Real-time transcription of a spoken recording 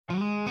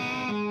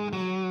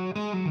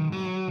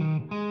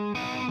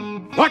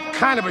What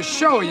kind of a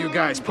show are you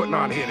guys putting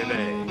on here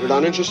today? You're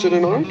not interested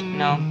in art?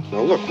 No.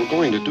 Now look, we're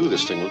going to do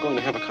this thing. We're going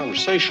to have a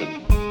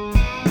conversation.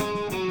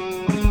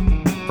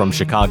 From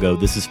Chicago,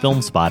 this is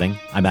Film Spotting.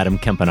 I'm Adam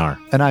Kempenaar.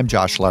 And I'm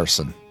Josh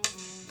Larson.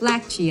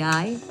 Black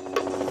GI,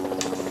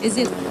 is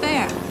it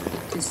fair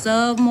to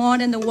serve more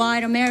than the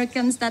white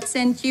Americans that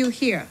sent you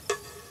here?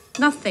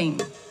 Nothing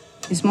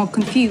is more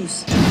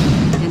confused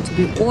than to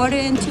be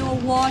ordered into a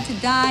war to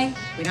die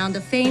without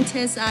the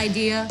faintest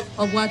idea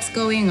of what's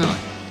going on.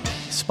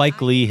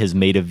 Spike Lee has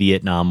made a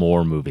Vietnam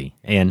War movie,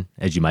 and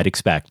as you might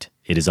expect,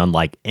 it is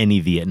unlike any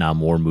Vietnam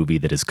War movie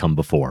that has come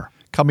before.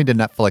 Coming to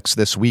Netflix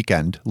this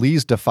weekend,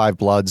 Lee's Da 5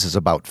 Bloods is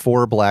about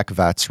 4 black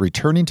vets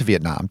returning to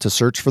Vietnam to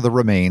search for the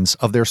remains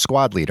of their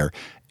squad leader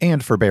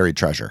and for buried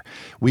treasure.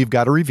 We've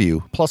got a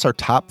review, plus our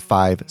top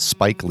 5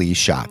 Spike Lee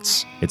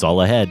shots. It's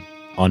all ahead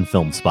on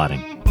Film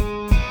Spotting.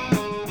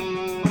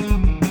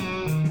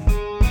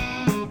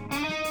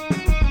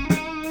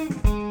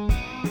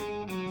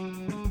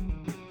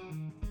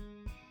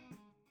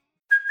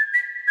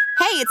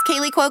 Hey, it's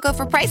Kaylee Cuoco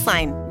for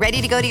Priceline.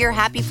 Ready to go to your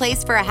happy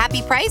place for a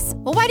happy price?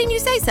 Well, why didn't you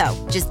say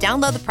so? Just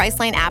download the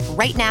Priceline app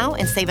right now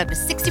and save up to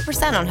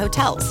 60% on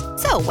hotels.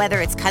 So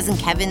whether it's Cousin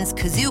Kevin's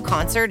Kazoo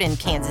Concert in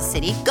Kansas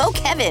City, go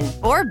Kevin,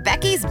 or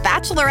Becky's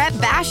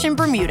Bachelorette Bash in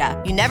Bermuda,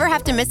 you never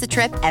have to miss a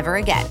trip ever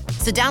again.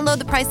 So download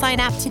the Priceline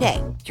app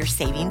today. Your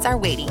savings are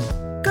waiting.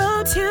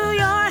 Go to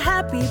your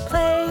happy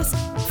place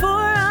for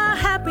a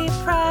happy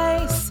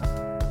price.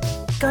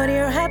 Go to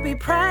your happy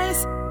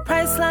price,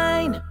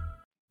 Priceline.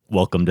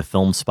 Welcome to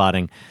Film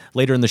Spotting.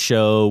 Later in the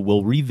show,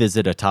 we'll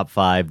revisit a top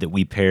 5 that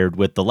we paired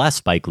with the last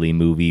Spike Lee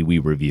movie we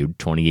reviewed,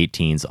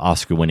 2018's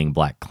Oscar-winning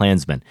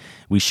BlacKkKlansman.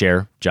 We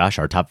share, Josh,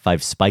 our top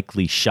 5 Spike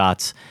Lee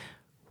shots.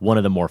 One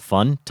of the more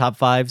fun top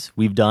 5s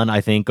we've done, I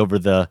think, over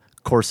the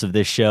course of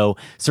this show.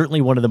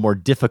 Certainly one of the more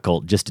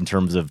difficult just in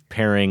terms of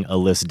paring a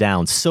list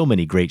down. So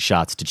many great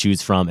shots to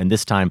choose from. And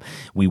this time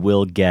we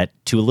will get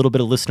to a little bit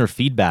of listener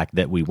feedback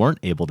that we weren't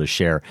able to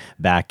share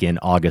back in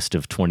August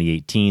of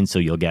 2018. So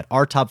you'll get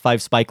our top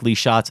 5 Spike Lee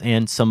shots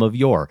and some of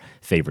your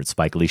favorite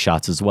Spike Lee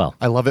shots as well.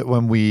 I love it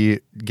when we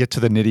get to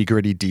the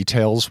nitty-gritty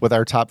details with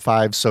our top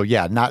 5. So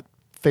yeah, not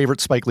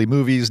favorite Spike Lee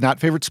movies, not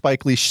favorite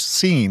Spike Lee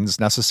scenes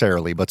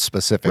necessarily, but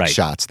specific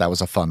shots. That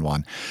was a fun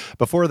one.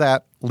 Before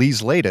that,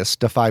 Lee's latest,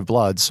 Da 5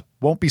 Bloods,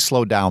 won't be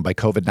slowed down by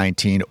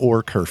COVID-19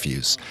 or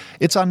curfews.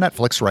 It's on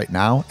Netflix right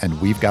now,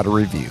 and we've got a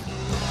review.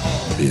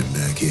 Being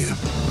back here,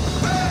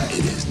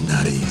 it is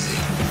not easy.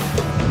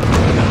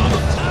 Now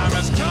the time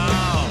has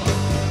come.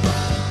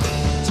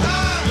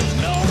 Time is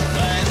no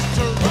place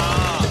to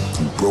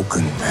run. I'm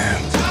broken,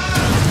 man.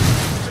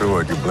 So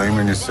what, you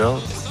blaming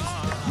yourself?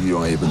 You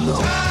don't even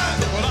know.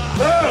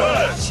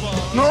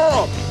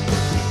 No!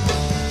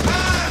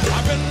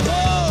 I've been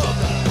loved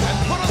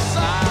and put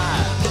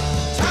aside.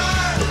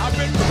 I've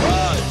been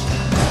crushed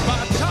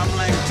by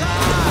tumbling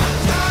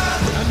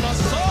tide. And my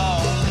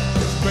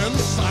soul's been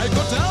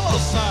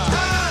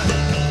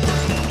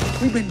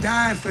psychedelicized. We've been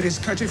dying for this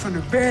country from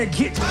the very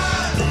get.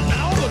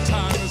 Now the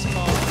time has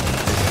come.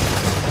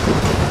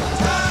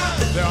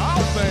 There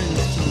are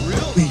things to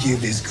realize. We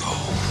give this goal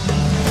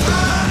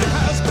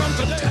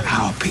to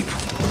our people.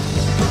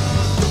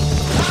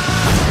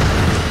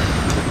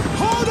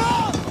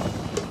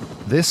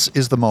 This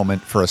is the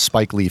moment for a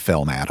Spike Lee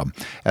film, Adam,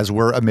 as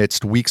we're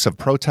amidst weeks of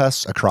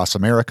protests across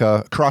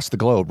America, across the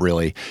globe,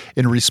 really,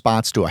 in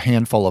response to a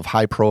handful of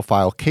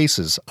high-profile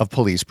cases of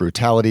police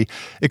brutality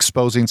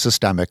exposing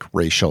systemic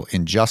racial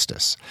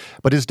injustice.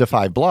 But is Da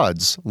 5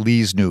 Bloods,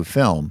 Lee's new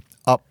film,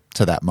 up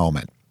to that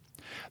moment?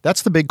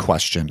 That's the big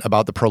question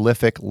about the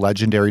prolific,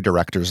 legendary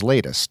director's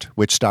latest,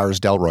 which stars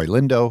Delroy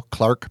Lindo,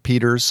 Clark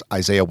Peters,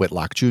 Isaiah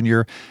Whitlock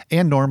Jr.,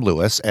 and Norm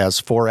Lewis as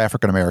 4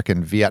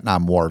 African-American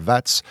Vietnam War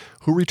vets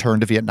who returned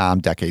to Vietnam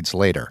decades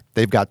later.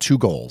 They've got 2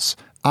 goals: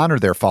 honor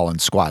their fallen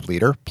squad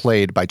leader,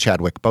 played by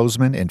Chadwick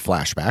Boseman in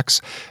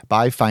flashbacks,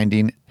 by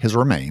finding his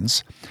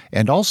remains,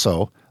 and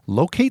also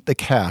locate the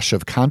cache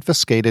of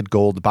confiscated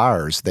gold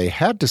bars they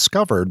had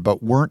discovered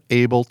but weren't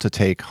able to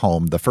take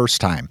home the first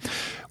time.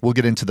 We'll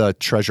get into the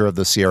Treasure of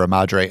the Sierra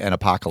Madre and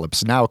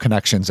Apocalypse Now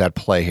connections at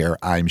play here,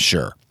 I'm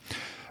sure.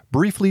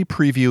 Briefly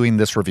previewing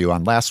this review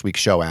on last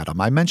week's show,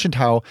 Adam, I mentioned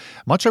how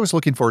much I was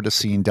looking forward to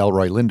seeing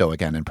Delroy Lindo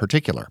again in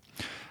particular.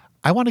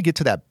 I want to get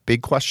to that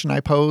big question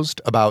I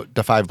posed about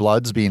Da 5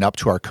 Bloods being up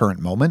to our current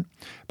moment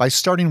by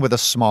starting with a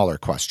smaller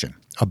question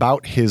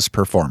about his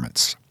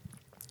performance.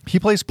 He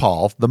plays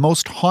Paul, the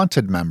most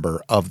haunted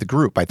member of the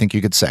group, I think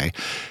you could say,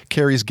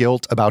 carries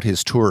guilt about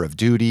his tour of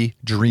duty,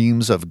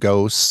 dreams of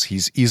ghosts.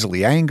 He's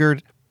easily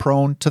angered,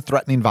 prone to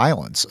threatening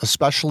violence,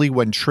 especially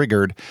when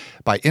triggered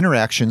by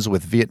interactions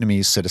with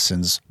Vietnamese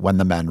citizens when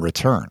the men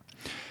return.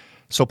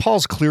 So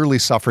Paul's clearly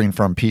suffering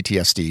from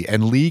PTSD,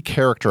 and Lee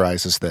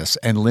characterizes this,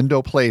 and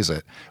Lindo plays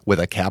it with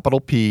a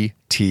capital P,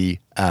 T,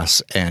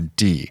 S, and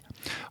D.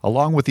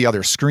 Along with the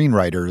other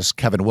screenwriters,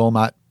 Kevin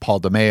Wilmot, Paul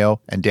DeMeo,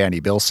 and Danny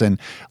Bilson,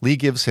 Lee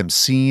gives him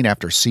scene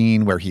after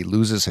scene where he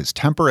loses his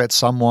temper at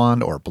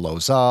someone or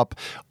blows up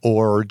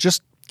or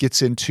just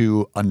gets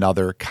into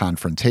another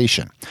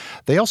confrontation.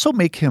 They also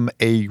make him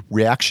a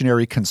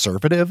reactionary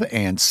conservative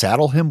and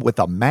saddle him with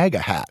a MAGA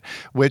hat,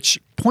 which,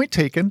 point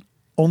taken,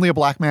 only a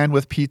black man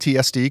with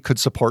PTSD could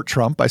support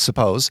Trump, I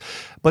suppose.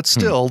 But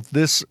still,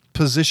 this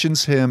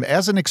positions him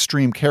as an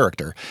extreme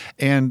character.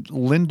 And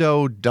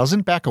Lindo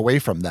doesn't back away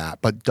from that,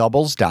 but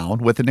doubles down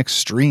with an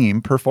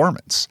extreme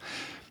performance.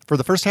 For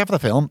the first half of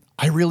the film,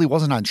 I really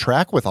wasn't on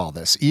track with all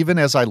this, even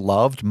as I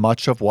loved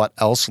much of what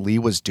else Lee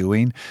was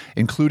doing,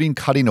 including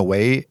cutting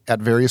away at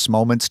various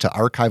moments to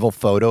archival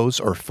photos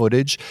or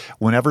footage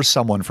whenever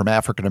someone from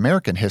African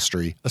American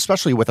history,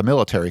 especially with a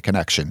military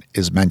connection,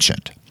 is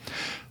mentioned.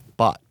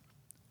 But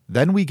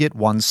then we get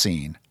one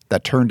scene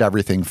that turned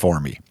everything for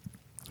me.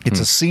 It's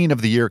a scene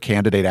of the year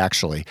candidate,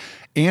 actually,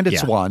 and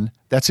it's one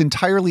that's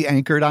entirely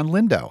anchored on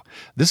Lindo.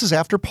 This is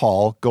after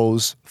Paul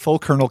goes full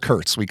Colonel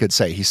Kurtz, we could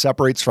say. He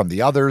separates from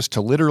the others to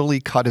literally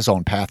cut his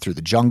own path through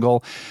the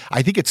jungle.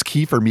 I think it's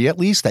key for me, at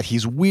least, that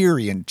he's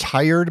weary and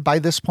tired by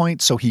this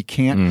point, so he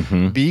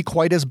can't be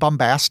quite as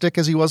bombastic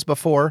as he was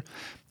before.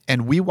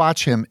 And we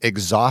watch him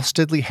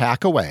exhaustedly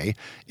hack away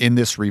in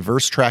this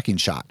reverse tracking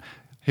shot.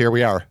 Here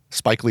we are,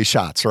 Spike Lee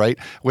shots, right?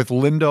 With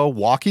Lindo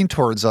walking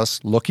towards us,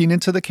 looking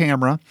into the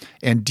camera,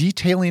 and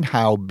detailing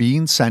how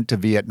being sent to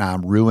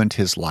Vietnam ruined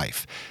his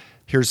life.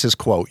 Here's his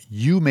quote,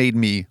 "You made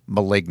me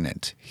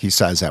malignant," he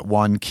says at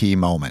one key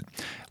moment.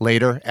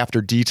 Later,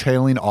 after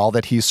detailing all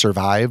that he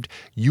survived,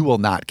 "You will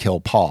not kill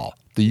Paul.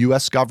 The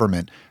U.S.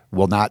 government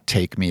will not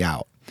take me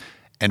out."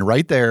 And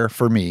right there,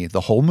 for me,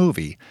 the whole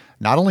movie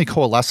not only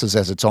coalesces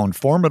as its own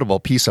formidable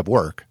piece of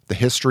work, the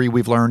history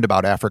we've learned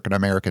about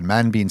African-American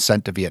men being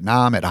sent to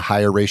Vietnam at a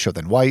higher ratio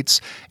than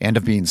whites, and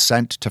of being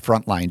sent to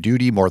frontline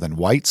duty more than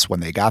whites when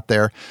they got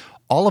there,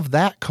 all of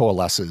that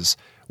coalesces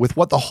with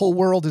what the whole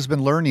world has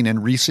been learning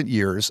in recent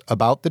years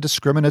about the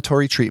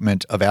discriminatory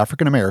treatment of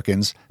African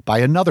Americans by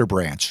another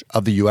branch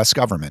of the U.S.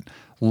 government,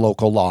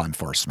 local law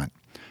enforcement.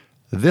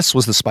 This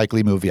was the Spike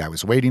Lee movie I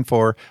was waiting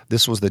for.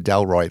 This was the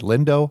Delroy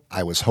Lindo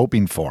I was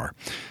hoping for.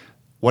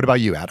 What about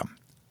you, Adam?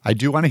 I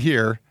do want to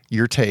hear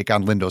your take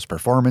on Lindo's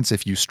performance,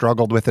 if you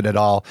struggled with it at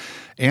all,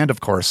 and,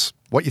 of course,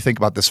 what you think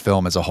about this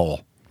film as a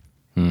whole.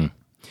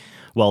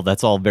 Well,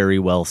 that's all very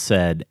well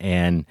said,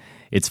 and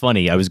it's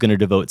funny, I was going to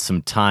devote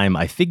some time,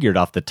 I figured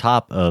off the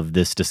top of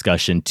this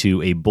discussion,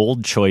 to a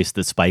bold choice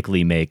that Spike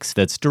Lee makes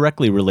that's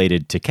directly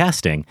related to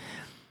casting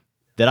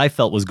that I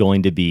felt was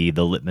going to be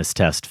the litmus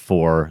test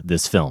for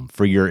this film,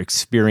 for your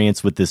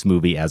experience with this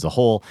movie as a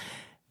whole.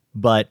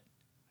 But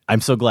I'm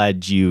so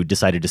glad you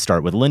decided to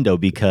start with Lindo,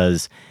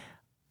 because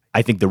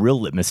I think the real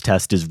litmus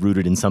test is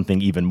rooted in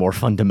something even more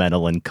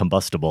fundamental and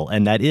combustible,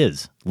 and that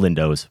is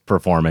Lindo's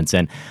performance.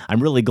 And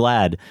I'm really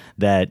glad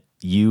that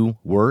you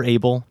were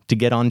able to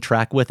get on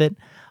track with it.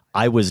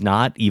 I was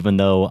not, even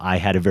though I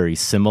had a very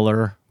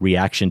similar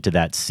reaction to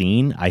that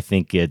scene. I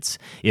think it's,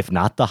 if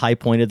not the high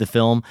point of the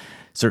film,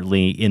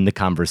 certainly in the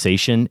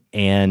conversation.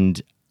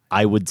 And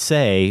I would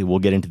say, we'll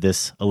get into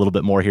this a little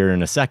bit more here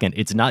in a second,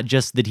 it's not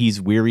just that he's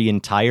weary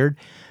and tired.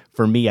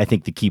 For me, I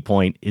think the key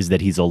point is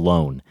that he's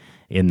alone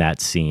in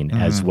that scene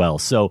as well.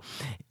 So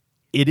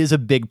it is a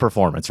big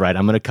performance, right?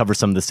 I'm going to cover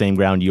some of the same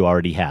ground you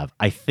already have.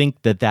 I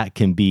think that that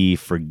can be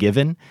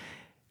forgiven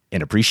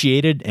and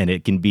appreciated, and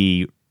it can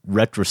be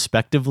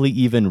retrospectively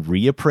even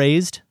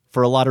reappraised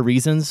for a lot of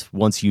reasons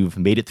once you've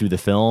made it through the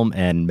film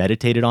and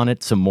meditated on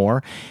it some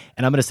more.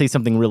 And I'm going to say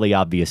something really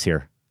obvious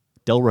here.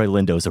 Delroy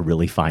Lindo is a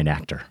really fine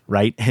actor,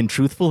 right? And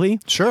truthfully,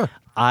 sure,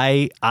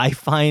 I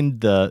find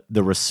the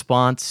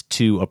response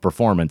to a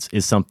performance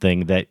is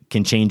something that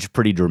can change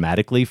pretty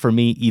dramatically for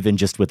me, even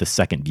just with a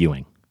second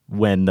viewing.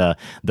 When the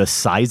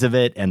size of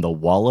it and the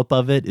wallop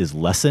of it is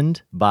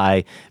lessened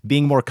by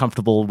being more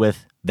comfortable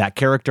with that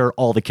character,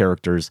 all the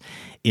characters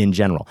in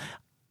general.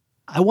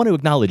 I want to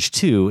acknowledge,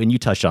 too, and you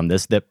touched on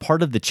this, that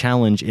part of the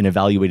challenge in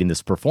evaluating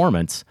this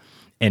performance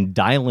and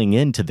dialing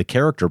into the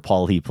character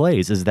Paul he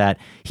plays is that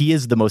he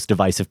is the most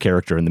divisive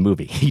character in the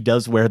movie. He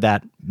does wear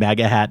that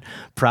MAGA hat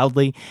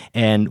proudly,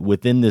 and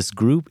within this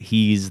group,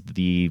 he's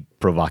the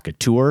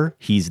provocateur,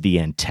 he's the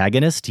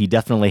antagonist. He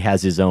definitely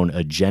has his own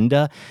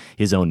agenda,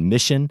 his own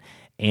mission,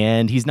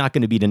 and he's not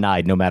going to be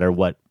denied no matter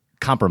what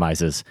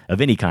compromises of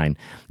any kind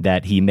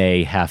that he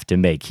may have to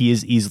make. He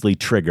is easily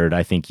triggered.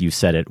 I think you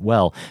said it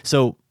well.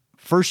 So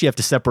first, you have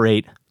to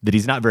separate that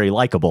he's not very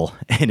likable.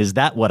 And is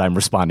that what I'm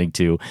responding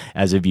to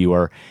as a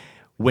viewer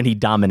when he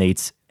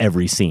dominates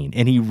every scene?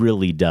 And he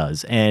really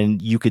does.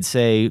 And you could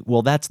say,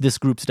 well, that's this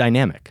group's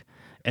dynamic.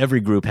 Every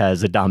group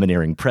has a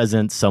domineering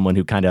presence, someone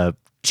who kind of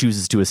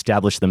chooses to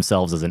establish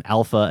themselves as an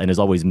alpha and is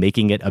always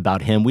making it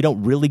about him. We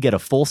don't really get a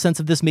full sense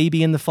of this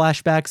maybe in the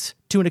flashbacks.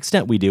 To an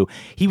extent we do.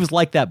 He was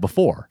like that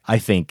before, I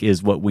think,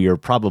 is what we are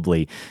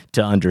probably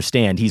to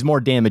understand. He's more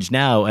damaged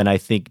now, and I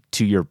think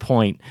to your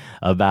point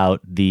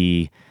about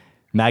the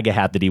MAGA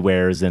hat that he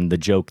wears and the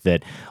joke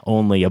that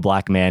only a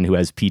black man who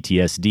has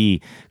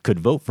PTSD could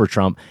vote for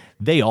Trump,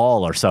 they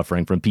all are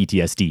suffering from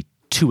PTSD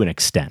to an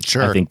extent.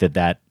 Sure. I think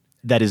that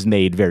is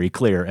made very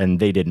clear, and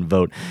they didn't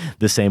vote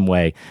the same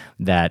way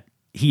that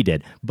he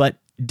did. But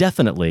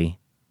definitely,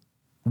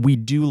 we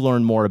do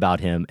learn more about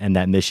him and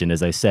that mission,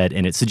 as I said,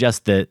 and it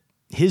suggests that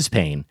his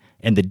pain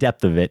and the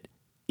depth of it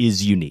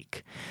is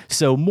unique.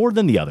 So more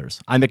than the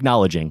others, I'm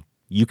acknowledging,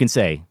 you can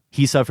say,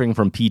 he's suffering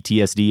from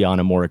PTSD on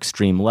a more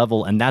extreme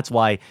level, and that's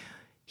why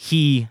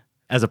he,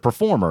 as a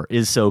performer,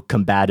 is so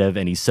combative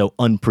and he's so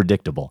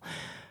unpredictable.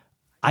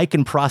 I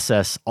can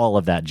process all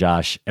of that,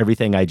 Josh,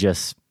 everything I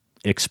just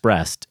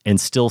expressed, and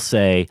still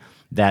say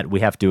that we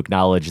have to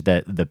acknowledge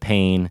that the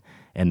pain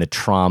and the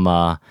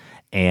trauma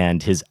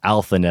and his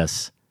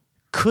alphaness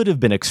could have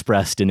been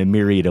expressed in a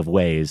myriad of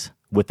ways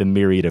with a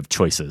myriad of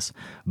choices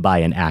by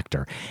an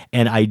actor.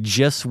 And I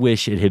just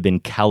wish it had been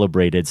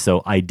calibrated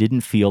so I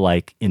didn't feel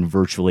like in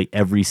virtually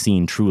every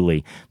scene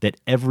truly that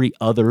every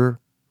other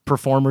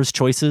performer's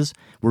choices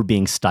were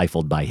being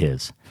stifled by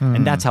his.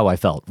 And that's how I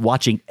felt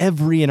watching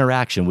every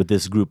interaction with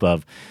this group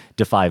of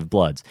Da 5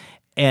 Bloods.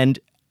 And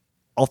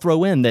I'll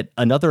throw in that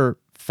another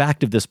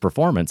fact of this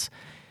performance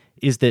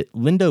is that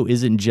Lindo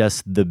isn't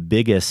just the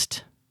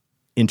biggest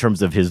in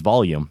terms of his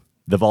volume,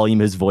 the volume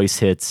his voice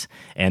hits,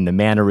 and the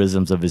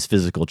mannerisms of his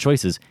physical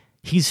choices.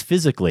 He's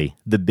physically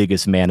the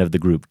biggest man of the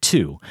group,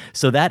 too.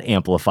 So that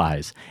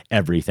amplifies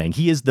everything.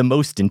 He is the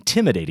most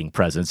intimidating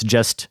presence,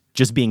 just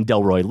being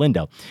Delroy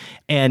Lindo.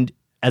 And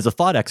as a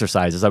thought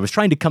exercise, as I was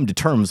trying to come to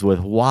terms with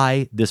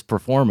why this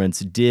performance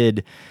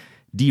did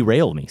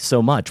derail me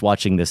so much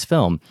watching this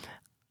film,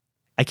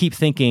 I keep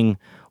thinking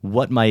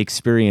what my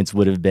experience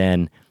would have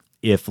been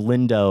if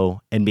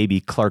Lindo and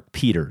maybe Clark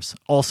Peters,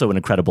 also an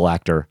incredible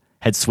actor,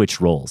 had switched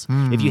roles.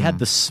 If you had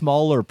the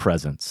smaller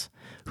presence,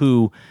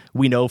 who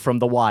we know from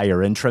The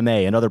Wire and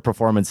Treme and other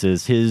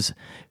performances, his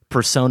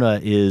persona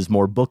is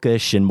more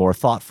bookish and more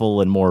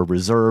thoughtful and more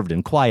reserved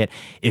and quiet.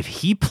 If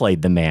he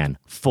played the man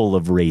full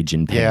of rage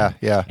and pain,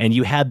 and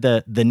you had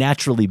the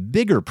naturally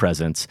bigger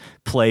presence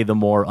play the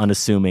more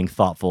unassuming,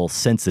 thoughtful,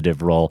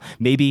 sensitive role,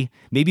 maybe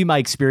my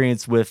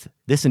experience with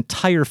this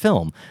entire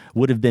film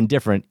would have been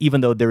different,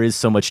 even though there is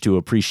so much to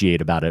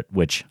appreciate about it,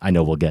 which I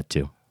know we'll get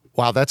to.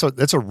 Wow, that's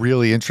a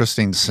really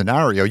interesting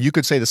scenario. You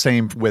could say the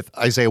same with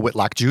Isaiah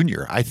Whitlock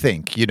Jr. I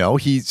think,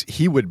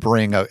 he would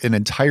bring an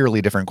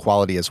entirely different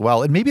quality as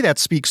well. And maybe that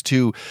speaks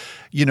to,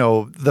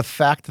 the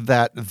fact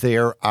that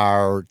there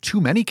are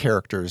too many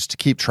characters to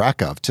keep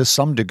track of to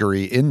some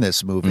degree in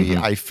this movie.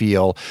 I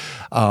feel,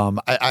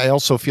 I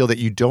also feel that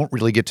you don't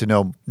really get to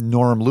know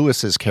Norm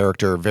Lewis's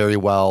character very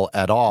well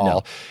at all.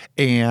 No.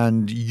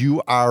 And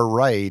you are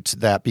right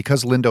that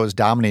because Lindo is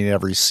dominating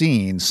every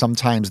scene,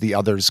 sometimes the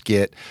others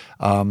get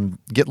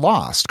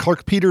lost.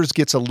 Clark Peters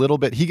gets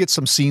he gets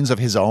some scenes of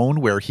his own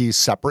where he's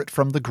separate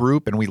from the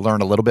group, and we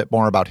learn a little bit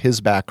more about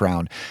his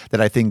background that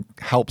I think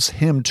helps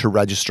him to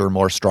register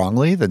more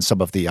strongly than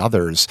some of the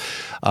others.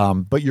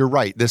 But you're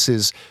right.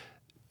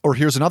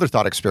 Here's another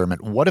thought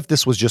experiment. What if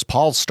this was just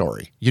Paul's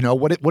story?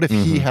 What if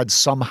he had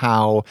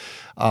somehow,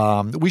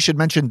 we should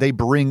mention they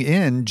bring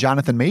in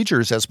Jonathan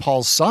Majors as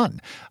Paul's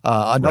son,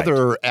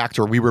 another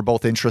actor we were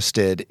both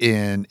interested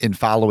in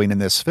following in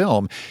this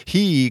film.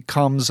 He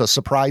comes a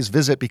surprise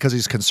visit because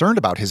he's concerned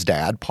about his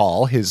dad,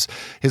 Paul, his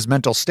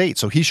mental state.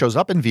 So he shows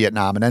up in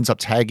Vietnam and ends up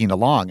tagging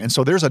along. And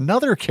so there's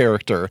another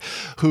character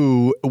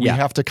who we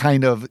have to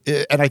kind of,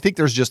 and I think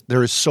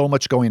there is so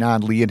much going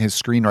on Lee and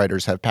his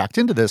screenwriters have packed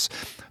into this.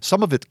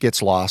 Some of it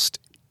gets lost,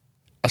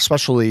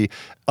 especially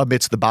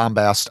amidst the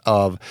bombast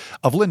of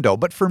Lindo.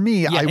 But for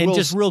me,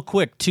 just real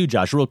quick too,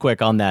 Josh, real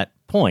quick on that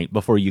point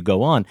before you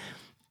go on,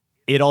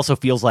 it also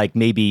feels like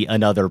maybe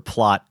another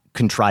plot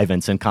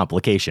contrivance and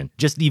complication,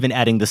 just even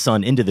adding the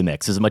son into the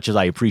mix. As much as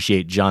I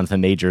appreciate Jonathan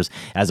Majors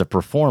as a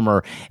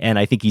performer, and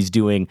I think he's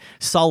doing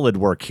solid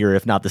work here,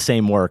 if not the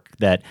same work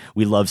that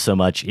we love so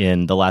much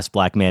in The Last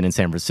Black Man in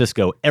San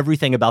Francisco,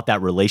 everything about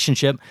that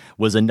relationship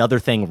was another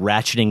thing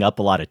ratcheting up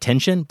a lot of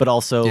tension, but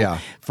also,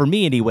 for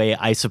me anyway,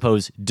 I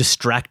suppose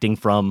distracting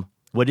from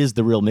what is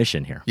the real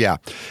mission here. Yeah.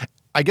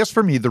 I guess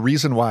for me, the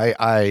reason why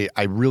I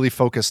really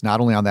focus not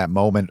only on that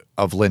moment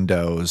of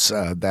Lindo's,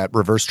 that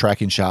reverse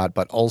tracking shot,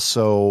 but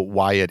also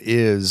why it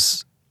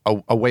is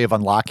a way of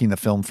unlocking the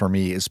film for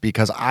me is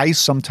because I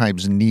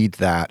sometimes need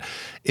that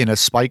in a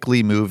Spike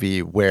Lee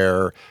movie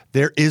where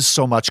there is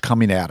so much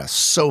coming at us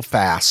so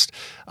fast,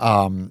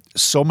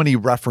 so many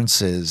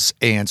references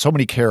and so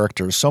many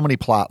characters, so many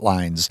plot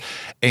lines.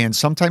 And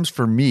sometimes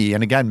for me,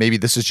 and again, maybe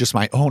this is just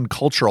my own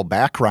cultural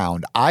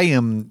background, I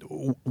am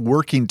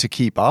working to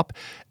keep up.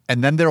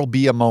 And then there'll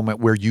be a moment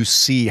where you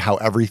see how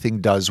everything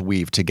does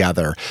weave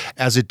together,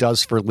 as it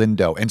does for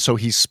Lindo. And so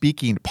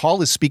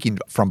Paul is speaking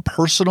from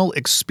personal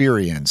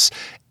experience,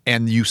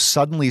 and you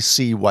suddenly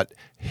see what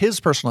his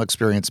personal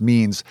experience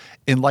means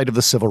in light of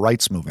the civil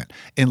rights movement,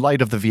 in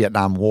light of the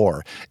Vietnam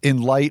War,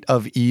 in light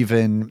of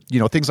even,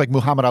 things like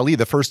Muhammad Ali.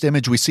 The first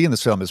image we see in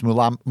this film is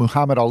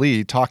Muhammad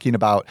Ali talking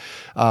about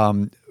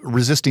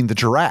resisting the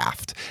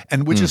draft,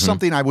 and which is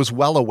something I was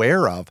well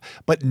aware of.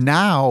 But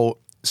now,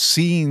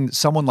 seeing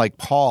someone like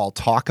Paul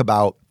talk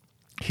about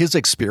his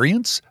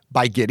experience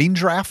by getting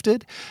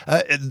drafted.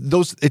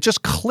 It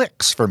just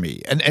clicks for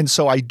me. And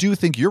so I do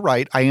think you're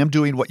right. I am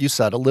doing what you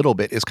said a little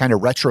bit, is kind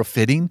of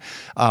retrofitting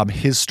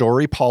his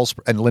story, Paul's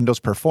and Lindo's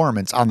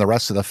performance on the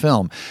rest of the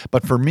film.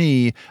 But for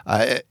me,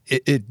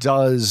 it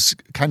does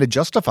kind of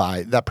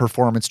justify that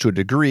performance to a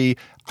degree.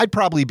 I'd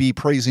probably be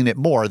praising it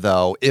more,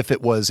 though, if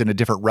it was in a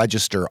different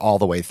register all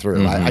the way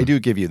through. I do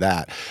give you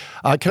that.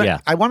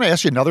 I want to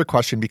ask you another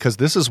question, because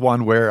this is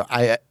one where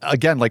I,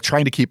 again, like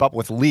trying to keep up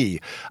with Lee,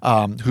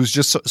 who's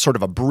just sort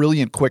of a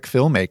brilliant, quick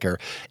filmmaker.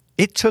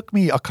 It took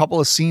me a couple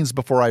of scenes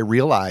before I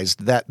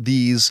realized that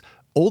these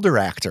older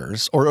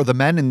actors, or the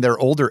men in their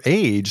older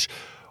age,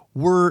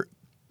 were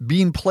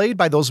being played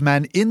by those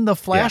men in the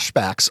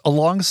flashbacks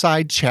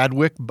alongside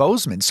Chadwick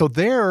Boseman. So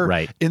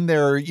they're in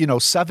their,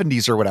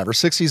 70s or whatever,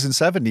 60s and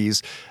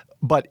 70s,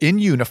 but in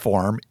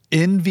uniform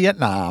in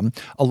Vietnam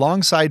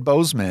alongside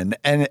Boseman.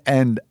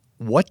 And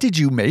what did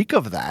you make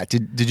of that?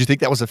 Did you think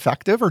that was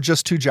effective or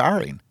just too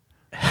jarring?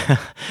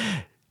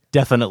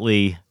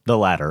 Definitely the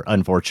latter,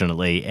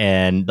 unfortunately.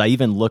 And I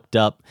even looked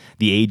up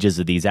the ages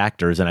of these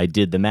actors, and I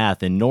did the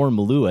math, and Norm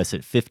Lewis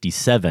at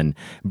 57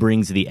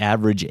 brings the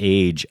average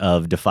age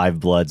of Da 5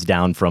 Bloods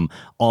down from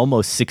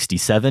almost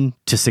 67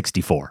 to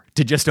 64,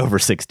 to just over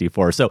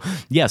 64. So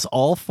yes,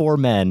 all four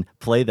men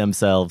play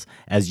themselves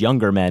as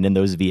younger men in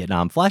those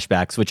Vietnam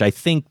flashbacks, which I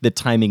think the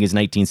timing is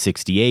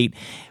 1968,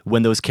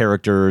 when those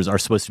characters are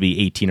supposed to be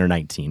 18 or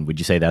 19. Would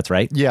you say that's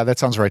right? Yeah, that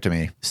sounds right to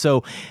me.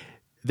 So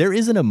there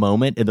isn't a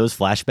moment in those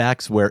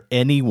flashbacks where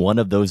any one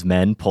of those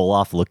men pull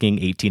off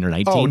looking 18 or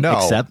 19, oh,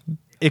 no.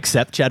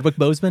 except Chadwick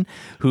Boseman,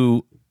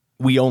 who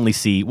we only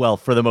see, well,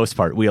 for the most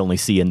part, we only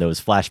see in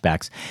those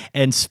flashbacks.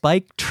 And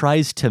Spike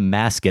tries to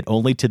mask it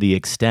only to the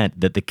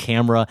extent that the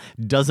camera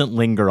doesn't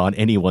linger on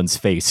anyone's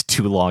face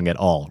too long at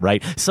all,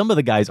 right? Some of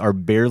the guys are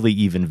barely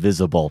even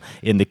visible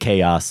in the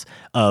chaos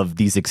of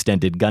these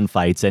extended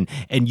gunfights.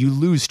 And you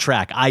lose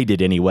track, I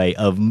did anyway,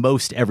 of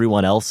most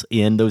everyone else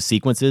in those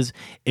sequences,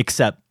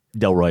 except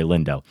Delroy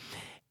Lindo.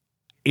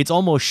 It's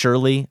almost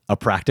surely a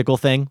practical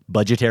thing,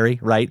 budgetary,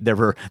 right? There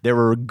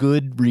were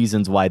good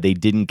reasons why they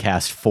didn't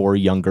cast four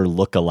younger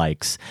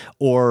lookalikes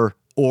or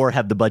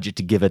have the budget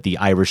to give it the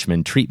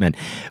Irishman treatment.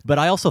 But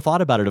I also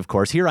thought about it, of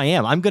course. Here I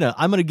am. I'm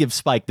gonna give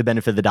Spike the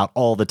benefit of the doubt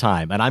all the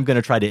time, and I'm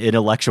gonna try to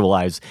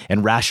intellectualize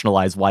and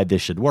rationalize why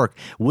this should work.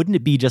 Wouldn't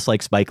it be just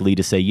like Spike Lee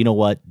to say, you know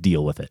what,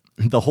 deal with it?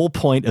 The whole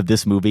point of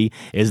this movie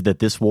is that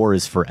this war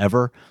is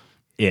forever.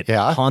 It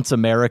haunts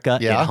America.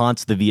 Yeah. It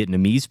haunts the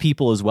Vietnamese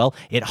people as well.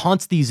 It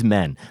haunts these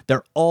men.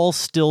 They're all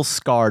still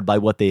scarred by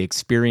what they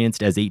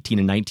experienced as 18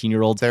 and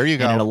 19-year-olds. There you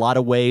go. And in a lot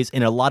of ways,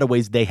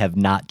 they have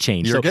not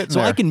changed.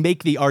 So I can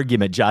make the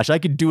argument, Josh. I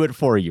can do it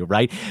for you,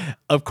 right?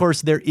 Of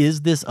course, there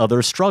is this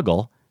other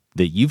struggle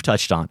that you've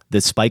touched on,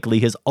 that Spike Lee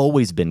has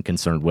always been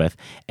concerned with,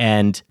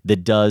 and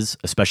that does,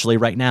 especially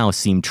right now,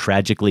 seem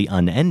tragically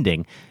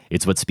unending.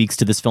 It's what speaks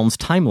to this film's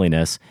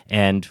timeliness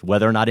and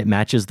whether or not it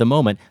matches the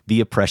moment, the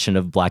oppression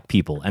of black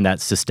people and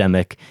that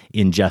systemic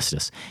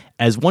injustice.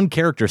 As one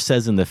character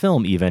says in the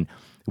film even,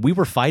 we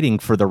were fighting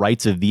for the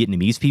rights of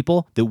Vietnamese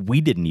people that we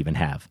didn't even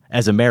have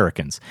as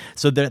Americans.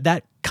 So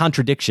that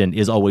contradiction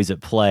is always at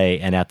play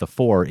and at the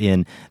fore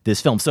in this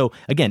film. So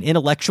again,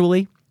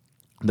 intellectually,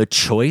 the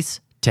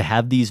choice to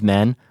have these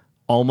men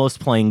almost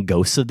playing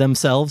ghosts of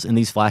themselves in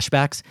these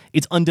flashbacks,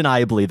 it's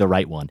undeniably the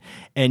right one.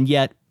 And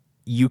yet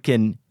you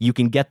can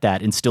get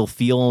that and still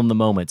feel in the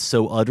moment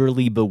so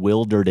utterly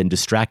bewildered and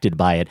distracted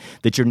by it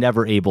that you're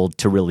never able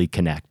to really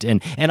connect.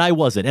 And I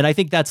wasn't. And I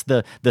think that's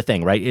the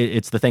thing, right?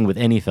 It's the thing with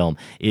any film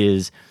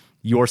is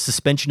your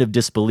suspension of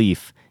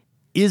disbelief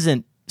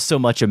isn't so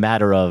much a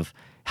matter of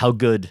how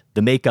good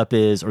the makeup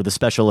is or the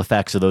special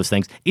effects or those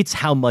things. It's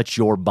how much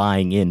you're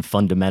buying in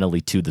fundamentally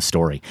to the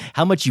story.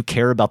 How much you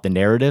care about the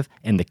narrative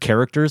and the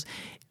characters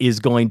is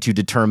going to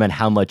determine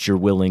how much you're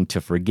willing to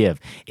forgive.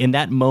 In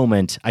that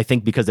moment, I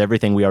think because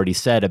everything we already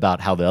said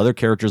about how the other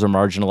characters are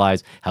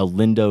marginalized, how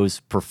Lindo's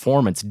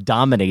performance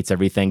dominates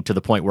everything to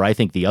the point where I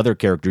think the other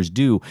characters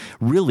do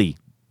really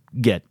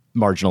get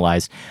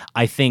marginalized,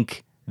 I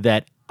think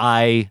that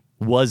I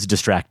was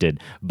distracted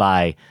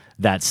by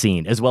that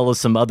scene, as well as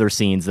some other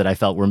scenes that I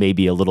felt were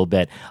maybe a little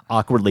bit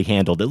awkwardly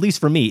handled. At least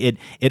for me,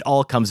 it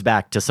all comes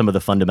back to some of the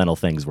fundamental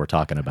things we're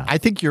talking about. I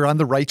think you're on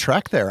the right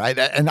track there.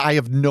 And I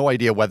have no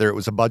idea whether it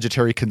was a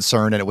budgetary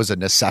concern and it was a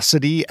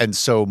necessity, and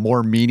so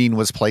more meaning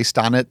was placed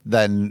on it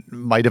than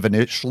might have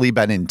initially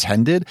been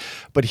intended.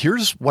 But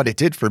here's what it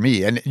did for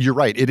me. And you're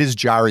right, it is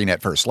jarring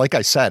at first. Like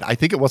I said, I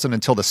think it wasn't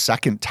until the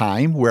second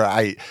time where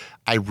I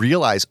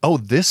realized, oh,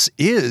 this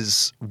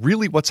is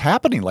really what's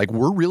happening. Like,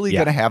 we're really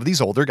going to have these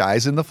older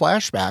guys in the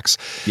flashbacks.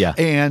 Yeah.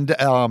 And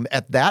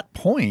at that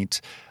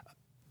point,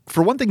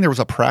 for one thing, there was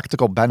a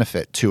practical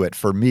benefit to it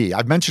for me.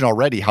 I've mentioned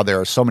already how there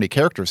are so many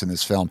characters in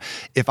this film.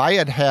 If I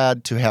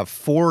had to have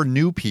four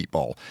new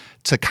people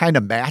to kind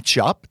of match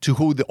up to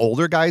who the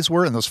older guys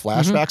were in those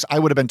flashbacks, I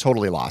would have been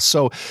totally lost.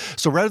 So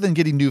rather than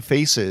getting new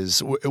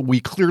faces,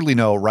 we clearly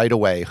know right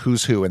away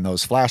who's who in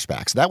those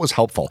flashbacks. That was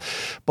helpful.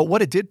 But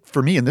what it did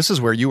for me, and this is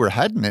where you were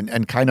heading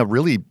and kind of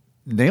really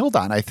nailed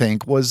on, I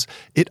think, was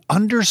it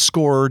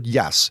underscored,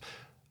 yes,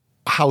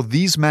 how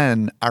these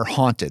men are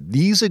haunted.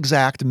 These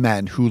exact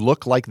men who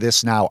look like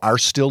this now are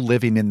still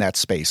living in that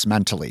space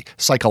mentally,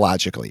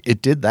 psychologically.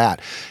 It did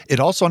that. It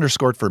also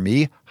underscored for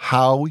me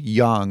how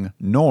young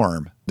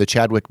Norm, the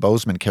Chadwick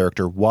Boseman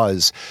character,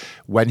 was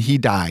when he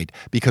died.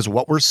 Because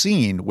what we're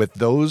seeing with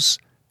those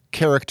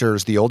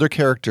characters, the older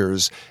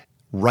characters,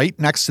 right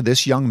next to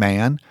this young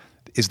man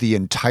is the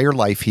entire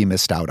life he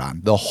missed out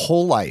on, the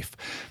whole life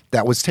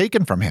that was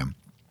taken from him.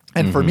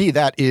 And for me,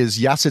 that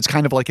is, yes, it's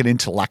kind of like an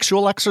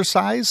intellectual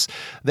exercise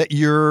that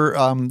you're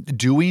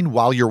doing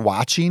while you're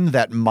watching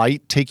that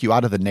might take you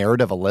out of the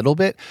narrative a little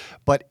bit,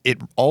 but it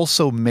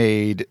also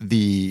made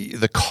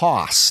the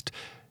cost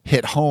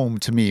hit home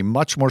to me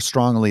much more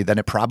strongly than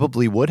it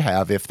probably would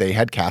have if they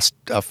had cast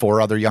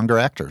 4 other younger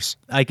actors.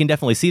 I can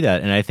definitely see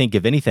that. And I think,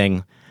 if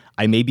anything,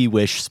 I maybe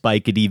wish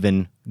Spike had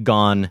even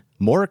gone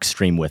more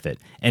extreme with it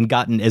and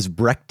gotten as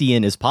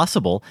Brechtian as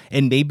possible.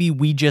 And maybe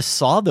we just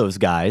saw those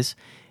guys.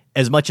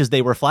 As much as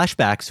they were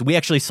flashbacks, we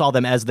actually saw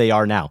them as they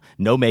are now.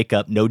 No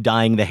makeup, no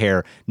dyeing the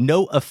hair,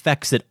 no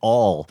effects at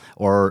all,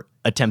 or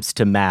attempts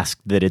to mask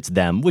that it's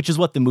them, which is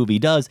what the movie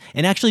does,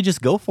 and actually just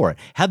go for it.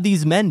 Have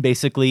these men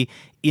basically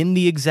in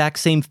the exact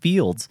same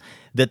fields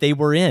that they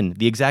were in,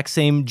 the exact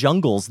same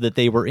jungles that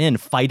they were in,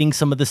 fighting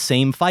some of the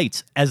same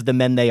fights as the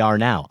men they are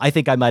now. I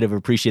think I might have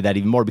appreciated that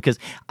even more, because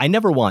I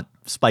never want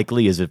Spike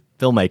Lee as a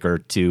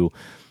filmmaker to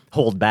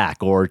hold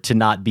back or to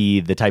not be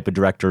the type of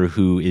director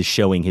who is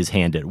showing his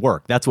hand at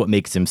work. That's what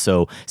makes him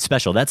so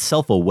special. That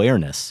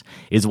self-awareness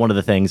is one of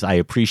the things I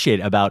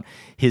appreciate about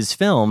his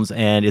films,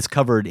 and it's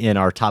covered in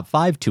our top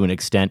 5 to an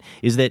extent,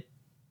 is that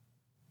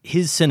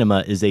his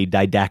cinema is a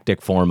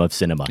didactic form of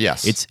cinema.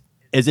 Yes. It's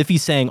as if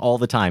he's saying all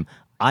the time,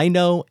 I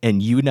know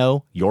and you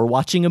know you're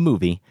watching a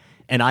movie,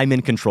 and I'm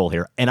in control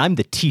here, and I'm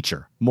the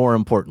teacher, more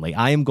importantly.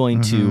 I am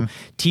going to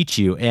teach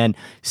you. And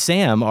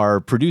Sam, our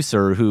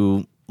producer,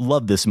 who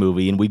loved this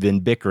movie, and we've been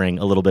bickering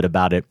a little bit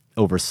about it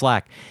over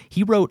Slack,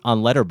 he wrote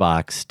on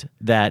Letterboxd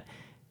that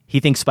he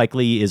thinks Spike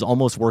Lee is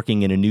almost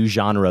working in a new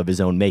genre of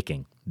his own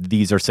making.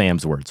 These are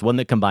Sam's words. One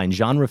that combines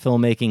genre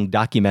filmmaking,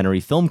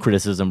 documentary, film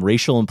criticism,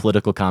 racial and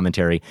political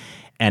commentary,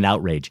 and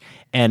outrage.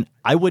 And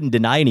I wouldn't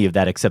deny any of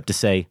that, except to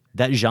say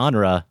that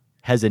genre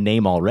has a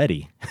name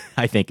already,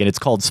 I think, and it's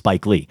called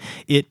Spike Lee.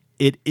 It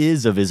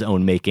is of his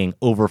own making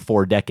over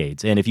 4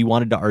 decades. And if you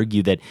wanted to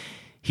argue that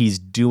he's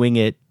doing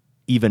it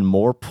even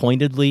more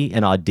pointedly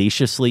and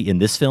audaciously in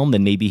this film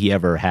than maybe he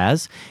ever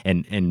has,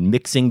 and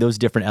mixing those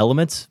different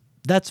elements,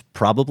 that's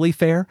probably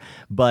fair.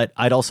 But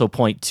I'd also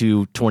point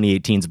to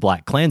 2018's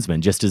Black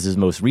Klansman, just as his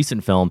most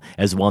recent film,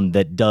 as one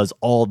that does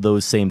all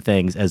those same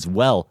things as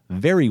well,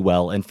 very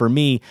well, and for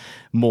me,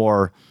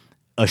 more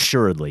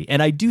assuredly.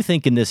 And I do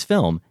think in this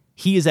film,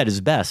 he is at his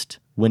best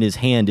when his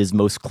hand is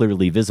most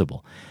clearly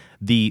visible.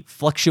 The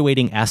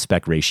fluctuating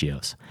aspect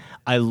ratios.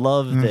 I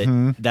love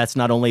that that's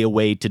not only a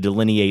way to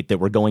delineate that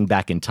we're going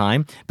back in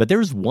time, but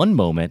there's one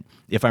moment,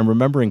 if I'm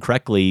remembering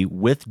correctly,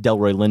 with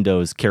Delroy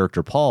Lindo's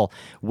character Paul,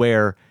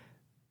 where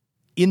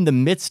in the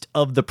midst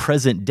of the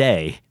present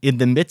day, in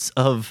the midst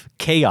of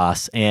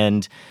chaos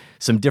and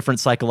some different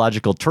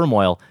psychological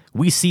turmoil,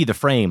 we see the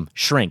frame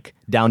shrink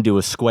down to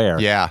a square.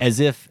 Yeah. As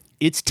if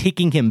it's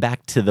taking him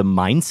back to the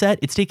mindset.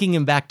 It's taking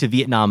him back to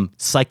Vietnam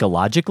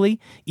psychologically,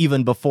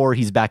 even before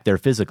he's back there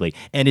physically.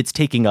 And it's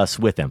taking us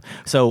with him.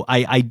 So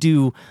I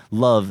do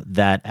love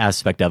that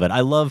aspect of it.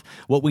 I love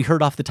what we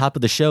heard off the top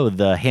of the show,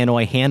 the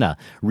Hanoi Hannah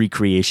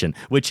recreation,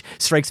 which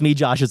strikes me,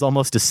 Josh, as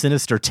almost a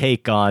sinister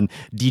take on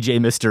DJ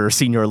Mr.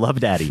 Senior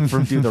Love Daddy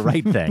from Do the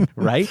Right Thing,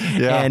 right?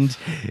 Yeah.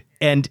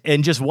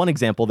 And just one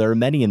example, there are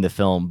many in the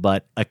film,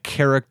 but a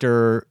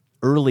character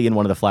early in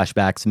one of the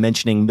flashbacks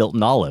mentioning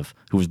Milton Olive,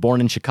 who was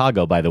born in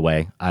Chicago, by the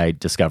way, I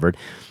discovered,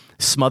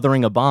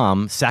 smothering a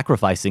bomb,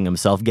 sacrificing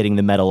himself, getting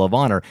the Medal of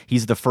Honor.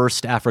 He's the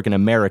first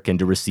African-American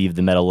to receive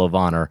the Medal of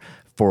Honor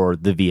for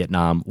the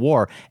Vietnam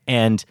War.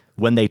 And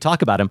when they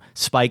talk about him,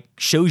 Spike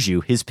shows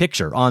you his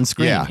picture on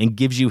screen and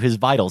gives you his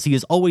vitals. He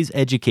is always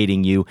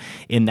educating you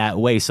in that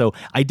way. So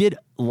I did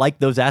like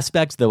those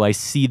aspects, though I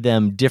see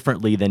them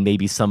differently than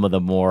maybe some of the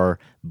more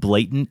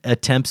blatant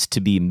attempts to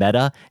be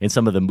meta in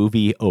some of the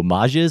movie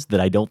homages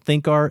that I don't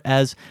think are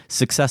as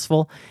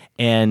successful.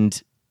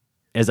 And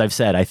as I've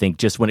said, I think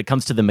just when it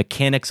comes to the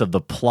mechanics of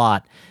the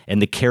plot and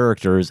the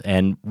characters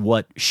and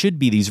what should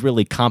be these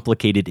really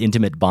complicated,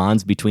 intimate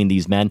bonds between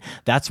these men,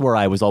 that's where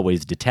I was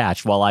always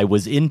detached, while I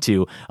was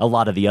into a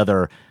lot of the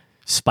other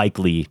Spike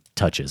Lee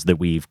touches that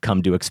we've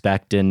come to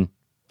expect and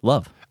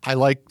love. I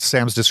like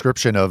Sam's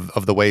description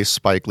of the way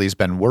Spike Lee's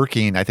been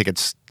working. I think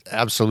it's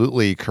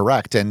absolutely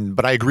correct.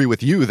 But I agree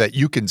with you that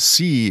you can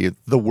see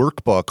the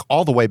workbook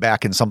all the way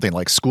back in something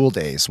like School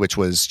Days, which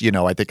was,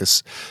 I think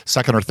his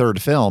second or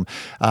third film.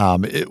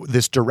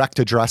 This direct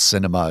address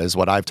cinema is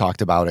what I've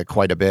talked about it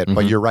quite a bit.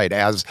 But you're right.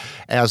 As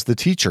the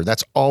teacher,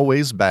 that's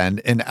always been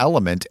an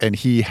element. And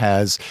he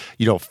has,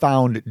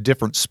 found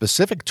different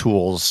specific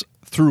tools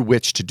through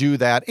which to do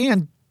that,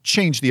 and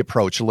change the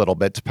approach a little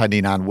bit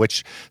depending on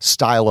which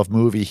style of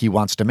movie he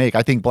wants to make.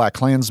 I think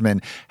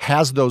BlacKkKlansman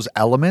has those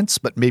elements,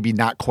 but maybe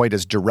not quite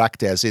as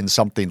direct as in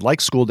something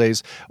like School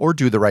Daze or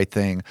Do the Right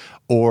Thing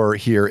or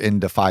here in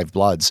Da 5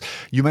 Bloods.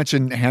 You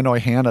mentioned Hanoi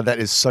Hannah. That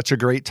is such a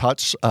great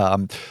touch.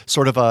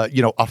 Sort of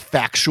a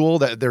factual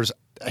that there's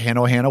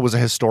Hanoi Hannah was a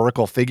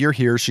historical figure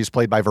here. She's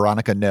played by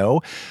Veronica No,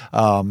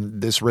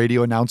 this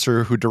radio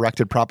announcer who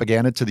directed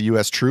propaganda to the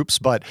U.S. troops.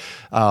 But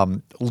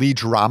Lee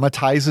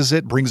dramatizes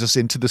it, brings us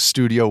into the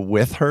studio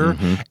with her.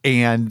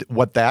 And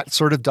what that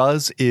sort of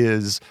does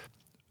is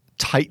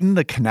tighten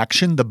the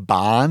connection, the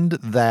bond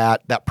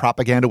that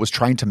propaganda was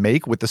trying to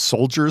make with the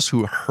soldiers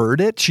who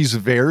heard it. She's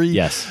very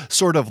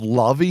sort of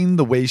loving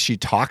the way she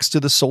talks to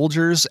the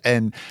soldiers,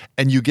 and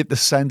you get the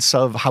sense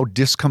of how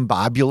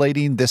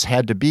discombobulating this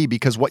had to be,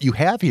 because what you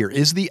have here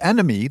is the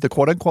enemy, the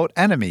quote unquote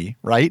enemy,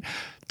 right?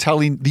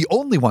 The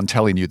only one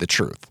telling you the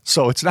truth.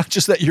 So it's not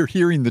just that you're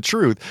hearing the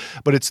truth,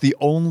 but it's the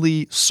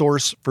only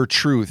source for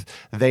truth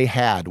they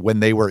had when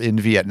they were in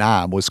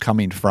Vietnam was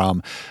coming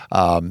from,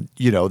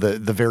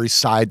 the very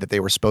side that they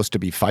were supposed to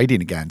be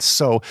fighting against.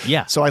 So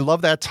I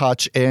love that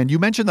touch. And you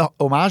mentioned the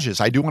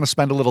homages. I do want to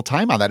spend a little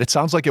time on that. It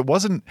sounds like it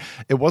wasn't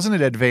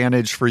an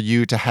advantage for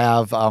you to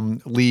have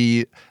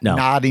Lee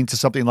nodding to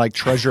something like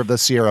Treasure of the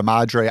Sierra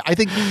Madre. I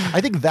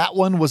think that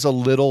one was a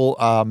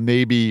little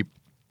maybe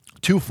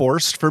too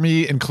forced for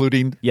me,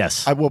 including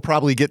I will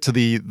probably get to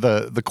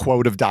the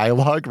quote of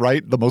dialogue,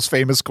 right? The most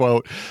famous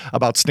quote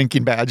about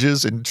stinking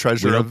badges and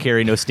Treasure. We don't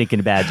carry no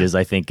stinking badges,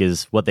 I think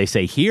is what they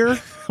say here.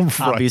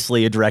 Right.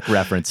 Obviously a direct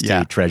reference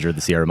to Treasure of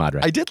the Sierra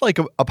Madre. I did like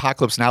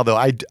Apocalypse Now, though.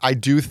 I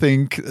do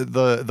think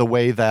the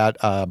way that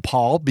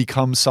Paul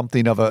becomes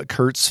something of a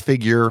Kurtz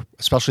figure,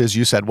 especially as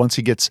you said, once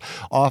he gets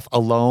off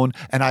alone.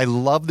 And I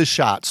love the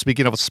shot,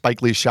 speaking of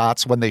Spike Lee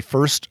shots, when they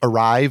first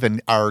arrive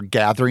and are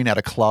gathering at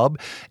a club,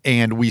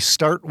 and we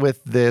start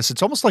with this.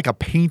 It's almost like a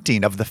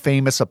painting of the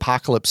famous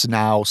Apocalypse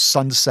Now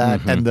sunset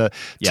and the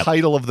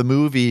title of the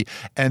movie,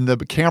 and the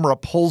camera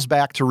pulls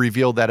back to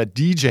reveal that a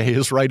DJ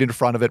is right in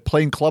front of it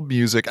playing club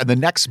music, and the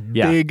next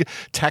big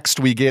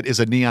text we get is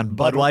a neon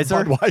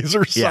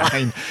Budweiser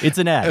sign. It's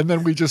an ad. And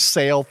then we just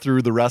sail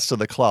through the rest of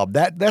the club.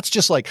 That's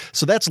just like,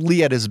 so that's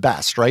Lee at his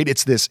best, right?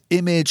 It's this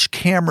image,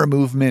 camera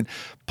movement,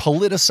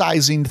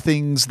 politicizing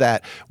things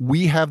that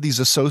we have these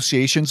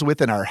associations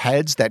with in our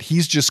heads that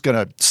he's just going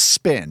to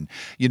spin,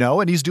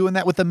 and he's doing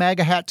that with the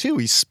MAGA hat too.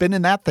 He's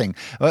spinning that thing.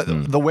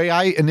 The way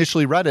I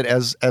initially read it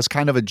as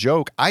kind of a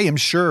joke, I am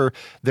sure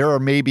there are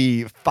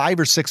maybe 5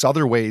 or 6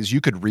 other ways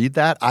you could read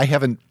that. I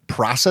haven't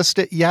processed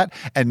it yet,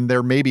 and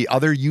there may be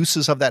other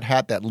uses of that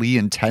hat that Lee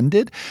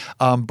intended,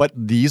 but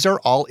these are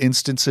all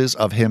instances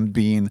of him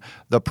being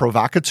the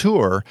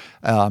provocateur,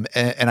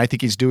 and I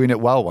think he's doing it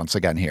well once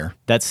again here.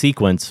 That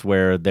sequence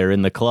where they're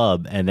in the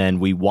club and then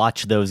we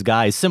watch those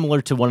guys,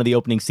 similar to one of the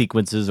opening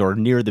sequences or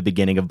near the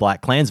beginning of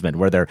BlacKkKlansman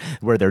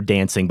where they're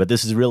dancing, but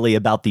this is really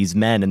about these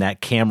men and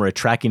that camera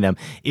tracking them.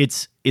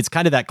 It's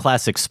kind of that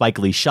classic Spike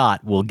Lee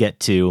shot we'll get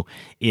to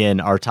in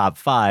our top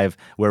 5,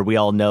 where we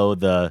all know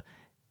the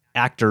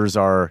actors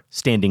are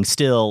standing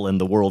still and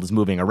the world is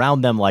moving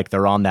around them like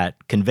they're on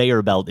that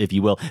conveyor belt, if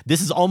you will.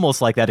 This is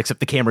almost like that, except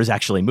the camera is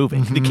actually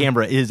moving. The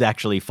camera is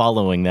actually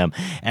following them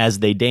as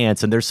they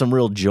dance, and there's some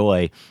real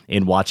joy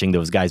in watching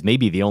those guys.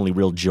 Maybe the only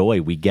real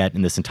joy we get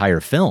in this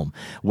entire film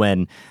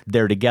when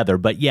they're together.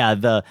 But yeah,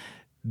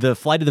 the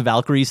Flight of the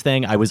Valkyries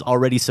thing, I was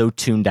already so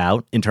tuned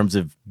out in terms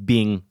of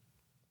being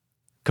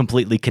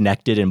completely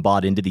connected and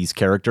bought into these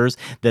characters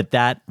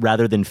that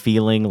rather than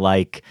feeling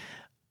like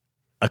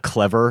a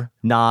clever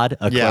nod,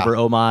 a clever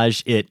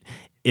homage, it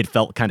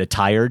felt kind of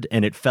tired,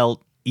 and it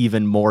felt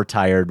even more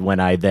tired when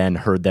I then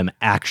heard them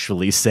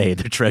actually say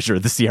the Treasure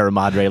of the Sierra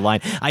Madre line.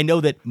 I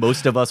know that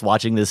most of us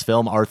watching this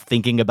film are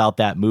thinking about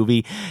that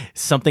movie,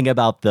 something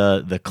about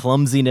the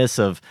clumsiness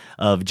of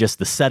just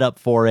the setup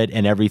for it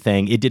and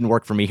everything. It didn't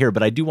work for me here,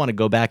 but I do want to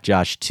go back,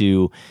 Josh,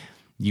 to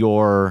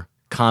your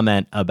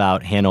comment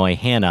about Hanoi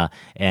Hannah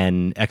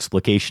and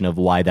explication of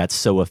why that's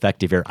so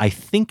effective here. I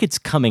think it's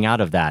coming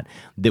out of that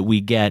we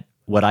get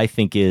what I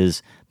think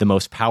is the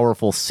most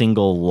powerful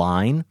single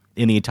line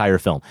in the entire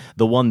film.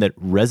 The one that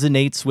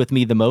resonates with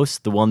me the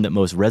most, the one that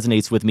most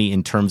resonates with me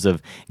in terms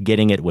of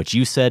getting at what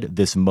you said,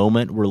 this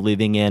moment we're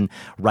living in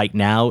right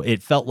now.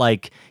 It felt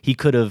like he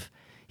could have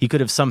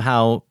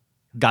somehow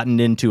gotten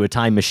into a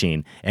time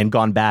machine and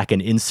gone back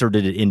and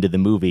inserted it into the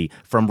movie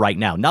from right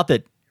now. Not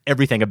that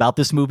everything about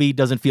this movie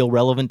doesn't feel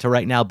relevant to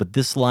right now, but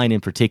this line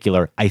in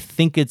particular, I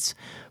think it's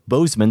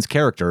Boseman's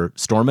character,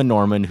 Stormin'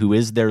 Norman, who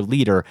is their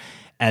leader,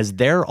 as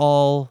they're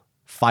all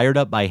fired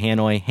up by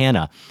Hanoi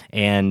Hannah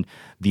and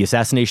the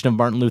assassination of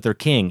Martin Luther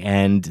King,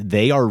 and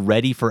they are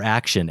ready for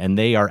action, and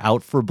they are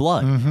out for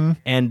blood,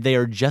 and they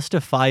are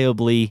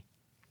justifiably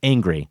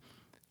angry.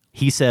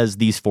 He says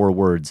these 4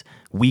 words: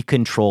 "We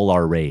control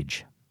our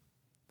rage.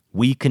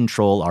 We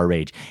control our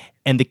rage."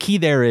 And the key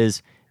there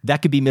is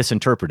that could be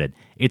misinterpreted.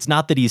 It's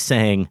not that he's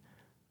saying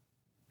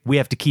we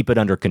have to keep it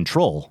under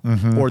control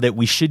or that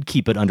we should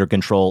keep it under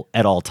control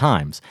at all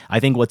times. I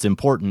think what's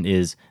important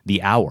is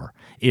the hour.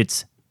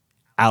 It's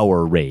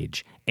our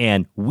rage.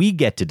 And we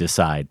get to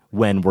decide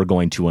when we're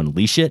going to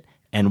unleash it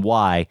and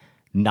why,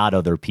 not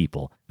other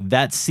people.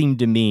 That seemed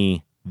to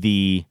me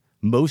the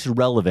most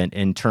relevant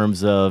in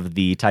terms of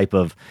the type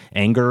of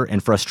anger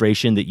and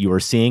frustration that you are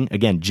seeing,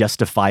 again,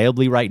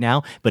 justifiably right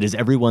now, but as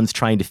everyone's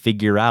trying to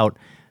figure out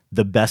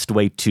the best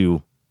way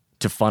to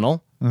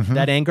funnel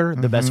that anger,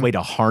 the best way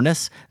to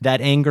harness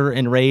that anger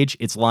and rage,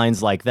 it's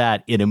lines like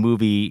that in a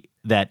movie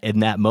that in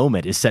that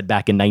moment is set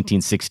back in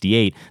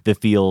 1968 that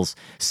feels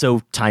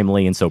so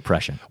timely and so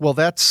prescient. Well,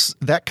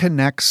 that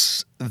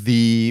connects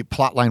the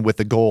plot line with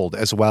the gold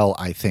as well,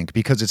 I think,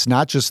 because it's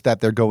not just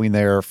that they're going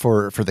there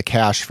for the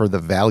cash, for the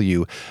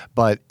value,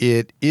 but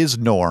it is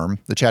Norm,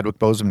 the Chadwick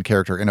Boseman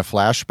character in a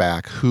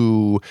flashback,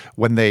 who,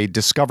 when they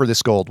discover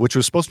this gold, which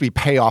was supposed to be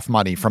payoff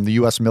money from the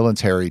U.S.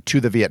 military to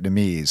the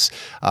Vietnamese,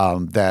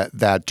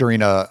 that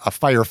during a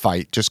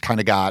firefight just kind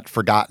of got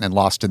forgotten and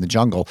lost in the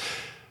jungle.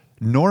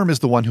 Norm is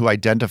the one who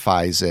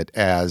identifies it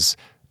as,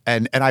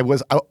 and I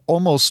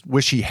almost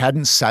wish he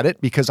hadn't said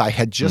it, because I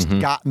had just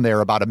gotten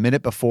there about a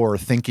minute before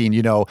thinking,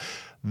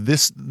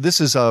 this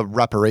is a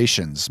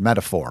reparations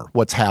metaphor,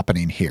 what's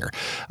happening here.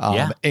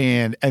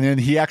 And then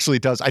he actually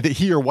does, I think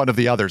he or one of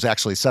the others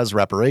actually says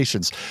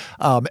reparations.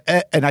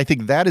 And I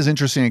think that is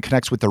interesting and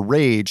connects with the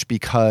rage,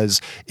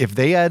 because if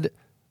they had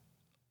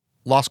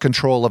lost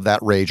control of that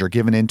rage or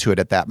given into it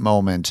at that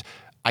moment,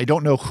 I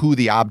don't know who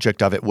the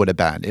object of it would have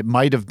been. It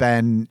might have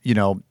been,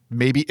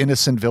 maybe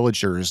innocent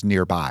villagers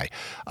nearby,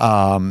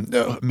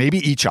 maybe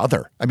each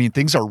other. I mean,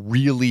 things are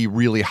really,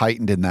 really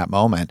heightened in that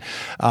moment.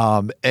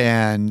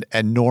 And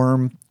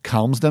Norm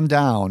calms them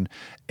down,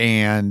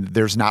 and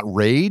there's not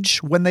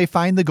rage when they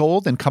find the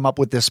gold and come up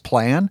with this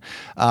plan.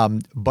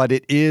 But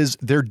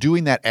they're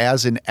doing that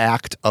as an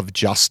act of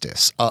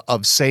justice,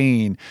 of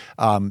saying,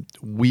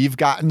 we've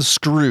gotten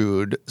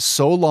screwed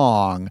so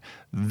long.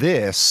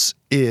 This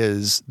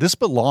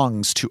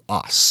belongs to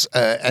us.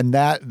 And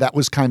that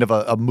was kind of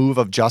a move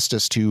of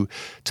justice to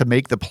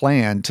make the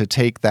plan to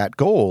take that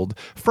gold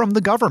from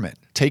the government,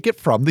 take it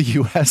from the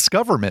U.S.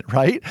 government,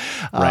 right?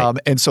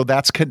 And so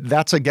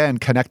that's again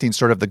connecting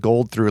sort of the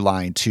gold through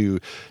line to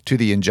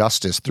the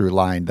injustice through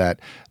line that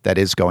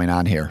is going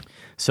on here.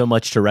 So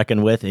much to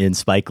reckon with in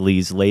Spike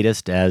Lee's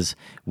latest, as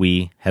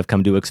we have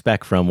come to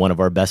expect from one of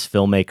our best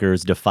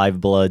filmmakers. Da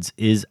 5 Bloods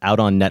is out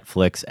on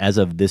Netflix as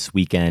of this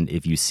weekend.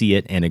 If you see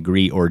it and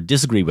agree or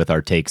disagree with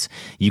our takes,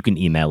 you can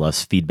email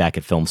us,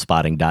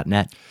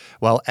 feedback@filmspotting.net.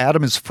 Well,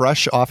 Adam is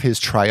fresh off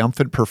his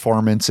triumphant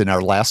performance in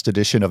our last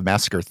edition of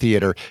Massacre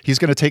Theater. He's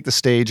going to take the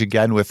stage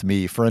again with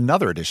me for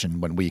another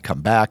edition when we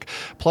come back.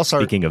 Plus,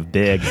 speaking of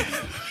big.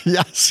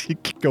 Yes,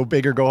 go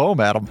big or go home,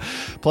 Adam.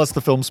 Plus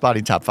the Film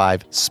Spotting Top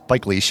 5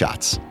 Spike Lee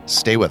shots.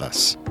 Stay with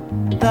us.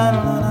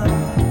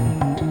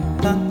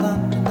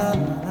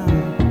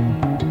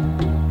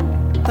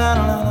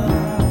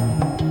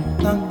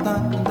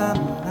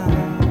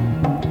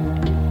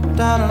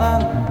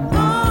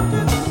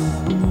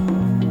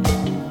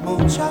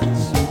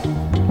 Shots.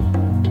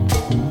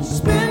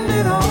 Spend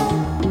it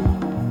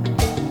on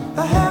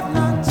the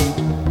have-nots.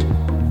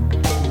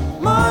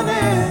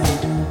 Money,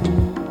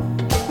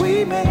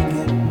 we make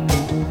it.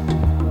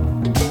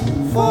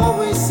 Before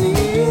we see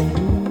it,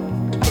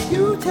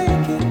 you take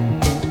it.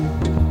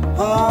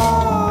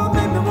 Oh,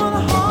 make me wanna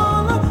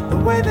holler the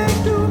way they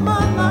do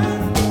my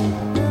life.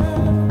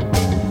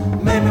 Yeah.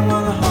 Make me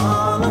wanna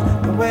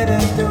holler the way they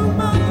do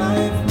my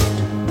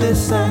life.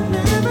 This ain't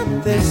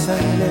living, this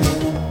ain't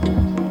living.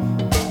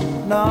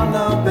 No,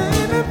 no,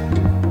 baby,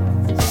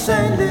 this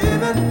ain't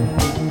living.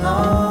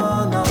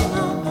 No, no,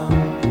 no, no.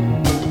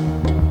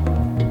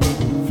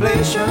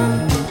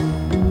 Inflation,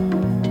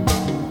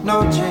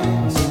 no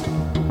chance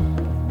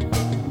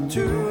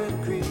to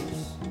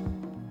increase.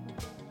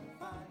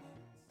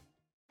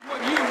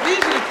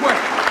 These are the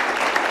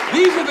questions.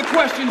 These are the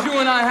questions you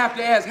and I have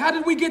to ask. How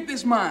did we get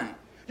this mind?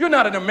 You're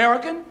not an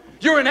American.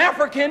 You're an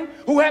African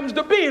who happens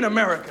to be in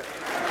America.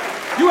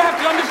 You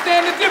have to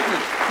understand the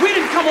difference. We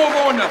didn't come over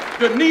on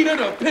the Nita,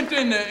 the Pinta,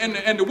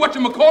 and the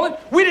whatchamacallit.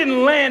 We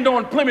didn't land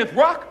on Plymouth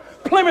Rock.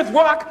 Plymouth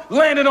Rock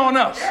landed on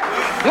us.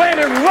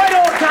 Landed right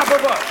on top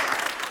of us.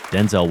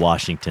 Denzel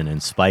Washington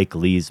and Spike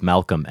Lee's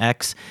Malcolm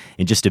X.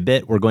 In just a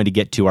bit, we're going to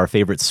get to our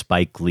favorite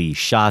Spike Lee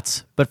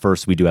shots. But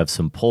first, we do have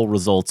some poll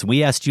results.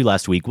 We asked you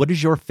last week, what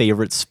is your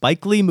favorite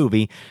Spike Lee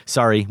movie?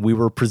 Sorry, we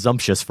were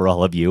presumptuous for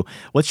all of you.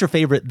 What's your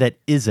favorite that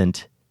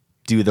isn't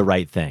Do the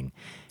Right Thing?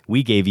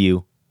 We gave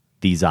you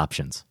these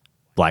options: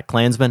 Black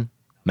Klansman,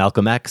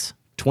 Malcolm X,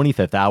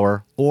 25th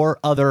Hour, or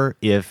other.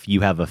 If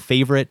you have a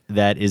favorite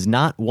that is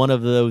not one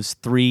of those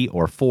 3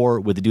 or 4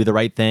 with Do the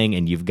Right Thing,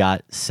 and you've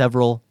got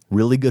several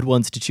really good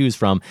ones to choose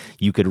from,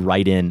 you could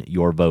write in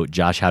your vote.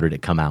 Josh, how did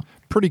it come out?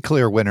 Pretty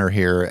clear winner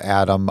here,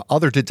 Adam.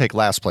 Other did take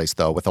last place,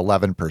 though, with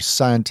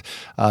 11%.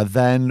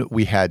 Then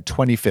we had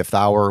 25th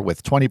Hour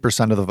with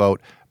 20% of the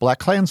vote. Black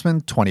Klansman,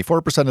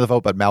 24% of the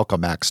vote, but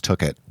Malcolm X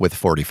took it with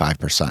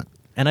 45%.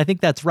 And I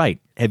think that's right.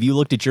 Have you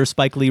looked at your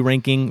Spike Lee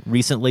ranking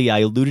recently? I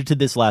alluded to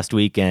this last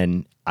week,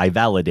 and I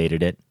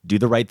validated it. Do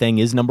the Right Thing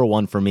is number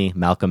 1 for me.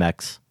 Malcolm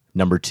X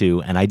number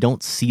 2, and I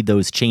don't see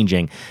those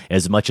changing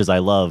as much as I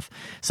love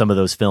some of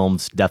those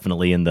films,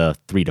 definitely in the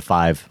 3 to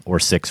 5 or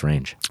 6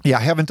 range. Yeah,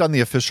 I haven't done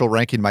the official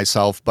ranking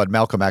myself, but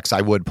Malcolm X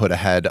I would put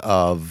ahead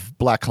of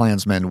Black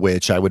Klansman,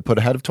 which I would put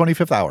ahead of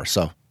 25th Hour,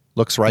 so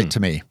looks right to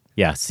me.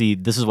 Yeah, see,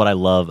 this is what I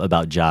love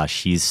about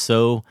Josh. He's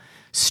so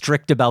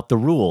strict about the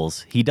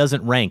rules. He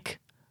doesn't rank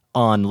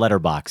on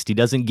Letterboxd. He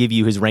doesn't give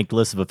you his ranked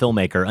list of a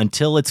filmmaker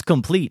until it's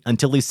complete,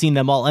 until he's seen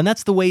them all, and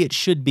that's the way it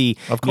should be.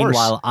 Of course.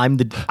 Meanwhile, I'm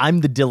the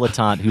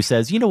dilettante who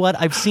says, you know what,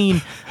 I've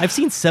seen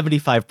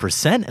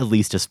 75% at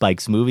least of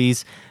Spike's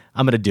movies.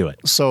 I'm going to do it.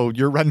 So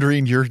you're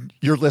rendering your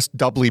list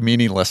doubly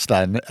meaningless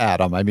then,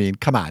 Adam. I mean,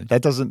 come on,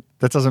 that doesn't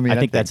mean anything. I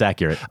think that's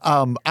accurate.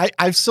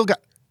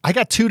 I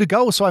got 2 to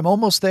go, so I'm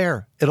almost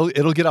there.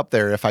 It'll get up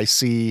there if I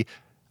see,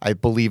 I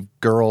believe,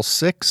 Girl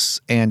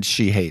 6 and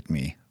She Hate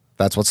Me.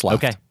 That's what's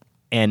left. Okay.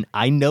 And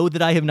I know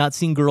that I have not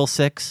seen Girl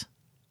 6.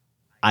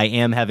 I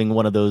am having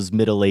one of those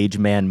middle-aged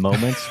man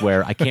moments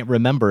where I can't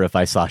remember if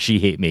I saw She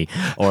Hate Me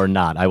or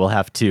not. I will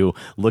have to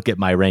look at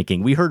my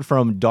ranking. We heard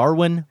from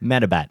Darwin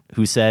Manabat,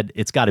 who said,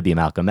 it's got to be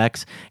Malcolm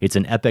X. It's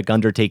an epic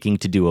undertaking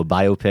to do a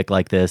biopic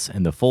like this,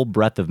 and the full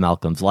breadth of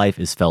Malcolm's life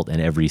is felt in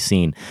every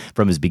scene,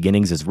 from his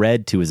beginnings as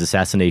Red to his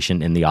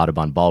assassination in the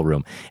Audubon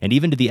Ballroom, and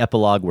even to the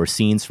epilogue where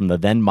scenes from the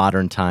then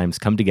modern times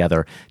come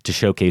together to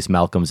showcase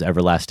Malcolm's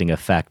everlasting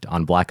effect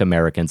on Black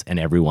Americans and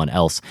everyone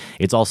else.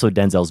 It's also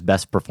Denzel's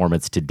best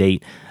performance to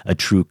date, a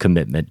true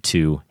commitment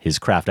to his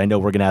craft. I know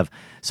we're going to have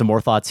some more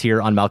thoughts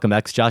here on Malcolm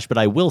X, Josh, but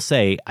I will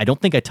say, I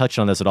don't think I touched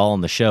on this at all on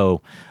the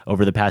show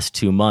over the past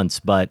 2 months,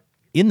 but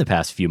in the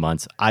past few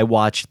months, I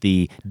watched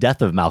the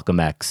Death of Malcolm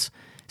X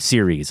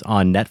series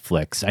on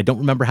Netflix. I don't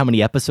remember how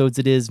many episodes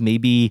it is,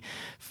 maybe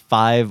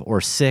 5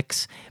 or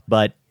 6,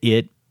 but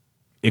it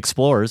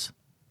explores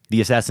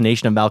the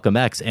assassination of Malcolm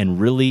X and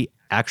really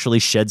actually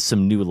sheds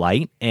some new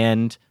light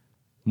and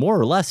more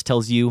or less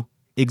tells you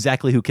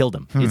exactly who killed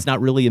him. It's not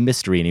really a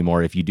mystery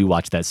anymore if you do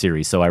watch that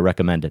series, so I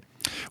recommend it.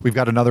 We've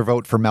got another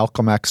vote for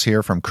Malcolm X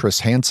here from Chris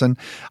Hansen.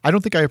 I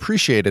don't think I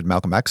appreciated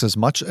Malcolm X as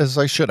much as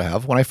I should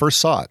have when I first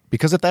saw it,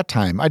 because at that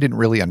time I didn't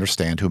really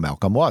understand who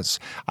Malcolm was.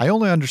 I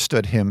only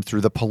understood him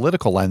through the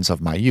political lens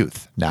of my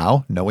youth.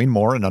 Now, knowing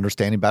more and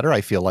understanding better, I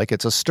feel like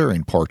it's a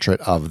stirring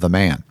portrait of the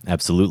man.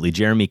 Absolutely.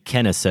 Jeremy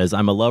Kennis says,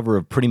 I'm a lover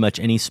of pretty much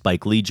any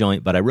Spike Lee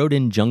joint, but I wrote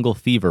in Jungle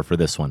Fever for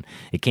this one.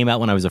 It came out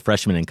when I was a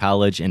freshman in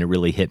college, and it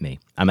really hit me.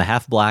 I'm a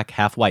half black,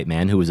 half white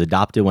man who was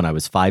adopted when I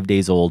was 5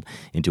 days old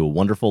into a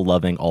wonderful,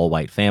 loving,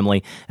 all-white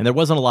family, and there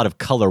wasn't a lot of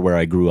color where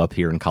I grew up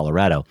here in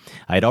Colorado.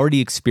 I had already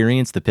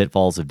experienced the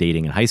pitfalls of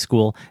dating in high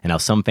school and how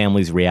some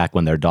families react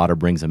when their daughter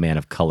brings a man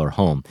of color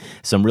home.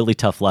 Some really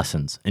tough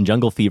lessons, and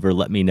Jungle Fever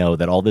let me know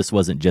that all this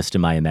wasn't just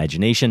in my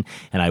imagination,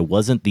 and I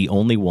wasn't the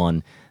only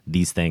one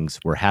these things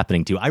were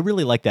happening to. I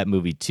really like that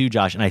movie too,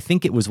 Josh, and I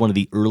think it was one of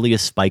the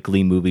earliest Spike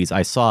Lee movies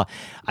I saw.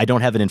 I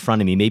don't have it in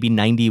front of me, maybe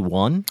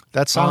 91?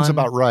 That sounds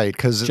about right.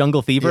 Because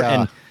Jungle Fever,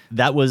 yeah. And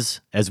that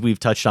was, as we've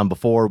touched on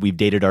before, we've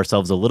dated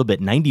ourselves a little bit.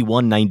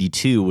 91,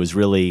 92 was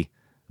really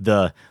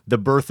the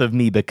birth of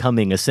me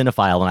becoming a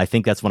cinephile, and I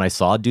think that's when I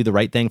saw Do the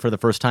Right Thing for the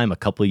first time, a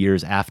couple of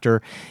years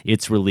after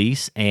its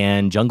release,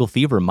 and Jungle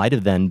Fever might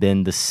have then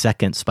been the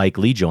second Spike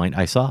Lee joint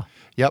I saw.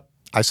 Yep.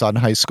 I saw it in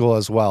high school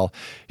as well.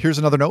 Here's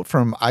another note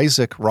from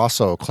Isaac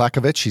Rosso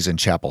Klakovich. He's in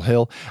Chapel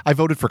Hill. I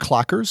voted for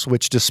Clockers,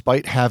 which,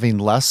 despite having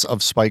less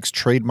of Spike's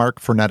trademark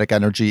frenetic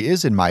energy,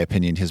 is, in my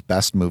opinion, his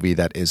best movie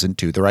that isn't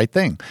Do the Right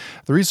Thing.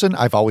 The reason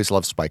I've always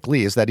loved Spike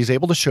Lee is that he's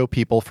able to show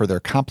people for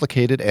their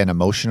complicated and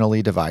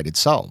emotionally divided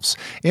selves,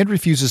 and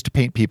refuses to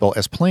paint people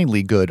as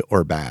plainly good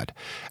or bad.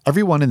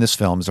 Everyone in this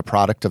film is a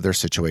product of their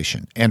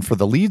situation, and for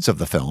the leads of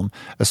the film,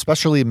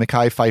 especially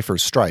Mekhi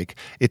Phifer's Strike,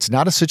 it's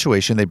not a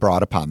situation they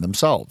brought upon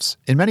themselves.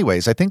 In many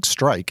ways, I think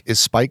Strike is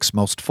Spike's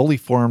most fully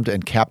formed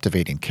and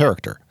captivating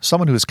character,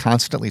 someone who is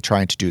constantly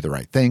trying to do the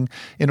right thing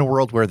in a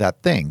world where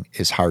that thing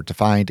is hard to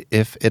find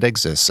if it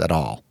exists at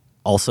all.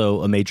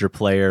 Also a major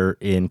player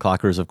in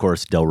Clockers, of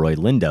course, Delroy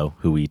Lindo,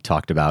 who we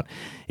talked about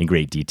in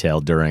great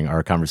detail during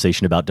our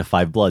conversation about Da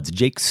 5 Bloods.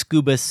 Jake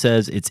Scubas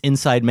says it's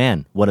Inside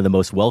Man, one of the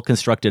most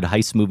well-constructed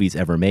heist movies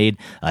ever made,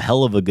 a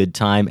hell of a good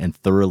time and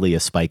thoroughly a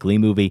Spike Lee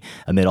movie.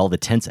 Amid all the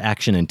tense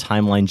action and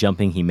timeline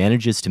jumping, he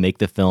manages to make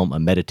the film a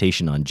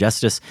meditation on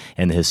justice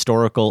and the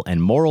historical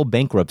and moral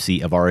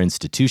bankruptcy of our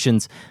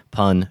institutions,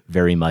 pun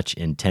very much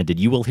intended.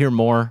 You will hear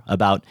more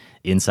about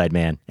Inside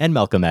Man and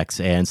Malcolm X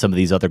and some of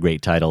these other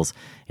great titles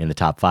in the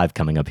top 5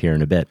 coming up here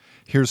in a bit.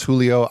 Here's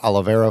Julio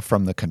Oliveira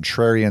from the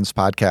Contrarians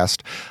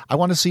podcast. I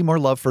want to see more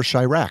love for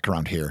Chirac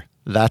around here.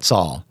 That's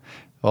all.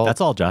 Well,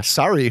 that's all, Josh.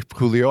 Sorry,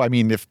 Julio. I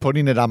mean, if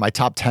putting it on my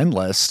top 10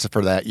 list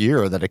for that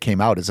year that it came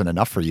out isn't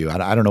enough for you,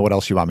 I don't know what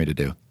else you want me to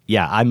do.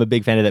 Yeah, I'm a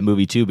big fan of that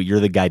movie too, but you're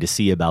the guy to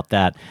see about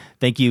that.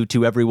 Thank you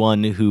to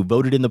everyone who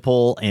voted in the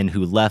poll and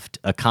who left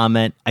a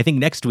comment. I think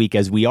next week,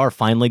 as we are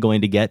finally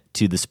going to get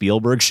to the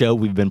Spielberg show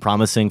we've been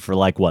promising for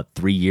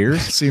 3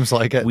 years. Seems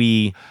like it.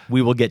 We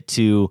will get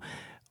to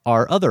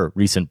our other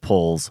recent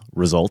polls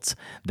results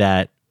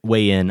that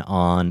weigh in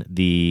on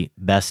the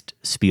best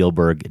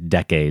Spielberg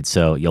decade.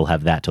 So you'll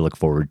have that to look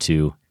forward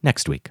to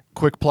next week.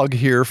 Quick plug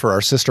here for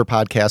our sister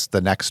podcast, The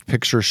Next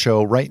Picture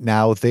Show. Right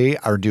now, they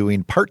are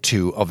doing part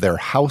 2 of their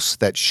House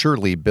That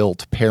Shirley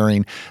Built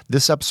pairing.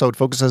 This episode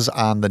focuses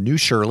on The New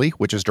Shirley,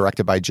 which is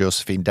directed by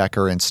Josephine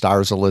Decker and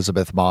stars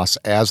Elizabeth Moss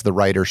as the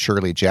writer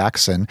Shirley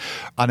Jackson.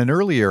 On an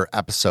earlier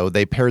episode,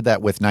 they paired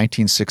that with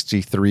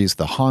 1963's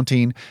The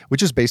Haunting,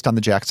 which is based on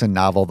the Jackson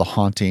novel The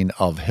Haunting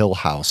of Hill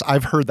House.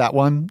 I've heard that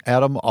one,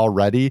 Adam,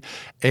 already,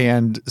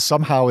 and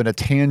somehow in a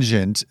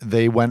tangent,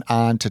 they went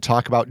on to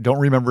talk about, don't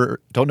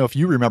know if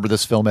you remember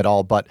this film at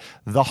all, but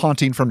The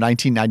Haunting from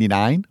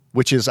 1999,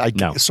 which is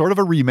sort of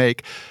a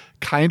remake,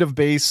 kind of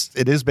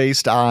it is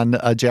based on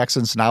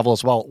Jackson's novel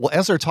as well. Well,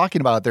 as they're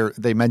talking about it,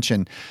 they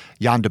mention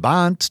Jan de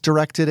Bont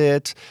directed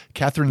it,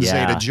 Catherine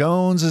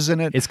Zeta-Jones is in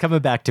it. It's coming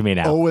back to me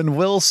now. Owen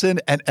Wilson.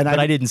 But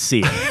I didn't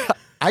see it.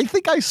 I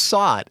think I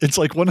saw it. It's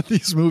like one of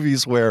these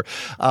movies where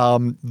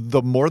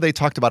the more they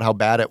talked about how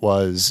bad it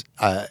was,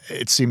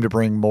 it seemed to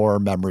bring more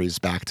memories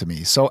back to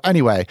me. So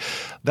anyway,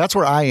 that's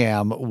where I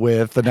am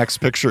with The Next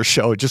Picture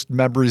Show. Just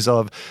memories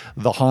of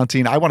The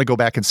Haunting. I want to go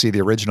back and see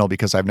the original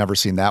because I've never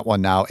seen that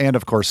one now. And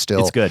of course, still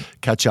it's good.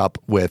 Catch up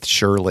with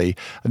Shirley.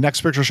 The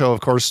Next Picture Show,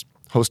 of course,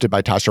 hosted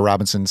by Tasha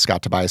Robinson,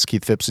 Scott Tobias,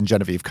 Keith Phipps, and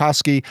Genevieve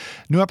Koski.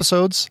 New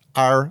episodes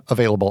are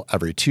available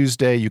every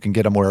Tuesday. You can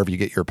get them wherever you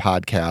get your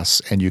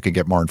podcasts, and you can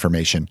get more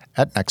information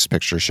at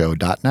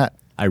nextpictureshow.net.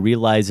 I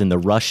realize in the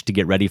rush to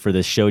get ready for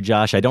this show,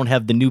 Josh, I don't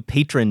have the new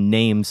patron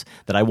names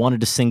that I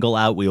wanted to single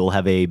out. We will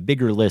have a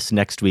bigger list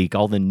next week,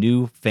 all the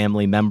new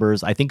family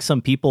members. I think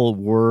some people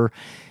were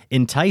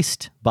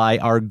enticed by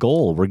our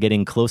goal. We're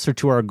getting closer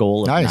to our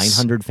goal of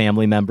 900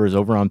 family members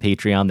over on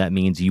Patreon. That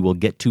means you will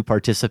get to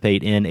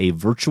participate in a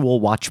virtual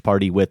watch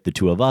party with the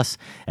two of us,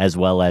 as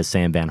well as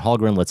Sam Van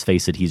Hallgren. Let's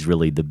face it, he's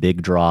really the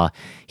big draw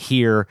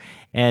here.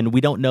 And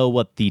we don't know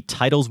what the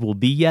titles will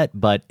be yet,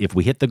 but if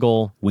we hit the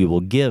goal, we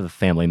will give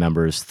family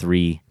members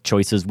 3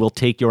 choices. We'll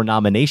take your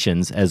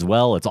nominations as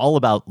well. It's all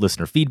about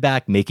listener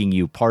feedback, making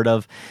you part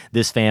of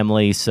this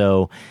family.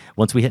 So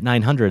once we hit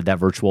 900, that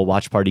virtual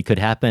watch party could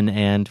happen,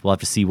 and we'll have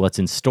to see what's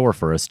in store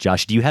for us.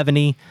 Josh, do you have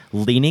any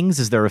leanings?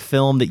 Is there a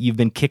film that you've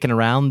been kicking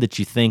around that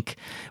you think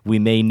we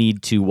may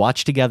need to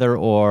watch together,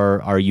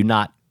 or are you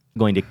not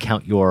going to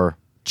count your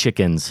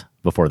chickens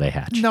before they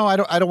hatch? No, I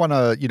don't want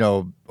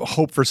to,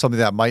 hope for something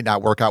that might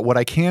not work out. What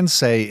I can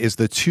say is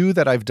the 2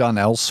 that I've done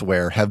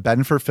elsewhere have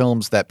been for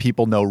films that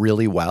people know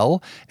really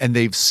well and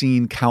they've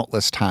seen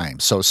countless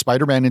times. So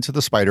Spider-Man Into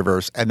the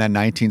Spider-Verse and then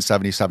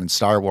 1977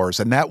 Star Wars.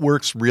 And that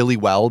works really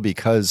well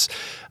because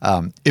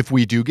if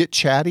we do get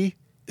chatty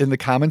in the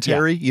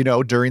commentary,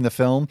 during the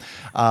film.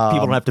 People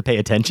don't have to pay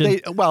attention.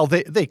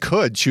 They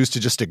could choose to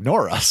just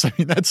ignore us. I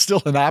mean, that's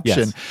still an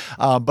option,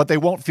 but they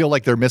won't feel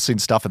like they're missing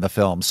stuff in the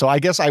film. So I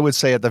guess I would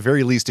say at the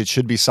very least, it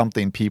should be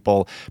something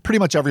pretty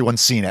much everyone's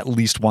seen at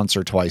least once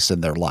or twice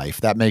in their life.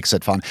 That makes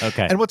it fun.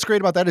 Okay. And what's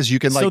great about that is you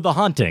can So The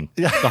Haunting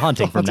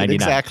from 99.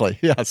 Exactly.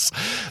 Yes.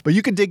 But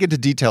you can dig into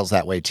details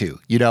that way too.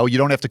 You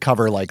don't have to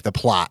cover like the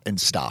plot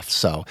and stuff.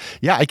 So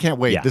yeah, I can't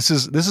wait. Yeah. This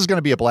is going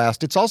to be a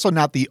blast. It's also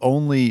not the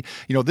only,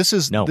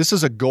 this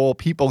is a goal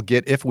people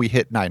get if we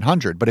hit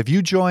 900. But if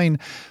you join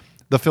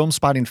the Film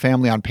Spotting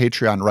family on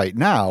Patreon right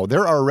now,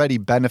 there are already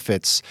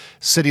benefits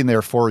sitting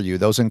there for you.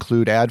 Those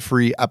include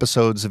ad-free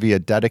episodes via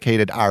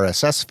dedicated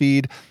RSS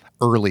feed,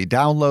 early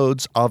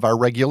downloads of our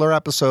regular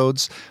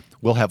episodes.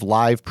 We'll have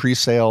live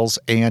pre-sales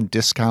and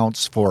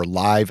discounts for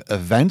live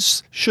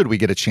events, should we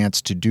get a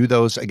chance to do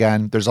those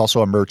again. There's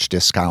also a merch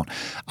discount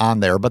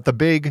on there. But the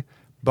big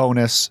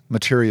bonus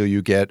material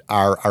you get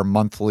are our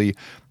monthly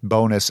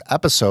bonus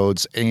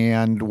episodes,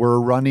 and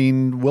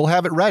we'll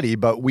have it ready,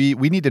 but we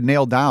need to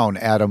nail down,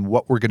 Adam,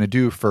 what we're going to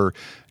do for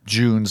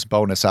June's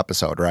bonus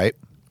episode, right?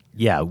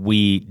 Yeah,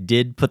 we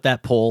did put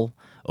that poll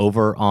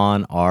over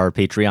on our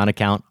Patreon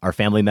account. Our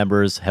family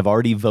members have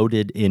already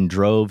voted in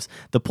droves.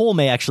 The poll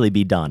may actually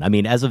be done. I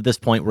mean, as of this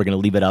point, we're going to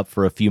leave it up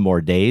for a few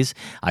more days.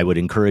 I would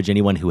encourage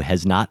anyone who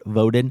has not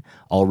voted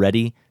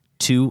already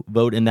to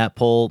vote in that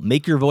poll.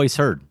 Make your voice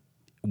heard.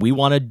 We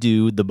want to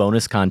do the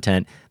bonus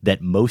content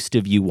that most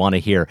of you want to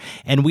hear.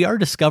 And we are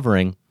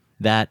discovering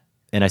that,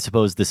 and I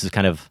suppose this is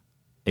kind of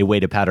a way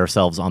to pat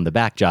ourselves on the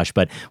back, Josh,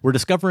 but we're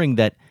discovering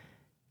that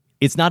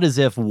it's not as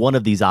if one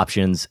of these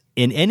options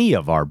in any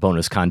of our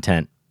bonus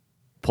content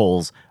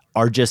polls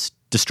are just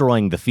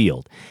destroying the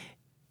field.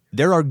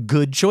 There are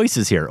good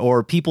choices here,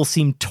 or people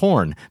seem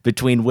torn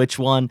between which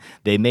one.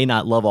 They may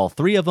not love all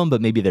 3 of them,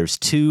 but maybe there's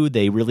 2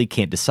 they really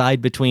can't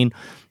decide between.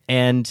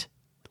 And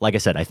like I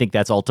said, I think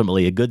that's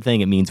ultimately a good thing.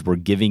 It means we're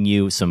giving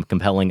you some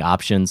compelling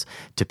options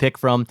to pick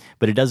from,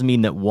 but it doesn't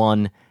mean that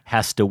one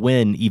has to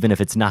win, even if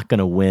it's not going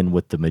to win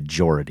with the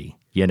majority,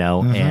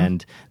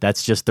 And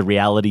that's just the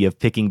reality of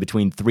picking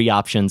between 3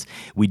 options.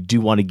 We do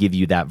want to give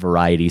you that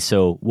variety.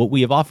 So what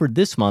we have offered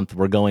this month,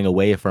 we're going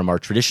away from our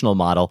traditional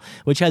model,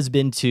 which has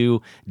been to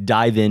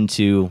dive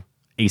into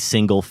a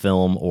single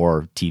film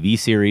or TV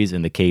series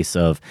in the case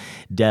of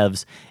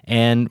Devs,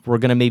 and we're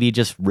going to maybe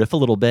just riff a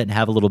little bit and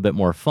have a little bit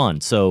more fun.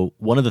 So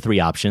one of the 3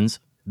 options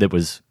that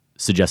was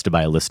suggested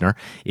by a listener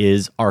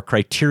is our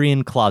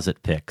Criterion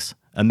Closet picks.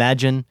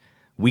 Imagine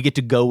We get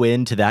to go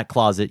into that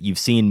closet. You've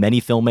seen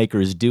many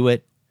filmmakers do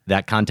it.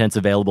 That content's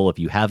available if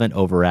you haven't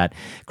over at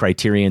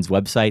Criterion's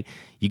website.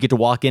 You get to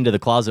walk into the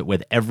closet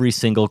with every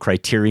single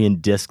Criterion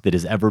disc that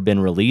has ever been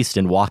released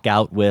and walk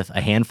out with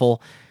a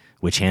handful.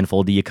 Which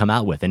handful do you come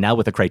out with? And now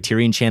with the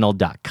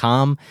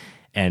CriterionChannel.com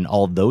and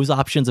all those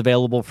options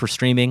available for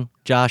streaming,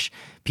 Josh,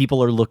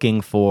 people are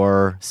looking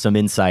for some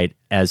insight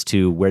as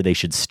to where they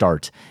should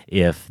start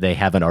if they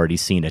haven't already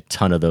seen a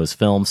ton of those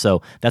films.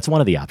 So that's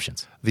one of the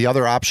options. The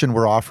other option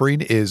we're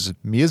offering is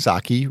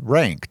Miyazaki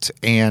Ranked.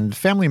 And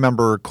family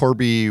member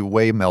Corby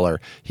Waymiller,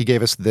 he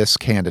gave us this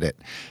candidate.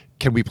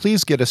 Can we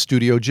please get a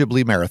Studio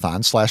Ghibli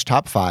Marathon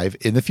 /Top 5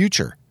 in the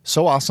future?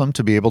 So awesome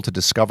to be able to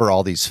discover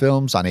all these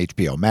films on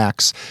HBO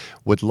Max.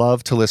 Would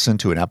love to listen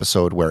to an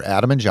episode where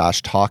Adam and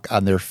Josh talk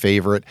on their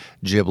favorite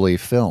Ghibli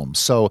films.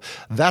 So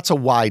that's a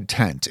wide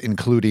tent,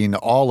 including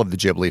all of the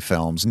Ghibli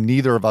films.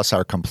 Neither of us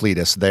are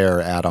completists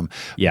there, Adam.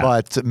 Yeah.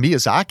 But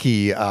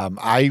Miyazaki,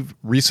 I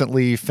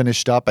recently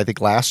finished up, I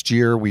think last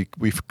year,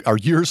 our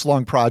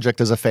years-long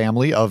project as a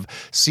family of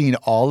seeing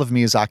all of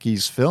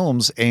Miyazaki's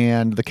films.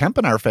 And the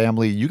Kempenaar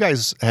family, you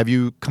guys, have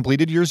you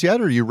completed yours yet,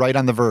 or are you right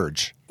on the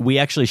verge? We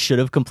actually should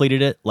have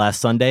completed it last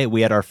Sunday.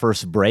 We had our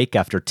first break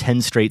after 10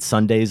 straight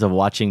Sundays of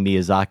watching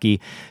Miyazaki.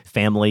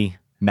 Family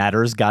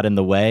matters got in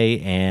the way,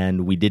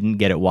 and we didn't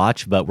get it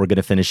watched, but we're going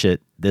to finish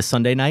it this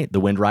Sunday night. The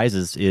Wind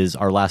Rises is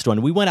our last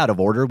one. We went out of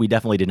order. We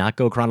definitely did not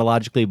go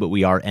chronologically, but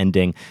we are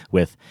ending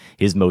with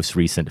his most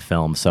recent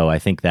film. So I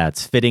think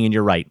that's fitting, and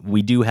you're right.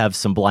 We do have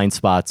some blind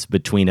spots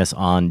between us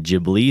on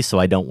Ghibli, so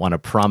I don't want to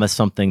promise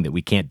something that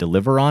we can't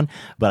deliver on,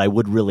 but I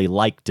would really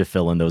like to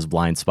fill in those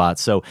blind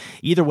spots. So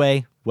either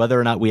way, whether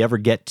or not we ever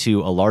get to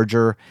a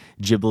larger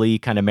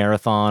Ghibli kind of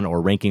marathon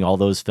or ranking all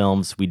those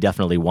films, we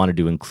definitely wanted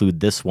to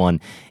include this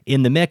one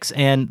in the mix.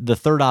 And the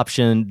third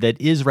option that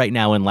is right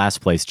now in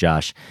last place,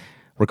 Josh,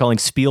 we're calling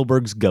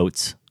Spielberg's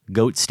GOATs.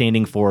 GOAT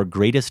standing for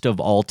Greatest of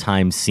All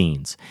Time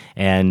Scenes.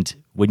 And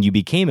when you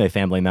became a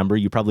family member,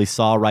 you probably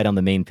saw right on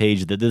the main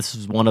page that this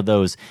was one of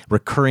those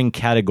recurring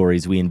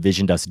categories we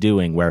envisioned us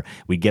doing, where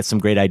we'd get some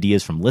great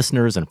ideas from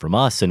listeners and from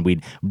us, and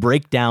we'd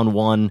break down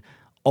one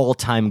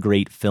all-time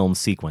great film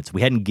sequence.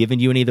 We hadn't given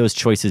you any of those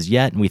choices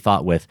yet, and we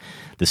thought with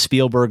the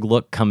Spielberg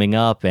look coming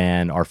up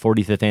and our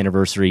 45th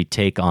anniversary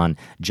take on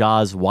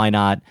Jaws, why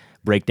not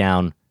break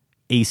down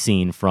a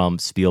scene from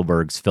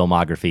Spielberg's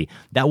filmography?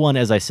 That one,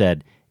 as I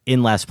said,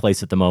 in last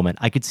place at the moment.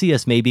 I could see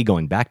us maybe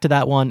going back to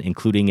that one,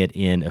 including it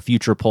in a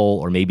future poll,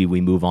 or maybe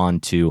we move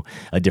on to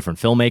a different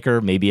filmmaker.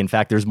 Maybe, in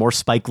fact, there's more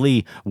Spike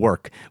Lee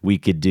work we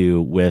could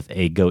do with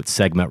a GOAT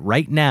segment.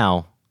 Right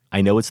now,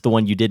 I know it's the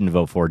one you didn't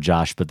vote for,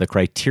 Josh, but the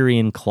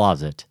Criterion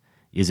Closet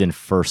is in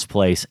first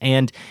place.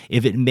 And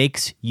if it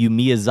makes you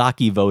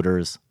Miyazaki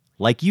voters,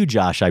 like you,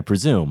 Josh, I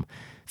presume,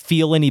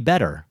 feel any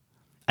better,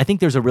 I think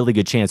there's a really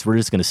good chance we're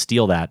just going to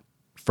steal that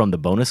from the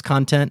bonus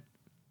content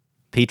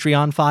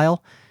Patreon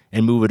file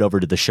and move it over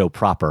to the show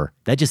proper.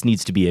 That just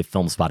needs to be a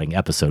Film Spotting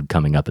episode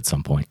coming up at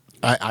some point.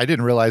 I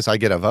didn't realize I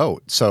get a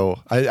vote, so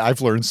I've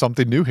learned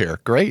something new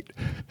here. Great.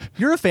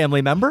 You're a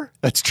family member.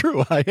 That's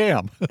true. I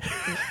am.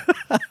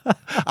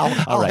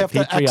 I'll have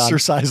to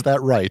exercise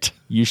that right.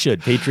 You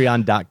should.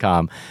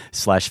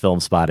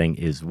 Patreon.com/filmspotting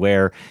is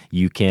where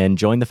you can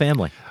join the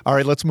family. All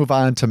right, let's move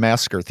on to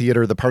Massacre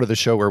Theater, the part of the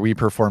show where we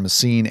perform a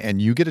scene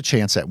and you get a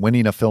chance at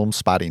winning a Film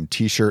Spotting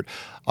t-shirt.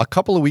 A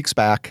couple of weeks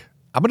back,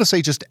 I'm going to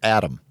say just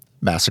Adam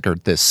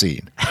massacred this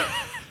scene.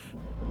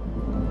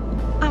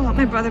 I want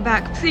my brother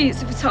back,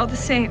 please, if it's all the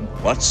same.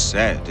 What's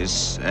said is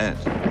said.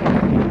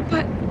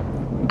 But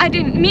I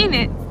didn't mean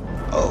it.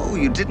 Oh,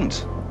 you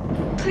didn't?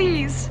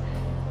 Please,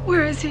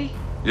 where is he?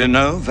 You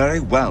know very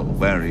well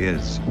where he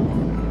is.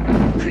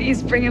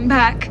 Please bring him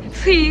back,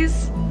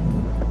 please.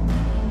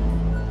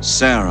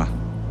 Sarah,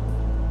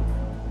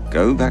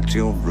 go back to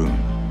your room.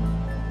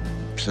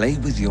 Play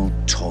with your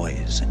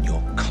toys and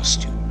your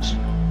costumes.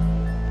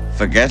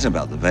 Forget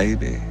about the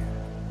baby.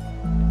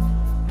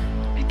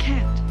 I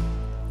can't.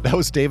 That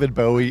was David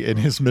Bowie in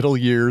his middle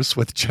years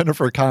with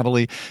Jennifer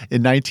Connelly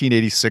in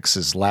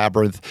 1986's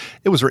Labyrinth.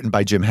 It was written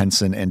by Jim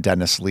Henson and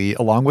Dennis Lee,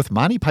 along with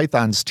Monty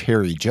Python's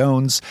Terry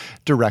Jones,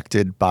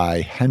 directed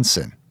by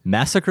Henson.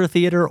 Massacre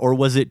Theater, or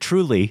was it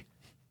truly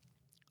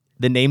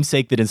the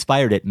namesake that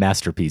inspired it,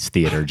 Masterpiece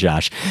Theater,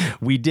 Josh?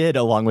 We did,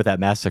 along with that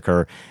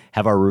Massacre,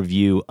 have our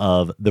review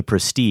of The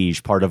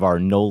Prestige, part of our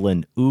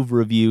Nolan Oeuvre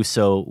review.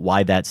 So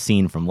why that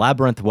scene from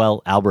Labyrinth?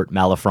 Well, Albert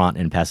Malafront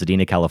in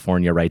Pasadena,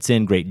 California writes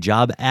in, "Great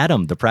job,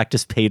 Adam. The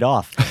practice paid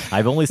off.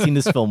 I've only seen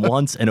this film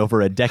once and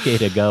over a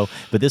decade ago,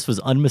 but this was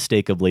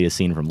unmistakably a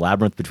scene from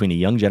Labyrinth between a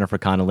young Jennifer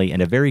Connelly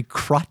and a very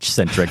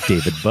crotch-centric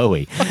David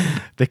Bowie.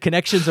 The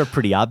connections are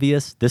pretty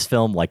obvious. This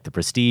film, like The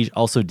Prestige,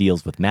 also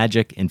deals with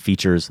magic and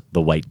features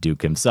the White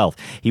Duke himself.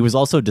 He was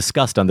also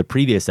discussed on the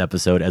previous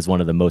episode as one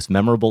of the most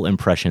memorable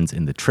impressions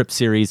in the Trip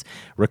series.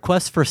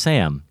 Request for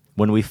Sam: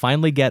 when we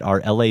finally get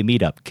our LA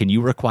meetup, can you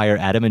require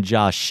Adam and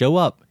Josh show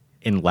up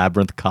in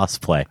Labyrinth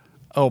cosplay?"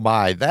 Oh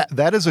my,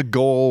 that is a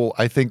goal,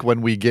 I think,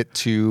 when we get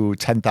to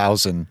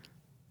 10,000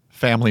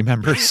 family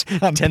members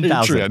on 10,000.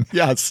 Patreon.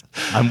 Yes.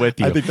 I'm with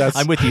you. I think that's...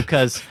 I'm with you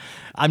because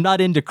I'm not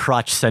into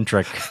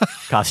crotch-centric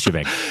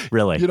costuming,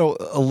 really. You know,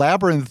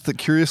 Labyrinth,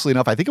 curiously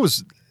enough, I think it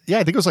was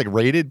like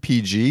rated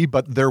PG,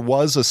 but there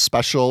was a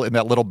special in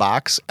that little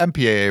box,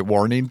 MPAA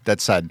warning,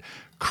 that said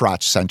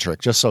crotch-centric,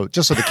 just so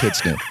the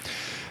kids knew.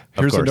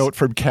 Here's a note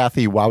from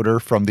Kathy Wouter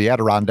from the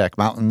Adirondack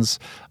Mountains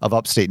of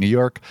upstate New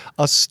York.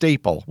 A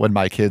staple when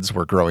my kids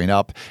were growing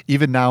up.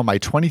 Even now, my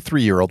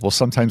 23-year-old will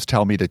sometimes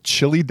tell me to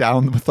Chili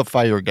Down with the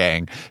Fire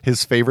Gang,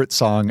 his favorite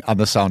song on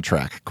the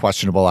soundtrack.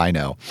 Questionable, I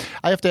know.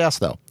 I have to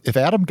ask, though, if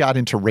Adam got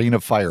into Rain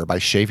of Fire by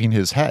shaving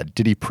his head,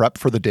 did he prep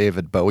for the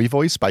David Bowie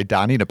voice by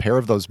donning a pair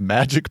of those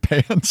magic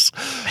pants?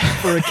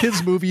 For a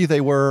kid's movie,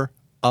 they were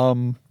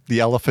the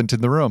elephant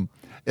in the room.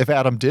 If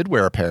Adam did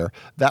wear a pair,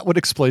 that would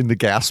explain the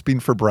gasping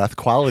for breath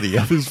quality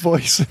of his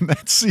voice in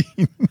that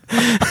scene.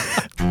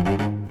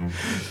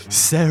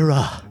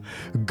 Sarah,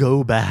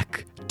 go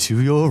back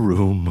to your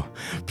room.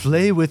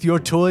 Play with your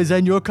toys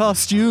and your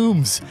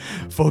costumes.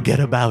 Forget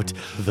about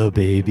the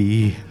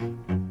baby.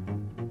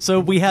 So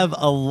we have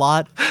a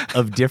lot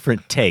of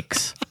different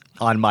takes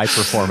on my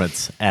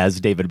performance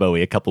as David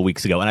Bowie a couple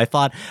weeks ago. And I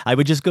thought I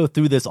would just go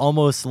through this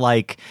almost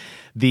like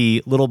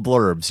the little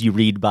blurbs you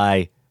read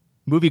by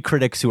movie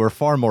critics who are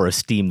far more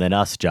esteemed than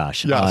us,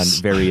 Josh, on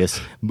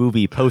various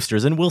movie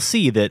posters. And we'll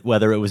see that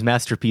whether it was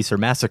Masterpiece or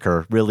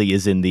Massacre really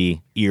is in the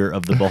ear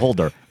of the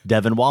beholder.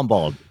 Devin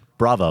Wambald,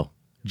 bravo,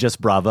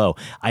 just bravo.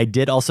 I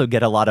did also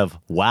get a lot of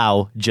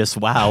wow, just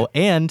wow,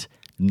 and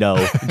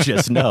no,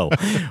 just no.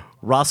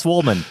 Ross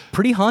Woolman,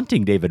 pretty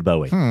haunting David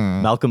Bowie.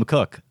 Malcolm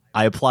Cook,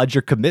 I applaud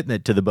your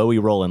commitment to the Bowie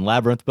role in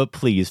Labyrinth, but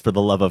please, for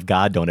the love of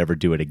God, don't ever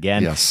do it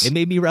again. Yes. It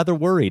made me rather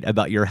worried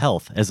about your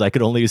health, as I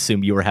could only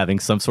assume you were having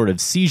some sort of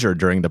seizure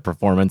during the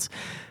performance.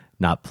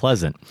 Not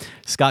pleasant.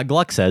 Scott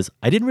Gluck says,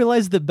 I didn't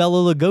realize that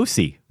Bela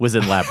Lugosi was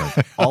in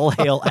Labyrinth. All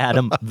hail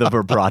Adam, the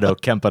vibrato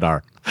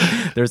Kempenar.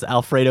 There's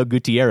Alfredo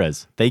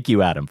Gutierrez. Thank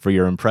you, Adam, for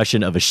your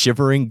impression of a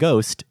shivering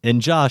ghost,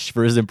 and Josh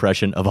for his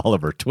impression of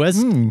Oliver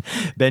Twist.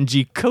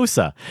 Benji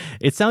Kosa.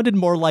 It sounded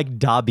more like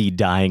Dobby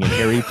dying in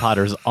Harry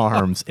Potter's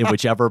arms in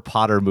whichever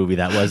Potter movie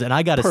that was. And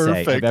I got to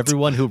say, of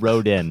everyone who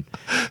wrote in,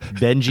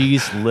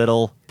 Benji's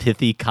little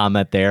pithy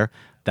comment there,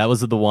 that was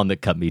the one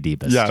that cut me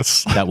deepest.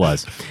 Yes. That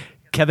was.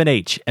 Kevin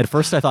H. At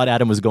first, I thought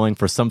Adam was going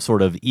for some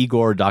sort of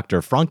Igor Dr.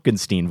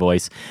 Frankenstein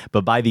voice,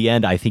 but by the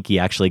end, I think he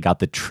actually got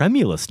the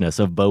tremulousness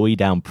of Bowie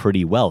down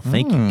pretty well.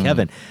 Thank you,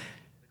 Kevin.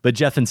 But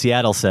Jeff in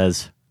Seattle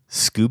says,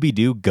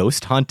 Scooby-Doo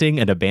ghost haunting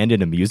an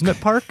abandoned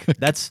amusement park?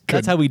 That's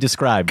how we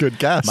described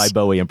my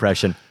Bowie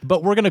impression.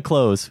 But we're going to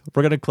close.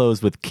 We're going to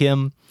close with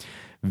Kim,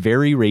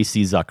 very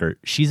racy Zucker.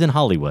 She's in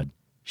Hollywood.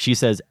 She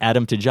says,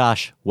 Adam to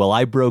Josh, well,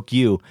 I broke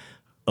you.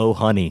 Oh,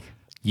 honey.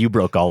 You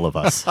broke all of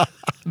us.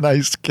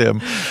 Nice,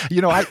 Kim.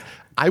 You know,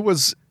 I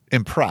was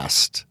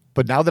impressed,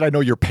 but now that I know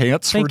your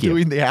pants were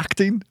doing the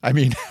acting, I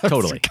mean,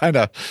 totally kind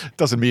of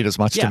doesn't mean as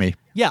much to me.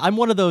 Yeah, I'm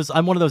one of those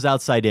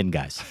outside in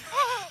guys.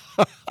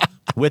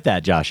 With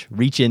that, Josh,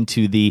 reach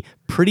into the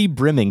pretty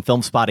brimming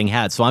Film Spotting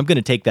hat. So I'm going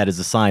to take that as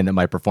a sign that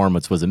my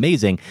performance was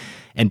amazing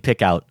and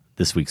pick out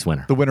this week's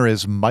winner. The winner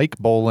is Mike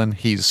Bolin.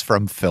 He's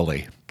from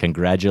Philly.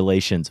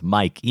 Congratulations,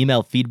 Mike.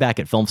 Email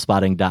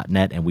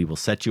feedback@filmspotting.net and we will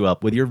set you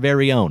up with your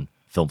very own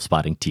Film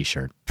Spotting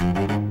t-shirt.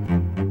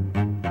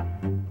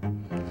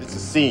 It's a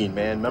scene,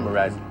 man.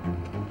 Memorize it.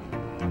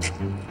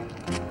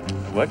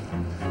 What?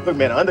 Look,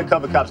 man, an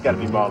undercover cop's got to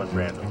be Marlon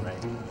Brando,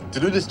 right? To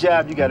do this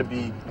job, you got to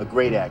be a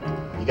great actor.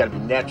 You got to be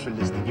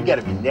naturalistic. You got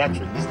to be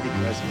naturalistic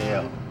as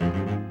hell.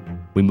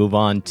 We move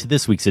on to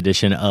this week's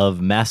edition of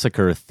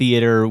Massacre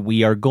Theater.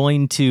 We are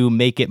going to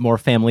make it more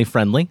family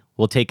friendly.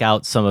 We'll take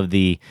out some of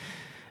the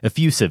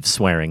effusive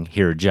swearing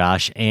here,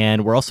 Josh,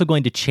 and we're also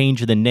going to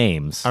change the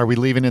names. Are we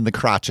leaving in the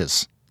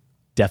crotches?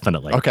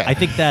 Definitely. Okay. I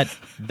think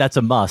that's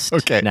a must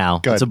now.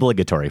 Good. It's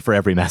obligatory for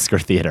every Massacre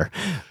Theater.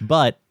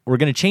 But we're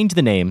going to change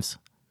the names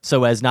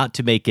so as not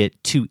to make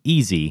it too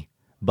easy,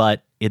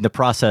 but in the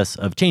process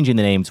of changing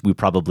the names, we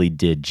probably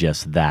did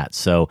just that.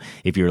 So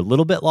if you're a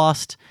little bit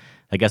lost,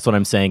 I guess what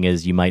I'm saying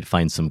is you might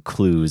find some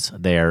clues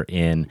there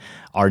in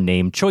our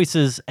name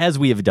choices, as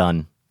we have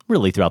done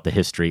really throughout the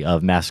history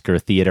of Massacre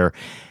Theater.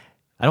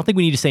 I don't think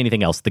we need to say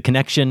anything else. The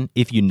connection,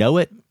 if you know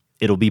it,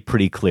 it'll be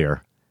pretty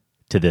clear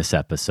to this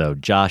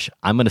episode. Josh,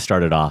 I'm going to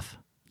start it off.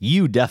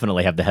 You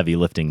definitely have the heavy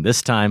lifting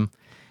this time.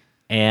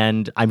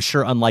 And I'm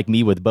sure, unlike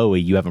me with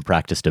Bowie, you haven't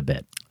practiced a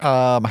bit.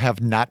 I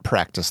have not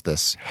practiced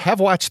this. Have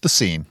watched the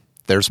scene.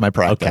 There's my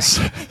practice.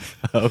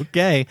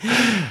 Okay.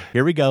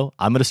 Here we go.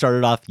 I'm going to start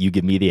it off. You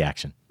give me the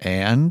action.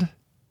 And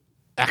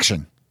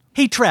action.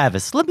 Hey,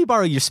 Travis, let me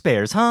borrow your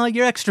spares, huh?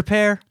 Your extra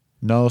pair?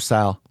 No,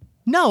 Sal.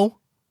 No?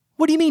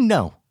 What do you mean,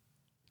 no?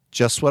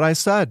 Just what I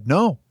said.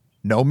 No.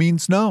 No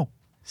means no.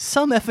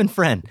 Some effing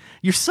friend.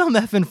 You're some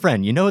effing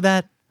friend. You know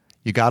that?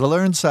 You got to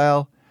learn,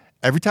 Sal.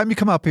 Every time you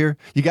come up here,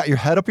 you got your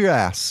head up your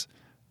ass.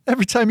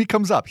 Every time he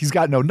comes up, he's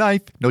got no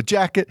knife, no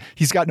jacket,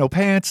 he's got no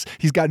pants,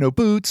 he's got no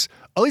boots.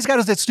 All he's got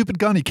is that stupid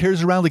gun he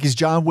carries around like he's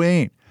John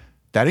Wayne.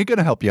 That ain't going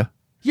to help you.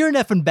 You're an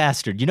effing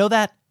bastard. You know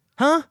that?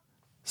 Huh?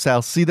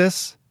 Sal, see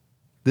this?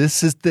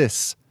 This is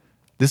this.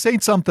 This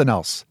ain't something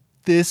else.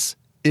 This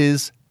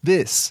is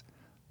this.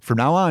 From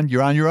now on,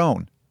 you're on your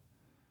own.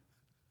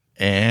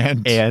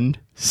 And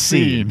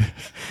scene.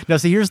 Now,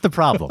 see, here's the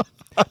problem.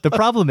 The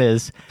problem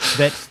is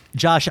that,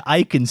 Josh,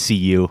 I can see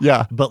you,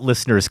 but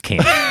listeners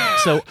can't.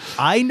 So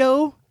I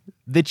know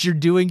that you're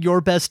doing your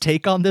best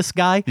take on this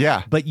guy,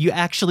 but you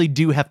actually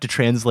do have to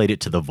translate it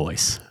to the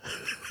voice.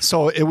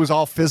 So it was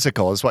all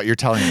physical is what you're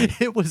telling me.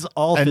 It was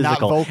all and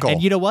physical. Not vocal.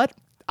 And you know what?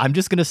 I'm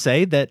just going to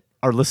say that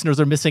our listeners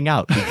are missing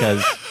out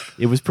because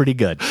it was pretty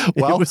good.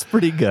 Well, it was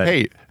pretty good.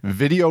 Hey,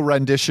 video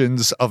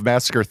renditions of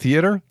Massacre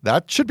Theater,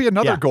 that should be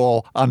another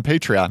goal on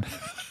Patreon.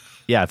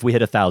 Yeah, if we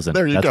hit 1,000,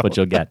 that's what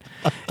you'll get.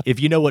 If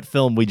you know what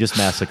film we just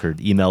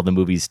massacred, email the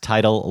movie's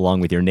title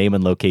along with your name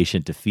and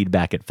location to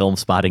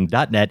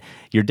feedback@filmspotting.net.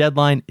 Your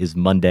deadline is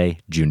Monday,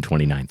 June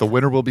 29th. The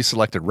winner will be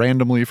selected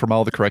randomly from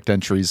all the correct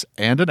entries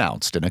and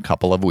announced in a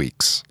couple of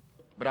weeks.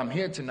 But I'm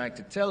here tonight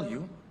to tell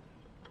you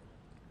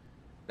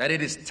that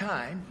it is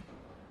time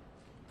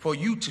for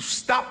you to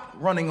stop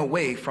running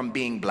away from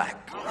being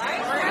black.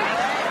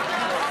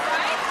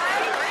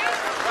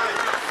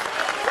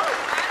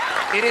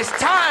 It is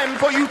time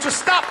for you to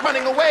stop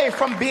running away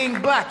from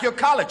being black. You're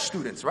college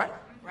students, right?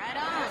 Right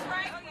on.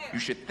 You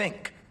should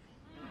think.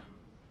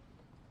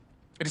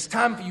 It is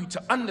time for you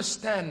to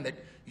understand that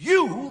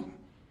you,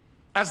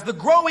 as the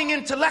growing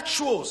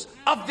intellectuals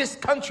of this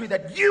country,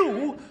 that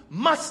you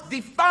must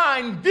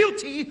define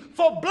beauty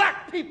for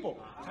black people.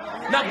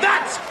 Now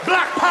that's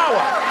black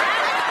power.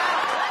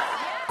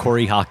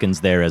 Corey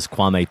Hawkins there as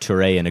Kwame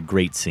Ture in a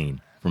great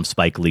scene from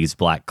Spike Lee's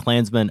Black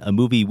Klansman, a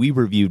movie we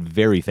reviewed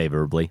very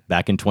favorably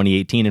back in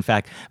 2018. In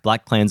fact,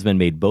 Black Klansman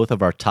made both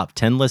of our top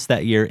 10 lists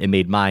that year. It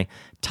made my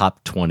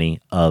top 20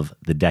 of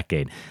the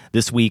decade.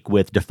 This week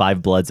with Da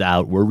 5 Bloods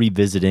out, we're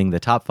revisiting the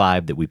top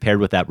 5 that we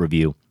paired with that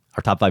review,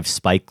 our top 5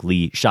 Spike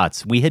Lee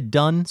shots. We had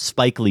done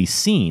Spike Lee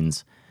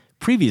scenes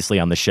previously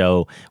on the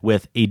show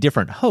with a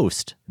different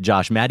host.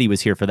 Josh Maddie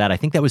was here for that. I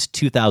think that was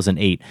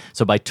 2008.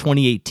 So by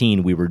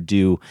 2018, we were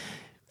due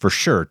for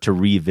sure to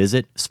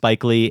revisit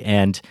Spike Lee.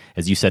 And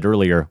as you said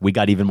earlier, we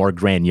got even more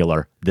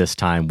granular this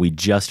time. We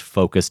just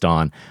focused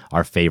on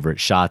our favorite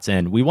shots.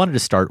 And we wanted to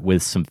start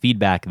with some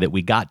feedback that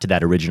we got to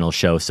that original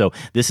show. So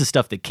this is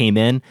stuff that came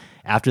in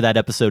after that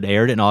episode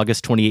aired in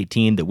August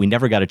 2018 that we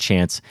never got a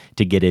chance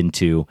to get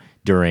into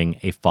during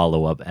a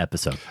follow-up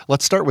episode.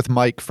 Let's start with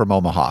Mike from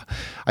Omaha.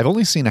 I've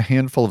only seen a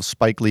handful of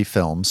Spike Lee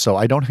films, so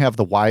I don't have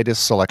the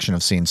widest selection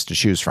of scenes to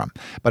choose from.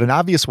 But an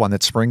obvious one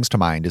that springs to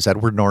mind is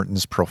Edward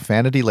Norton's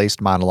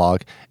profanity-laced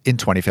monologue in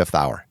 25th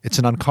Hour. It's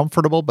an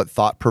uncomfortable but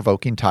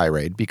thought-provoking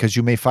tirade because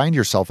you may find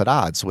yourself at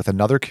odds with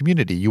another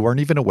community you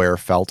weren't even aware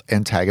felt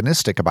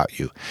antagonistic about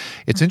you.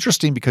 It's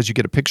interesting because you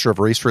get a picture of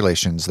race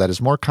relations that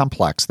is more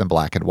complex than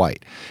black and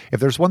white. If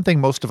there's one thing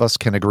most of us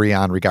can agree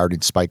on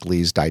regarding Spike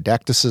Lee's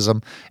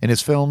didacticism, in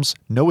his films,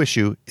 no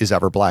issue is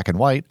ever black and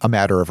white, a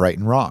matter of right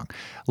and wrong.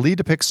 Lee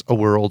depicts a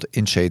world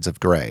in shades of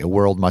gray, a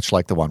world much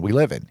like the one we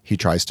live in. He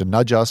tries to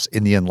nudge us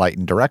in the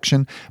enlightened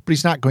direction, but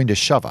he's not going to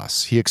shove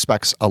us. He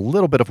expects a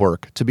little bit of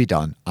work to be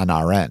done on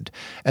our end.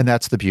 And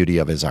that's the beauty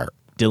of his art.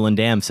 Dylan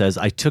Dam says,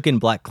 I took in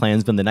Black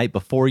Klansman the night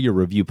before your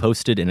review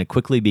posted, and it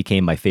quickly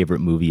became my favorite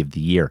movie of the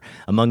year.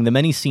 Among the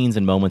many scenes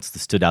and moments that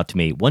stood out to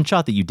me, one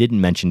shot that you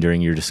didn't mention during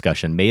your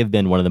discussion may have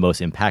been one of the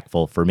most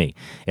impactful for me.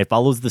 It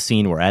follows the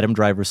scene where Adam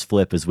Driver's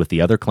flip is with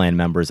the other Klan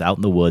members out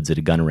in the woods at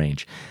a gun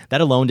range.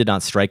 That alone did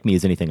not strike me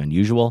as anything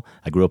unusual.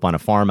 I grew up on a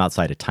farm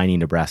outside a tiny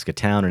Nebraska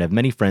town and have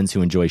many friends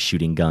who enjoy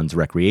shooting guns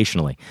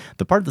recreationally.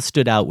 The part that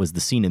stood out was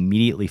the scene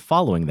immediately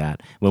following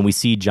that, when we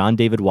see John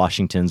David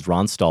Washington's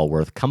Ron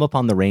Stallworth come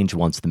upon the range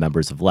once the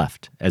members have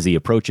left. As he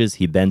approaches,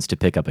 he bends to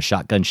pick up a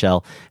shotgun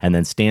shell and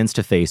then stands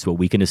to face what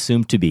we can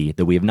assume to be,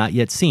 though we have not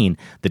yet seen,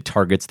 the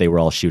targets they were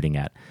all shooting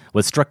at.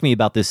 What struck me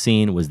about this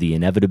scene was the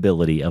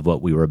inevitability of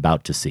what we were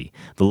about to see.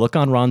 The look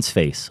on Ron's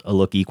face, a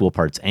look equal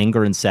parts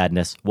anger and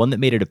sadness, one that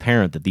made it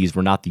apparent that these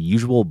were not the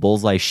usual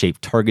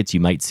bullseye-shaped targets you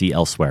might see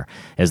elsewhere.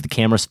 As the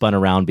camera spun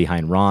around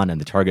behind Ron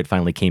and the target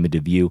finally came into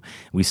view,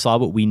 we saw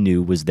what we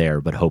knew was there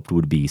but hoped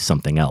would be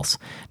something else.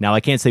 Now, I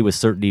can't say with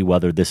certainty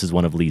whether this is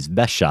one of Lee's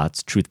best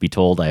shots. Truth be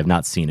told, I have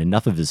not seen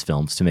enough of his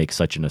films to make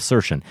such an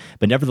assertion,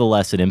 but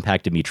nevertheless, it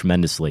impacted me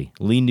tremendously.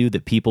 Lee knew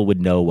that people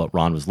would know what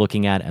Ron was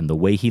looking at, and the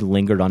way he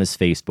lingered on his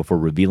face before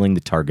revealing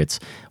the targets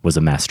was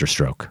a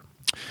masterstroke.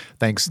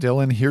 Thanks,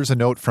 Dylan. Here's a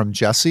note from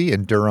Jesse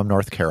in Durham,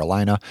 North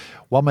Carolina.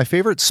 While my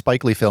favorite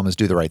Spike Lee film is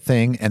Do the Right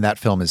Thing, and that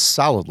film is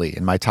solidly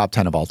in my top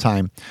 10 of all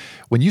time,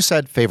 when you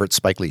said favorite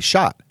Spike Lee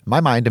shot, my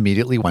mind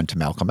immediately went to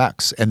Malcolm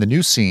X and the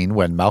new scene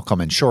when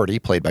Malcolm and Shorty,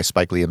 played by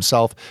Spike Lee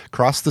himself,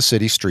 cross the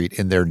city street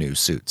in their new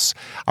suits.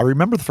 I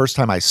remember the first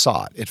time I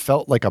saw it. It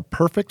felt like a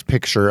perfect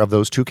picture of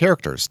those two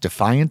characters,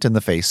 defiant in the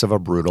face of a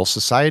brutal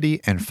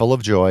society and full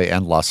of joy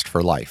and lust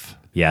for life.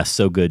 Yeah,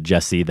 so good,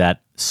 Jesse.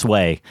 That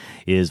sway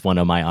is one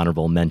of my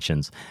honorable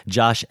mentions.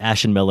 Josh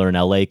Ashenmiller in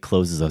LA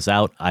closes us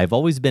out. I've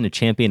always been a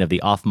champion of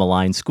the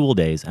off-malign school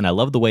days, and I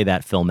love the way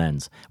that film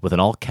ends, with an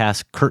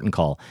all-cast curtain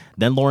call.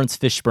 Then Lawrence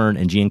Fishburne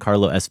and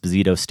Giancarlo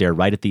Esposito stare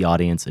right at the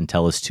audience and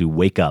tell us to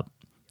wake up.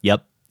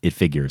 Yep, it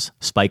figures.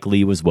 Spike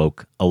Lee was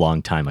woke a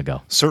long time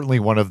ago. Certainly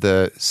one of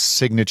the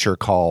signature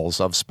calls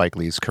of Spike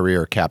Lee's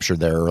career captured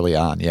there early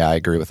on. Yeah, I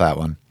agree with that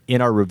one.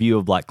 In our review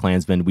of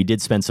BlacKkKlansman, we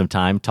did spend some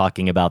time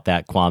talking about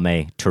that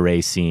Kwame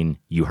Ture scene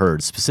you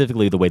heard,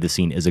 specifically the way the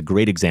scene is a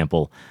great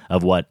example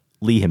of what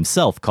Lee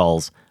himself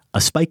calls a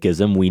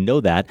Spikeism. We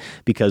know that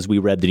because we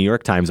read the New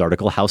York Times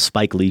article, how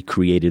Spike Lee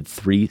created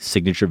 3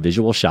 signature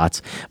visual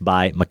shots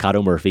by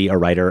Mikado Murphy, a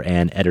writer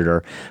and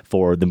editor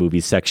for the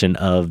movies section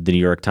of the New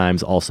York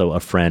Times, also a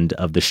friend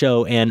of the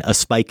show. And a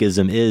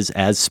Spikeism is,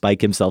 as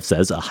Spike himself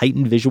says, a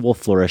heightened visual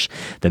flourish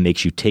that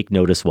makes you take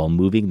notice while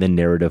moving the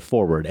narrative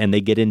forward. And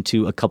they get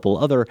into a couple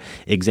other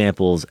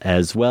examples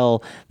as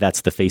well.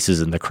 That's the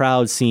faces in the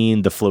crowd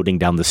scene, the floating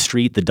down the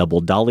street, the double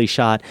dolly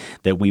shot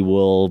that we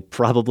will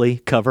probably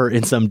cover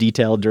in some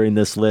detail during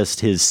this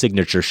list, his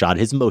signature shot,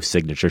 his most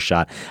signature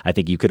shot, I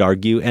think you could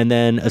argue, and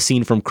then a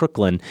scene from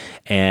Crooklyn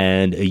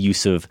and a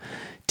use of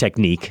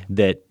technique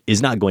that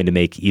is not going to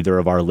make either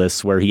of our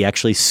lists, where he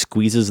actually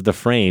squeezes the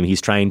frame. He's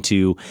trying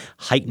to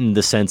heighten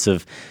the sense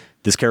of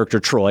this character,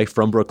 Troy,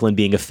 from Brooklyn,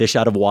 being a fish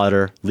out of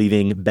water,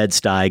 leaving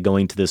Bed-Stuy,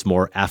 going to this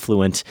more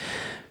affluent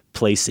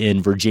place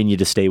in Virginia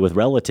to stay with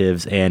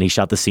relatives, and he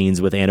shot the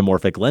scenes with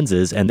anamorphic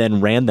lenses and then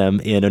ran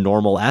them in a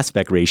normal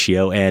aspect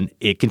ratio, and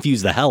it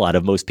confused the hell out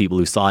of most people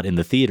who saw it in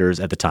the theaters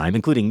at the time,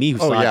 including me, who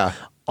saw it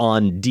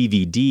on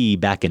DVD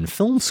back in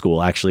film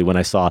school, actually, when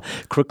I saw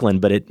Crooklyn.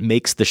 But it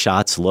makes the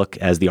shots look,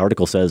 as the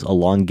article says,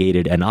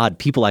 elongated and odd.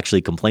 People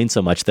actually complained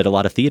so much that a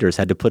lot of theaters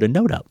had to put a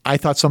note up. I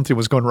thought something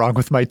was going wrong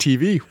with my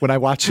TV when I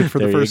watched it for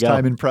the first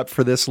time in prep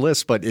for this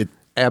list, but it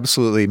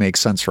absolutely makes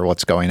sense for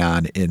what's going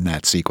on in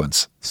that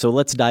sequence. So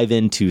let's dive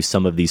into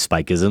some of these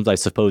Spikeisms. I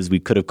suppose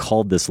we could have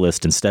called this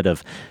list, instead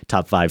of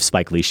top 5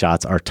 Spike Lee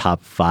shots, our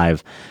top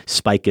 5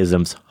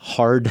 Spikeisms.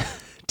 Hard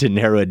to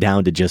narrow it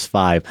down to just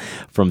 5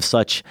 from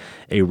such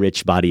a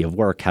rich body of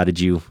work. How did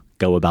you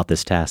go about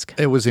this task?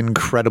 It was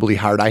incredibly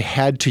hard. I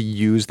had to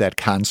use that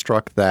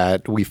construct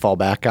that we fall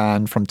back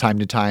on from time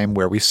to time,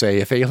 where we say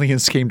if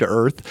aliens came to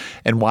Earth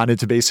and wanted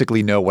to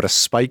basically know what a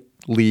Spike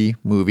Lee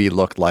movie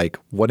looked like,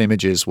 what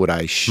images would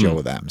I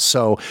show them?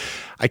 So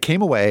I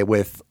came away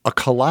with a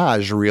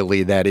collage,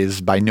 really, that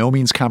is by no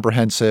means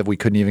comprehensive. We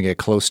couldn't even get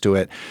close to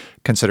it,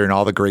 considering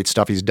all the great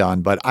stuff he's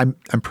done. But I'm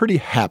pretty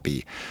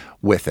happy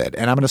with it.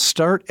 And I'm going to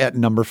start at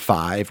number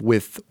 5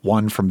 with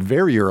one from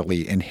very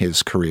early in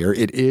his career.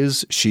 It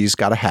is She's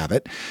Gotta Have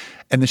It.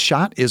 And the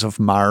shot is of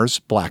Mars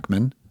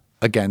Blackmon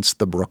against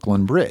the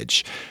Brooklyn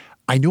Bridge.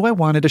 I knew I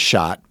wanted a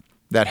shot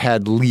that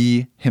had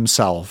Lee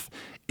himself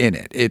in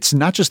it. It's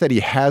not just that he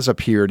has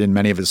appeared in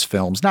many of his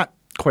films, not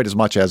quite as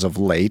much as of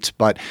late,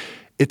 but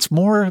it's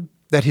more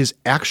that his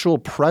actual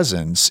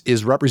presence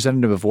is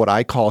representative of what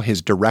I call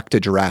his direct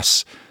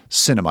address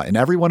cinema. In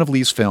every one of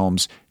Lee's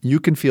films, you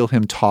can feel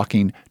him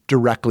talking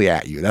directly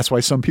at you. That's why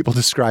some people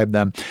describe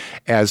them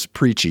as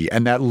preachy,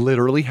 and that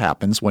literally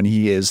happens when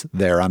he is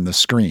there on the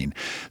screen.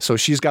 So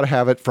She's Gotta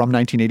Have It from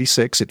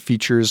 1986. It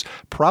features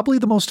probably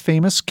the most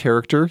famous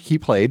character he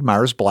played,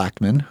 Mars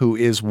Blackmon, who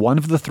is one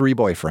of the 3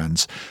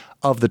 boyfriends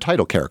of the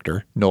title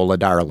character, Nola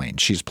Darling.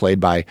 She's played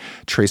by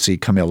Tracy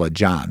Camilla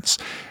Johns.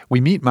 We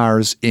meet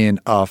Mars in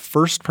a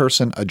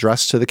first-person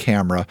address to the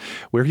camera,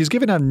 where he's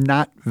given a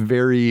not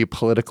very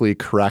politically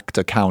correct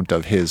account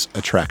of his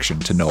attraction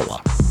to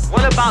Nola.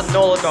 What about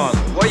Nola Darling?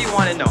 What do you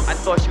want to know? I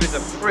thought she was a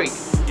freak.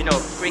 You know,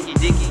 freaky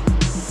dicky.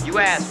 You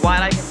asked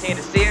why I continue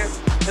to see her?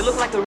 It looked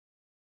like a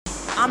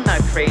I'm not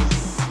crazy.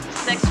 The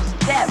sex was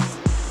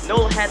death.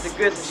 Nola had the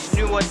goods and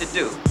she knew what to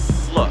do.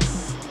 Look,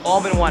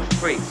 all men want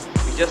freaks.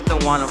 We just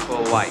don't want them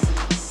for a wife.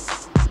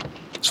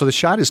 So the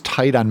shot is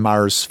tight on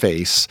Mars'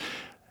 face,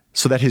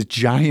 so that his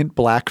giant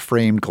black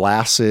framed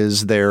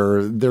glasses,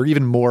 they're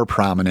even more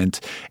prominent,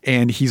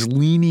 and he's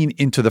leaning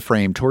into the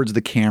frame towards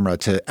the camera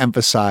to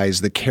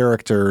emphasize the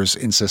character's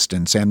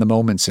insistence and the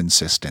moment's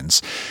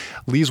insistence.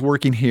 Lee's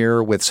working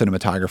here with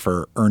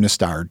cinematographer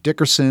Ernest R.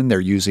 Dickerson.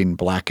 They're using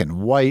black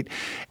and white,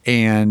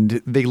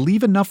 and they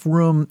leave enough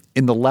room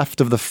in the left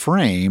of the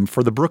frame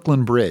for the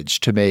Brooklyn Bridge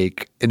to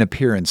make an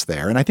appearance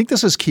there. And I think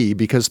this is key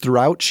because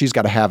throughout She's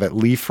Gotta Have It,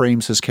 Lee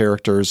frames his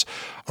characters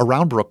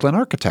around Brooklyn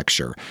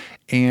architecture.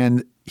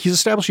 And he's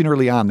establishing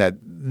early on that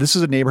this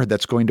is a neighborhood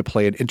that's going to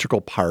play an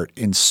integral part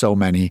in so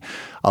many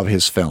of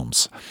his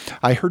films.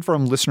 I heard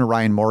from listener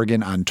Ryan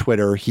Morgan on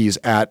Twitter. He's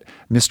at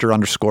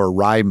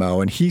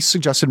Mr_Rymo, and he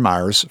suggested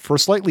Mars for a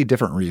slightly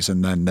different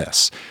reason than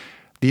this.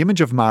 The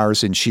image of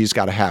Mars in She's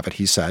Gotta Have It,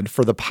 he said,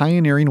 for the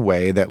pioneering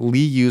way that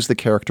Lee used the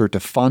character to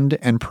fund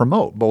and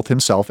promote both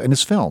himself and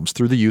his films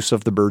through the use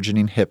of the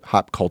burgeoning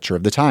hip-hop culture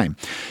of the time.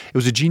 It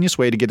was a genius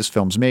way to get his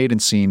films made and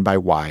seen by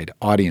wide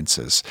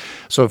audiences.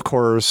 So, of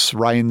course,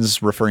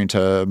 Ryan's referring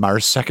to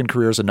Mars' second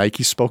career as a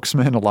Nike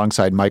spokesman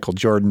alongside Michael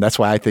Jordan. That's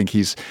why I think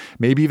he's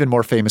maybe even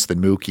more famous than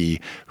Mookie,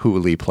 who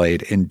Lee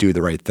played in Do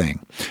the Right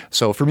Thing.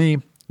 So for me,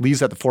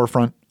 Lee's at the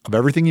forefront of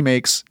everything he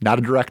makes, not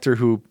a director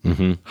who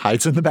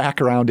hides in the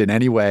background in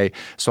any way.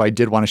 So I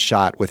did want a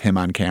shot with him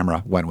on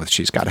camera. Went with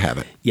She's Gotta Have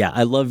It. Yeah,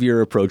 I love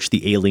your approach.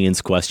 The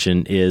aliens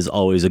question is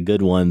always a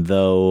good one,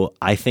 though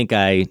I think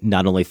I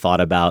not only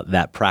thought about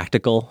that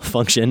practical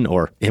function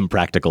or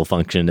impractical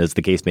function, as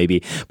the case may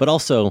be, but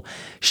also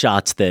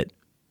shots that,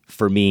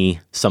 for me,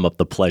 sum up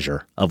the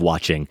pleasure of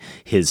watching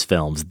his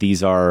films.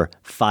 These are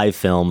 5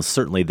 films,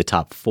 certainly the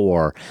top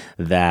 4,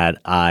 that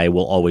I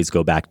will always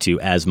go back to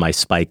as my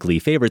Spike Lee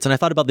favorites. And I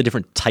thought about the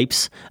different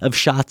types of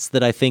shots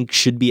that I think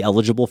should be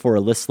eligible for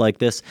a list like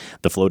this.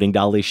 The floating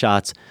dolly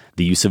shots,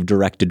 the use of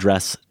direct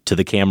address to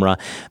the camera,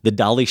 the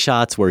dolly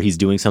shots where he's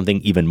doing something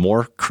even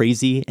more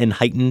crazy and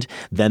heightened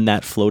than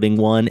that floating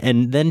one,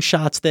 and then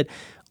shots that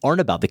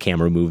aren't about the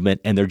camera movement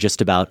and they're just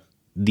about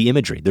the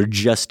imagery. They're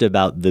just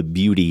about the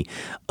beauty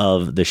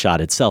of the shot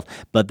itself.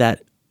 But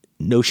that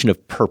notion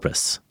of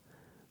purpose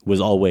was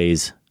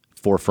always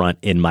forefront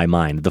in my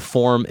mind. The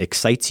form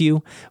excites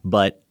you,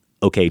 but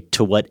okay,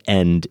 to what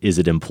end is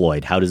it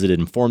employed? How does it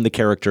inform the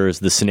characters,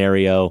 the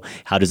scenario?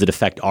 How does it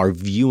affect our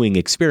viewing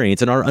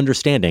experience and our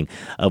understanding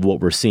of what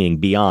we're seeing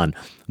beyond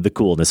the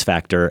coolness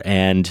factor?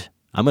 And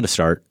I'm going to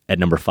start at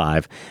number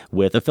 5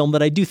 with a film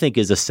that I do think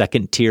is a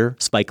second-tier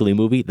Spike Lee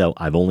movie, though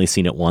I've only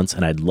seen it once,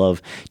 and I'd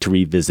love to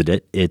revisit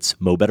it. It's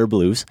Mo Better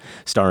Blues,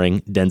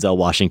 starring Denzel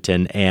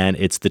Washington, and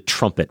it's the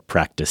trumpet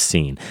practice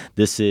scene.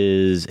 This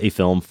is a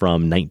film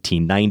from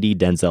 1990.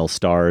 Denzel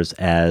stars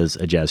as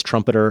a jazz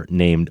trumpeter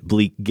named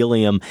Bleak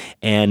Gilliam,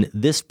 and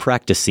this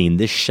practice scene,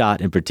 this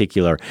shot in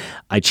particular,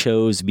 I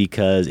chose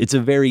because it's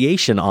a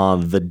variation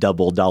on the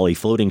double dolly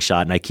floating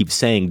shot, and I keep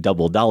saying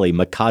double dolly.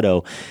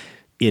 Mikado,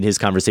 in his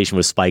conversation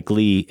with Spike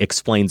Lee,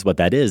 explains what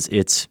that is.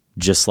 It's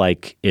just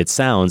like it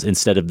sounds.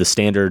 Instead of the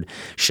standard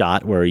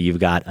shot where you've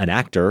got an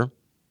actor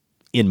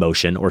in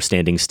motion or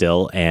standing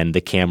still and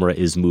the camera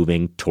is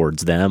moving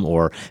towards them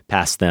or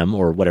past them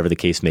or whatever the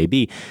case may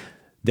be,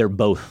 they're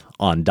both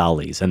on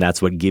dollies. And that's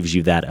what gives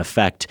you that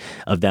effect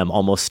of them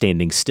almost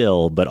standing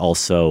still, but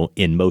also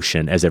in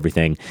motion as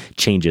everything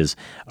changes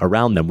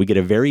around them. We get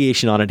a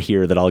variation on it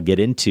here that I'll get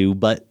into,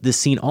 but this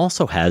scene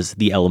also has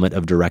the element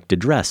of direct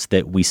address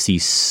that we see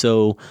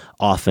so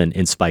often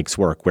in Spike's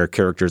work, where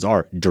characters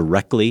are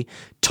directly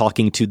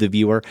talking to the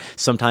viewer,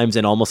 sometimes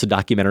in almost a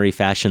documentary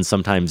fashion,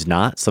 sometimes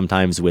not,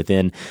 sometimes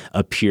within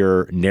a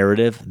pure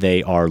narrative.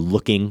 They are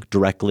looking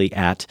directly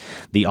at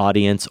the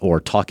audience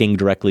or talking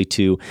directly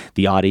to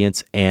the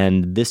audience. And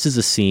this is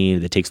a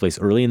scene that takes place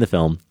early in the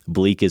film.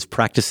 Bleak is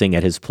practicing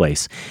at his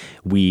place.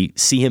 We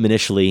see him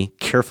initially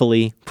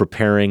carefully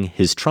preparing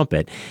his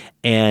trumpet.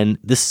 And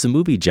this is a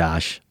movie,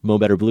 Josh, Mo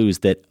Better Blues,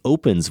 that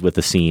opens with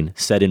a scene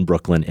set in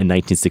Brooklyn in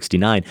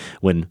 1969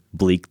 when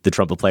Bleak, the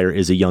trumpet player,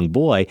 is a young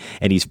boy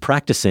and he's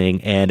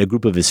practicing, and a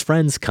group of his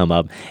friends come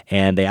up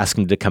and they ask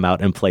him to come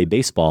out and play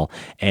baseball.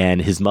 And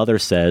his mother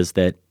says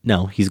that,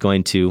 no, he's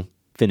going to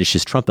finish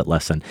his trumpet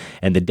lesson.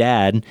 And the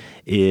dad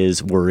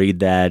is worried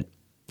that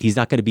he's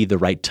not going to be the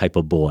right type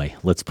of boy,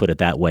 let's put it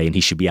that way, and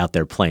he should be out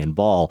there playing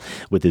ball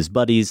with his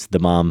buddies. The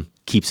mom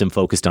keeps him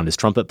focused on his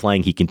trumpet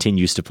playing. He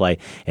continues to play,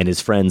 and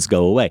his friends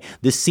go away.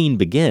 This scene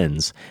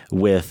begins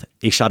with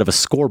a shot of a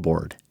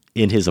scoreboard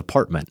in his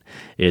apartment.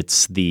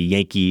 It's the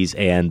Yankees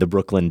and the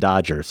Brooklyn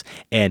Dodgers,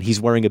 and he's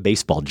wearing a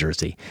baseball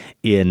jersey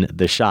in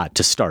the shot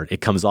to start.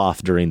 It comes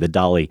off during the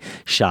dolly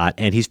shot,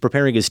 and he's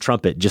preparing his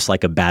trumpet just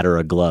like a batter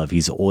a glove.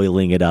 He's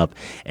oiling it up,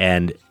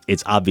 and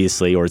it's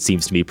obviously, or it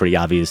seems to me pretty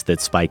obvious, that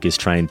Spike is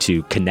trying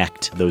to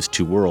connect those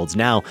two worlds.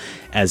 Now,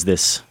 as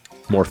this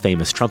more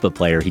famous trumpet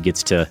player, he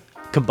gets to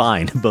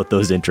combine both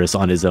those interests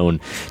on his own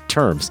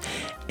terms.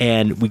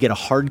 And we get a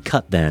hard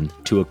cut then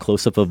to a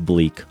close-up of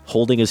Bleak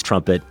holding his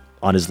trumpet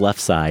on his left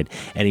side,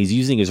 and he's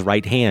using his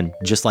right hand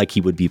just like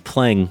he would be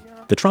playing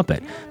the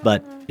trumpet,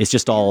 but it's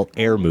just all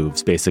air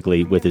moves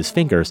basically with his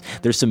fingers.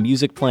 There's some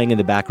music playing in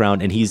the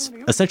background, and he's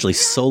essentially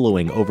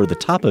soloing over the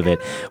top of it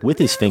with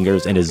his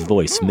fingers and his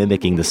voice,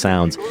 mimicking the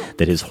sounds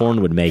that his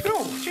horn would make.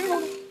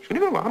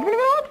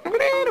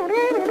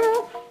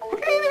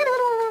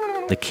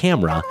 The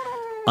camera,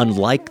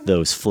 unlike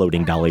those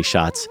floating dolly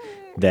shots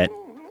that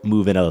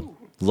move in a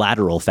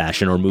lateral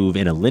fashion or move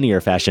in a linear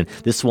fashion,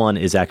 this one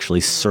is actually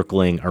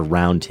circling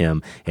around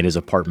him in his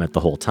apartment the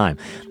whole time.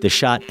 The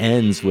shot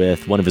ends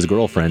with one of his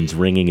girlfriends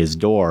ringing his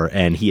door,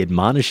 and he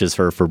admonishes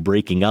her for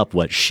breaking up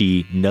what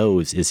she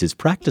knows is his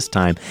practice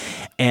time.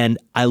 And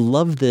I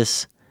love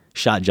this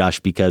shot, Josh,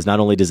 because not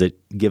only does it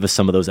give us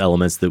some of those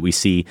elements that we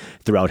see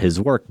throughout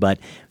his work, but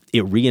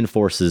it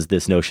reinforces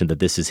this notion that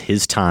this is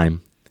his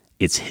time,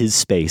 it's his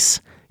space,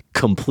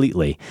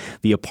 completely.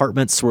 The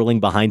apartment swirling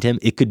behind him,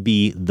 it could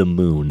be the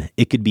moon.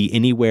 It could be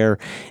anywhere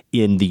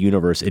in the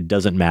universe. It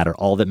doesn't matter.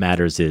 All that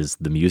matters is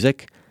the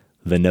music,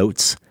 the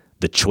notes,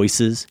 the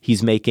choices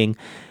he's making,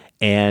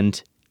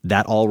 and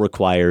that all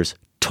requires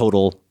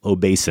total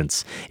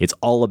obeisance. It's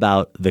all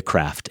about the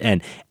craft,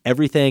 and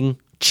everything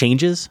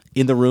changes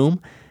in the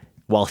room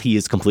while he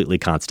is completely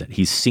constant.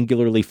 He's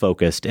singularly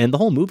focused, and the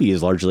whole movie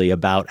is largely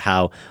about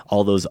how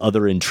all those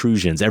other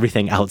intrusions,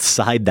 everything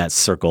outside that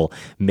circle,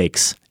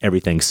 makes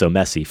everything so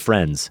messy.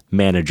 Friends,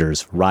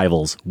 managers,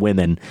 rivals,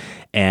 women,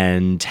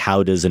 and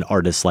how does an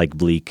artist like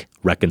Bleak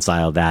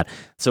reconcile that?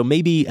 So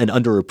maybe an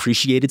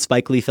underappreciated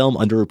Spike Lee film,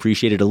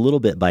 underappreciated a little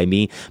bit by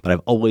me, but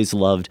I've always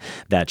loved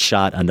that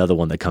shot. Another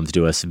one that comes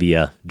to us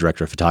via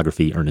director of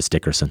photography, Ernest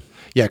Dickerson.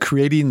 Yeah,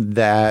 creating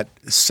that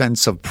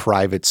sense of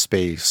private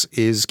space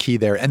is key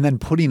there, and then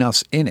putting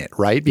us in it,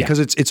 right? Because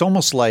it's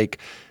almost like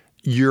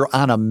you're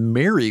on a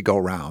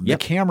merry-go-round. Yep.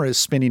 The camera is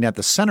spinning at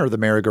the center of the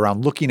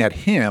merry-go-round, looking at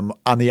him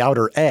on the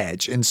outer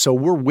edge. And so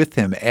we're with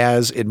him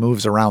as it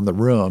moves around the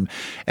room.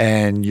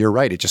 And you're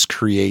right, it just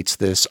creates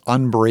this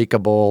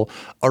unbreakable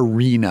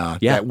arena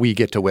that we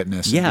get to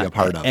witness and be a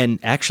part of. And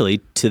actually,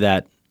 to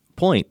that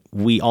point,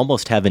 we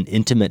almost have an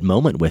intimate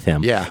moment with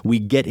him. Yeah. We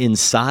get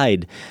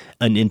inside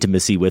an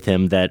intimacy with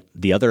him that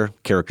the other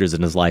characters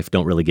in his life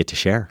don't really get to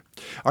share.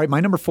 All right, my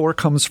number 4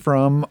 comes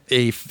from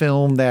a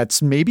film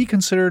that's maybe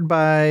considered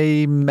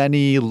by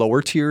many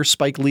lower tier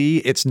Spike Lee.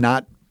 It's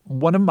not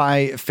one of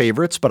my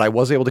favorites, but I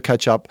was able to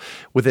catch up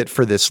with it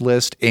for this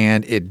list,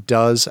 and it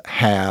does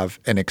have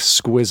an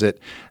exquisite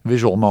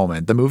visual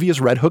moment. The movie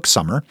is Red Hook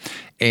Summer,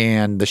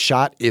 and the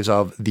shot is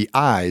of the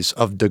eyes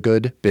of the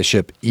good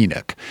Bishop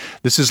Enoch.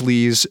 This is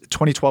Lee's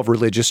 2012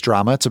 religious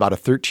drama. It's about a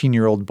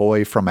 13-year-old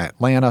boy from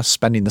Atlanta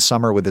spending the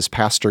summer with his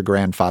pastor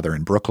grandfather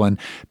in Brooklyn,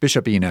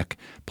 Bishop Enoch,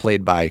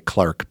 played by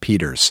Clark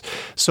Peters.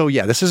 So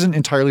yeah, this isn't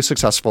entirely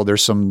successful.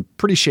 There's some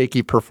pretty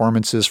shaky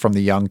performances from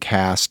the young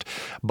cast,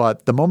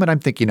 but the moment I'm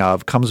thinking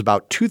of comes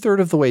about 2/3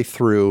 of the way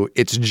through.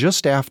 It's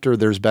just after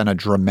there's been a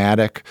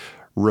dramatic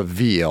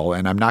reveal,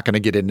 and I'm not going to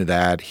get into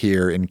that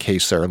here in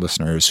case there are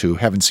listeners who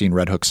haven't seen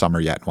Red Hook Summer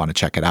yet and want to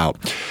check it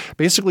out.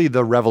 Basically,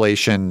 the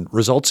revelation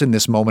results in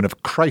this moment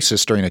of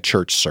crisis during a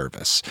church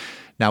service.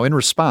 Now, in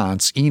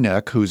response,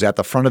 Enoch, who's at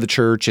the front of the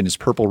church in his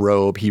purple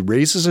robe, he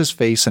raises his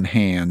face and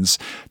hands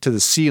to the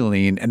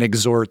ceiling and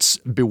exhorts,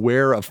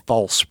 "Beware of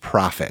false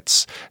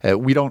prophets."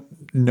 We don't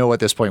know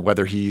at this point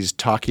whether he's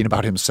talking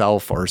about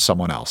himself or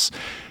someone else.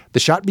 The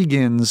shot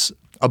begins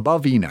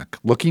above Enoch,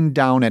 looking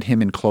down at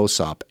him in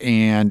close-up,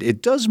 and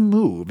it does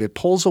move. It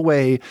pulls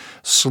away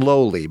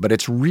slowly, but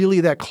it's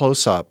really that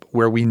close-up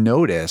where we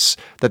notice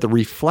that the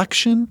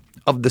reflection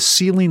of the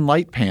ceiling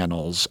light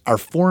panels are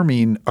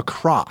forming a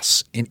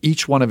cross in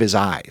each one of his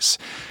eyes.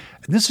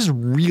 And this is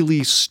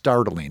really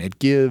startling. It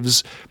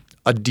gives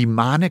a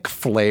demonic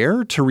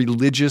flair to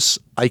religious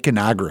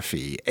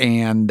iconography,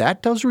 and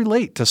that does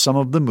relate to some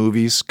of the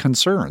movie's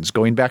concerns.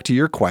 Going back to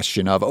your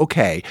question of,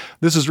 okay,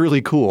 this is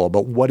really cool,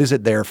 but what is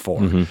it there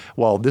for? Mm-hmm.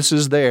 Well, this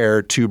is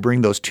there to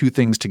bring those two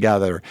things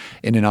together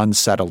in an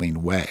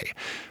unsettling way.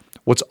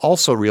 What's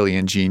also really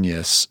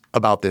ingenious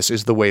about this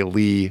is the way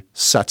Lee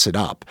sets it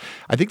up.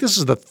 I think this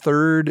is the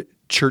third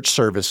church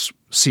service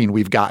scene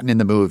we've gotten in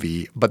the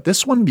movie, but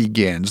this one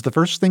begins. The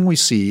first thing we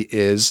see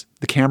is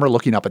the camera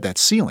looking up at that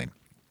ceiling.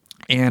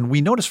 And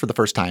we notice for the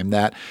first time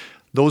that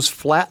those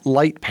flat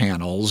light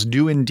panels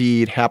do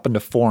indeed happen to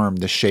form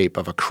the shape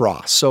of a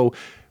cross. So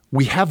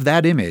we have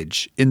that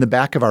image in the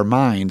back of our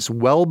minds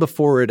well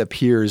before it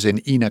appears in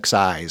Enoch's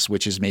eyes,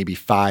 which is maybe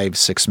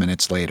 5-6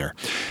 minutes later.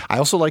 I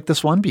also like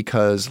this one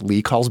because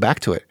Lee calls back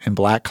to it in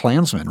Black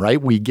Klansman,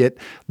 right? We get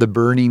the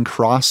burning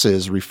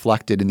crosses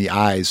reflected in the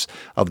eyes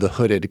of the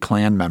hooded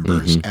Klan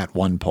members at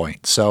one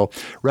point. So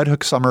Red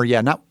Hook Summer,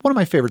 yeah, not one of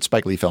my favorite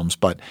Spike Lee films,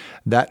 but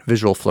that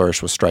visual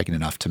flourish was striking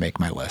enough to make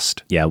my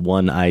list. Yeah,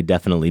 one I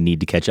definitely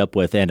need to catch up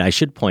with. And I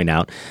should point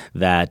out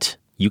that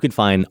you can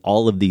find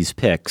all of these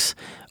picks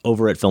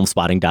over at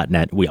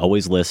filmspotting.net. We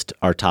always list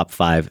our top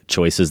 5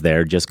 choices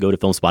there. Just go to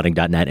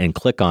filmspotting.net and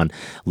click on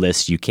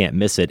list. You can't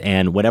miss it.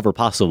 And whenever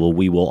possible,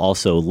 we will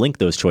also link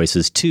those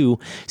choices to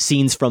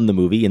scenes from the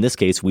movie. In this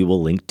case, we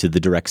will link to the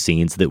direct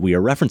scenes that we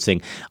are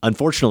referencing.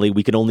 Unfortunately,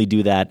 we can only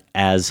do that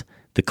as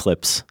the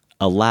clips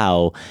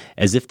allow,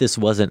 as if this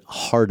wasn't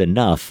hard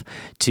enough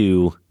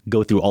to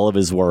go through all of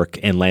his work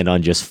and land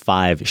on just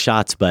 5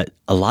 shots. But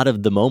a lot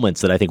of the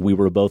moments that I think we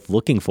were both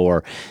looking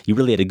for, you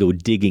really had to go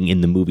digging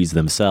in the movies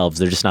themselves.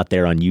 They're just not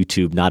there on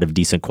YouTube, not of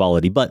decent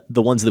quality. But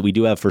the ones that we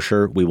do have for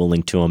sure, we will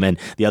link to them. And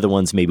the other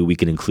ones, maybe we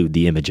can include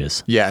the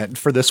images. Yeah,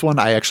 for this one,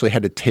 I actually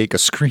had to take a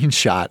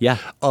screenshot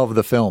of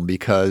the film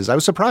because I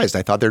was surprised.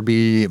 I thought there'd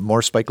be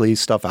more Spike Lee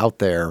stuff out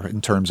there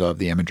in terms of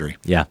the imagery.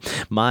 Yeah.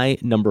 My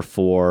number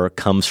 4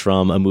 comes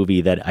from a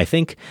movie that I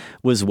think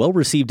was well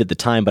received at the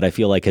time, but I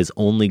feel like has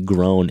only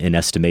grown in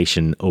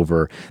estimation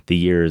over the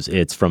years.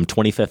 It's from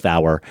 25th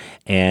Hour,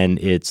 and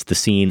it's the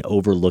scene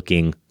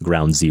overlooking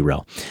Ground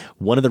Zero.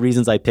 One of the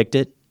reasons I picked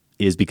it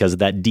is because of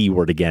that D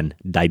word again,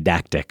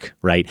 didactic,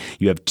 right?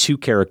 You have 2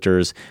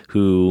 characters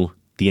who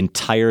the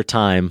entire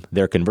time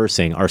they're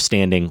conversing are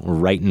standing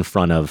right in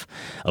front of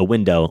a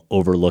window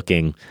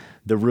overlooking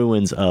the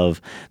ruins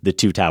of the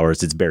 2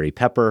 towers. It's Barry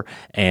Pepper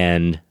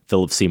and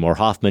Philip Seymour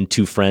Hoffman,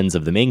 2 friends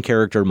of the main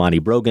character, Monty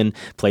Brogan,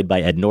 played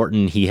by Ed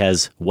Norton. He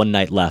has one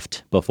night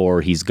left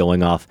before he's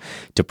going off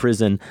to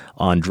prison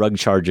on drug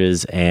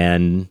charges,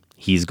 and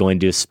he's going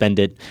to spend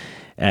it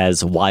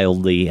as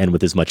wildly and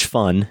with as much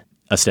fun,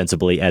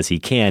 ostensibly, as he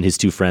can. His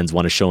two friends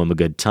want to show him a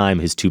good time.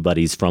 His two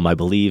buddies from, I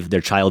believe,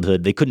 their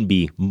childhood. They couldn't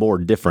be more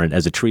different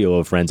as a trio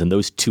of friends. And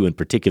those two in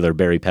particular,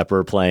 Barry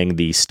Pepper playing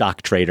the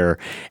stock trader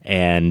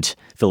and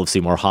Philip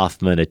Seymour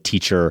Hoffman, a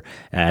teacher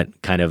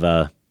at kind of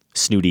a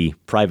snooty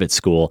private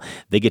school,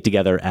 they get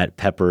together at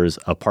Pepper's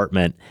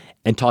apartment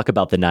and talk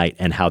about the night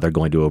and how they're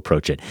going to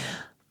approach it.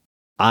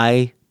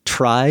 I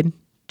tried,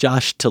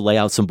 Josh, to lay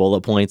out some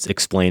bullet points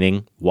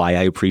explaining why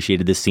I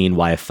appreciated this scene,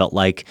 why I felt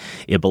like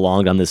it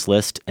belonged on this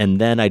list. And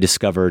then I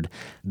discovered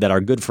that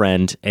our good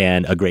friend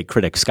and a great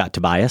critic, Scott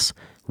Tobias,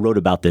 wrote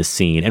about this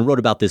scene and wrote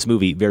about this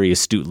movie very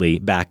astutely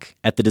back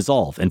at the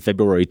Dissolve in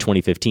February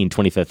 2015.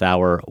 25th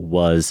Hour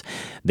was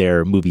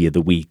their movie of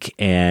the week,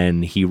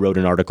 and he wrote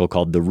an article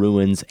called The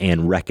Ruins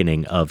and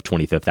Reckoning of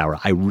 25th Hour.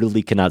 I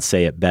really cannot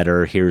say it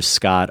better. Here's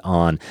Scott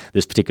on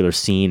this particular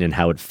scene and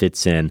how it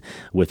fits in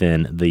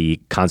within the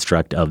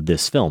construct of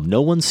this film.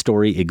 No one's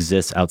story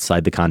exists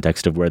outside the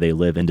context of where they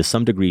live, and to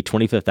some degree,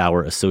 25th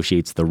Hour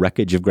associates the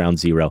wreckage of Ground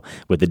Zero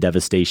with the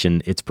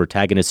devastation its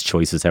protagonist's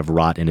choices have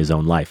wrought in his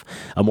own life.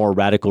 A more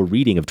radical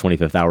reading of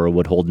 25th Hour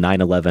would hold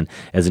 9/11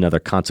 as another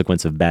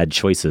consequence of bad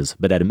choices,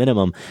 but at a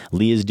minimum,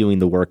 Lee is doing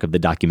the work of the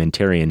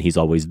documentarian he's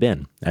always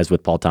been. As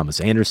with Paul Thomas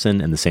Anderson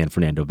and the San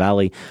Fernando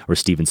Valley, or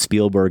Steven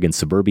Spielberg in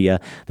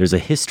Suburbia, there's a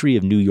history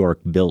of New York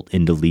built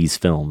into Lee's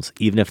films,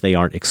 even if they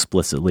aren't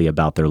explicitly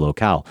about their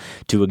locale.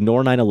 To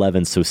ignore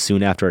 9/11 so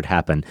soon after it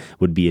happened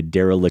would be a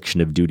dereliction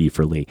of duty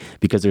for Lee,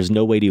 because there's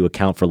no way to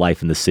account for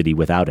life in the city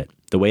without it.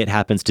 The way it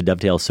happens to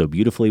dovetail so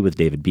beautifully with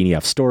David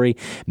Benioff's story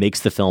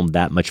makes the film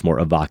that much more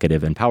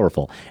evocative and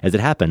powerful. As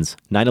it happens,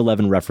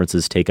 9/11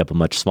 references take up a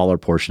much smaller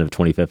portion of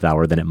 25th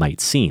Hour than it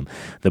might seem.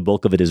 The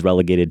bulk of it is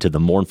relegated to the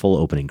mournful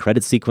opening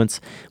credit sequence,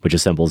 which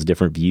assembles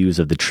different views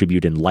of the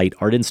tribute and light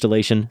art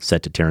installation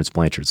set to Terence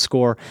Blanchard's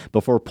score,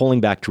 before pulling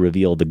back to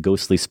reveal the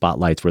ghostly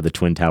spotlights where the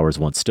Twin Towers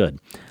once stood.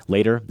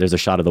 Later, there's a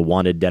shot of the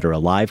Wanted Dead or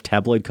Alive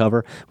tabloid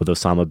cover with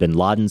Osama bin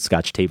Laden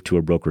scotch taped to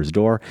a broker's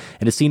door,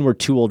 and a scene where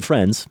two old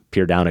friends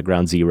peer down at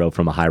Ground Zero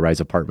from a high-rise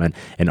apartment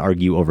and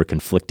argue over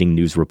conflicting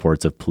news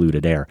reports of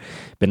polluted air.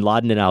 Bin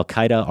Laden and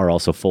Al-Qaeda are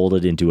also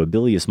folded into a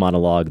bilious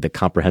monologue that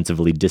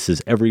comprehensively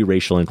disses every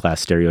racial and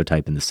class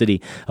stereotype in the city,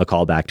 a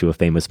callback to a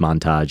famous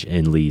montage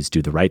in Lee's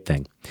Do the Right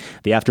Thing.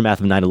 The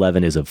aftermath of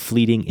 9/11 is of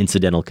fleeting,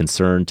 incidental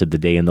concern to the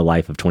day in the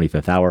life of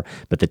 25th Hour,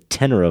 but the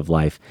tenor of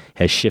life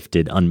has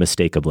shifted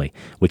unmistakably,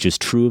 which is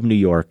true of New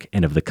York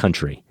and of the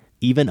country.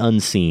 Even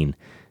unseen,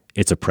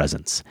 it's a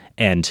presence.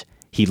 And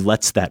he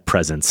lets that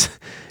presence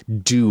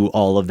do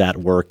all of that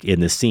work in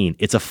the scene.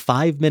 It's a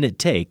 5-minute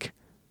take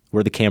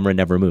where the camera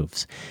never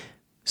moves.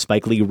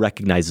 Spike Lee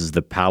recognizes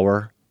the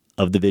power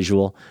of the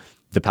visual,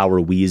 the power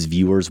we as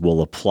viewers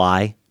will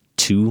apply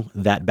to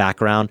that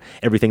background,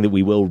 everything that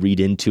we will read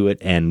into it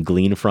and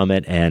glean from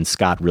it. And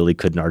Scott really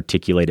couldn't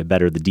articulate it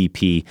better. The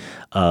DP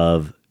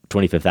of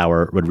 25th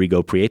Hour,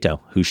 Rodrigo Prieto,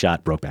 who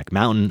shot Brokeback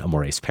Mountain,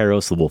 Amores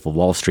Perros, The Wolf of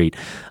Wall Street,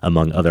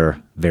 among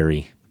other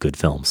very good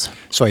films.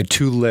 So I had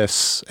two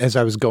lists as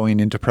I was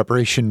going into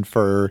preparation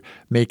for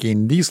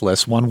making these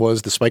lists. One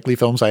was the Spike Lee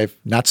films I've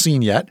not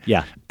seen yet.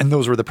 Yeah. And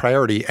those were the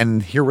priority.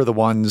 And here were the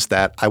ones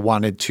that I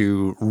wanted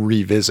to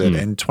revisit.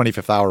 And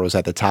 25th Hour was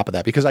at the top of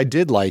that because I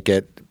did like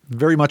it.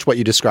 Very much what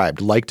you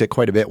described. Liked it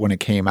quite a bit when it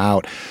came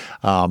out.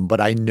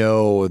 But I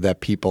know that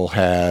people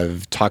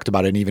have talked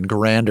about it in even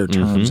grander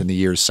terms in the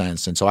years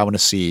since. And so I want to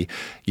see,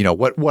 you know,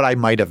 what I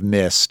might have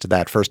missed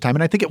that first time.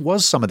 And I think it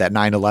was some of that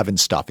 9/11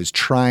 stuff is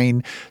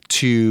trying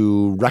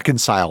to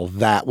reconcile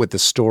that with the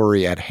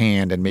story at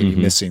hand and maybe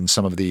missing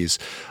some of these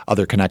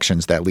other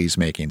connections that Lee's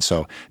making.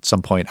 So at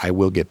some point I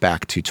will get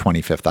back to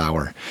 25th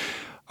Hour.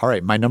 All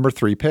right, my number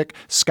 3 pick,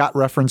 Scott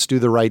referenced Do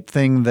the Right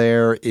Thing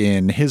there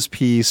in his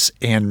piece,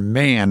 and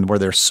man, were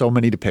there so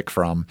many to pick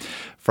from.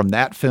 From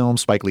that film,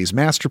 Spike Lee's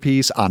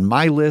masterpiece, on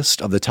my list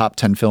of the top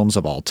 10 films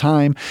of all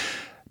time.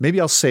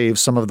 Maybe I'll save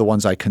some of the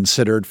ones I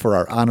considered for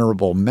our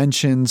honorable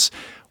mentions.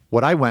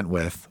 What I went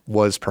with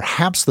was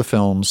perhaps the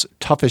film's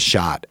toughest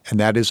shot, and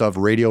that is of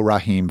Radio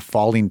Raheem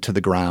falling to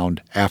the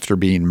ground after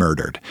being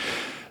murdered.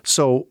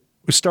 So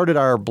we started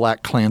our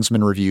Black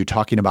Klansman review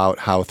talking about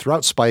how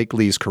throughout Spike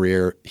Lee's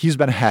career, he's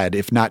been ahead,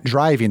 if not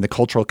driving, the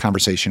cultural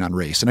conversation on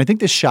race. And I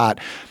think this shot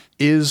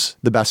is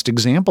the best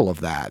example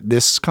of that.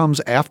 This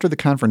comes after the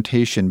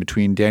confrontation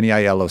between Danny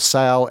Aiello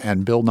Sal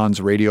and Bill Nunn's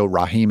Radio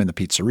Raheem in the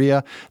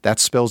pizzeria. That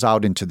spills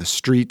out into the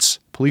streets.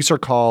 Police are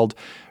called.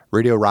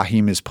 Radio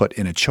Raheem is put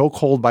in a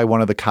chokehold by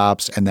one of the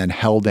cops and then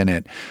held in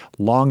it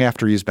long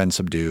after he's been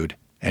subdued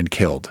and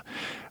killed.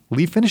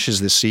 Lee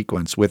finishes this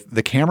sequence with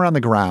the camera on the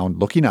ground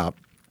looking up,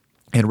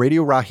 and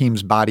Radio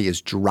Raheem's body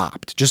is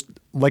dropped, just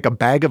like a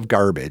bag of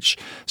garbage,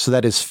 so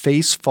that his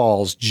face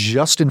falls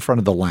just in front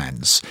of the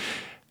lens.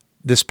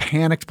 This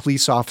panicked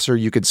police officer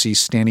you could see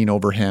standing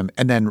over him,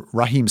 and then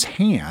Raheem's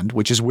hand,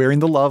 which is wearing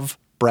the Love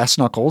brass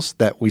knuckles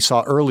that we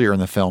saw earlier in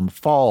the film,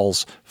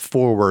 falls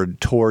forward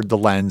toward the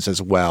lens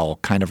as well,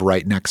 kind of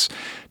right next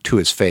to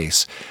his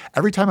face.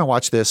 Every time I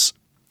watch this,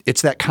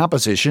 it's that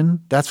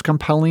composition that's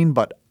compelling,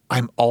 but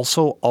I'm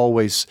also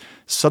always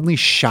suddenly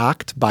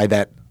shocked by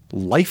that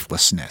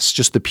lifelessness,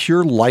 just the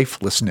pure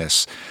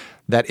lifelessness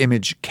that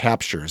image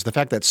captures. The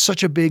fact that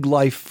such a big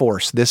life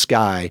force, this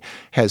guy,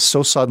 has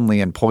so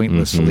suddenly and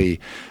pointlessly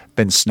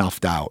been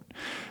snuffed out.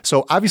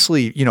 So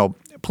obviously,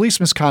 police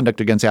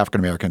misconduct against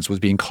African Americans was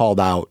being called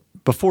out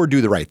before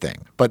Do the Right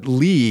Thing. But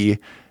Lee,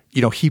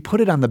 he put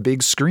it on the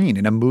big screen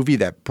in a movie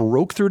that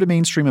broke through to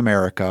mainstream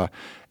America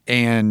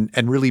and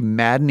really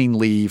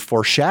maddeningly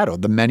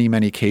foreshadowed the many,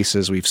 many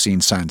cases we've seen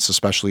since,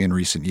 especially in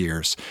recent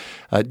years.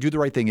 Do the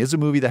Right Thing is a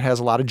movie that has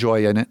a lot of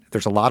joy in it.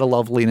 There's a lot of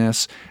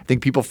loveliness. I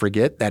think people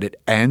forget that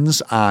it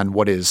ends on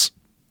what is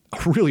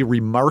a really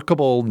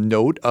remarkable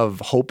note of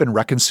hope and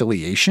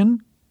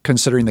reconciliation,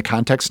 considering the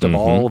context of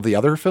all of the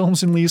other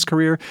films in Lee's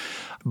career.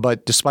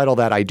 But despite all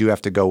that, I do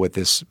have to go with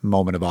this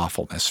moment of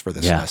awfulness for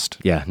this list.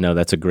 Yeah, no,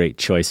 that's a great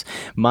choice.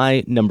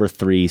 My number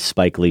 3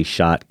 Spike Lee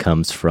shot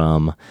comes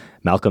from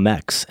Malcolm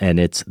X, and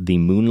it's the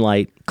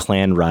Moonlight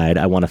Klan ride.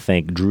 I want to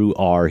thank Drew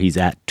R. He's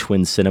at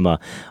Twin Cinema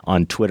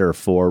on Twitter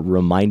for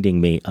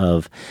reminding me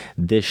of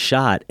this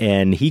shot,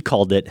 and he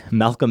called it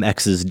Malcolm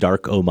X's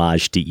dark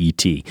homage to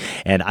E.T.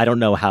 And I don't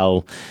know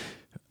how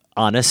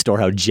honest or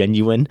how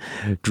genuine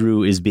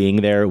Drew is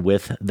being there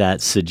with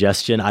that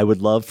suggestion. I would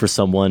love for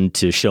someone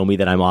to show me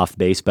that I'm off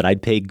base, but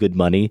I'd pay good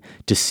money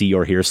to see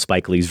or hear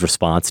Spike Lee's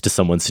response to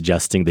someone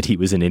suggesting that he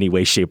was in any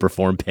way, shape, or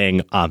form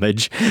paying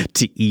homage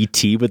to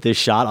E.T. with this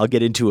shot. I'll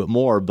get into it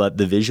more, but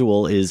the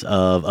visual is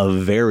of a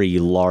very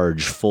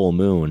large full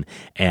moon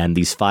and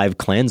these 5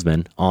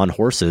 Klansmen on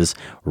horses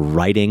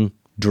riding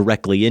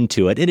directly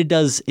into it. And it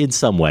does, in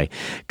some way,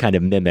 kind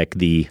of mimic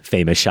the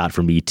famous shot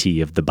from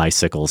E.T. of the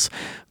bicycles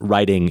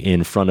riding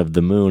in front of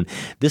the moon.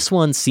 This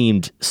one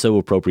seemed so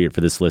appropriate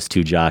for this list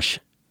too, Josh,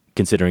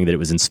 considering that it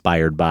was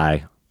inspired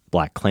by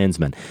Black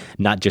Klansman,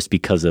 not just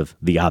because of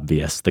the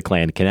obvious, the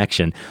Klan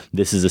connection.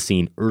 This is a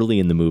scene early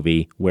in the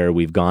movie where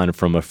we've gone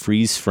from a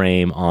freeze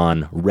frame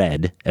on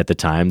Red at the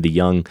time, the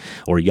young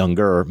or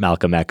younger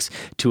Malcolm X,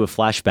 to a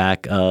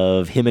flashback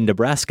of him in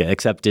Nebraska,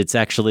 except it's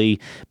actually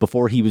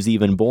before he was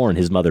even born.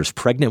 His mother's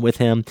pregnant with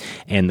him,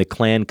 and the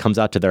Klan comes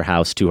out to their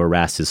house to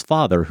harass his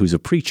father, who's a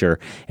preacher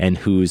and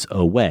who's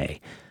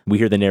away. We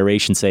hear the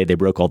narration say they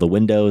broke all the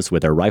windows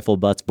with their rifle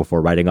butts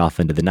before riding off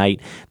into the night.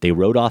 They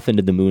rode off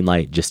into the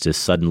moonlight just as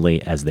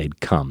suddenly as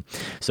they'd come.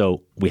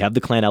 So we have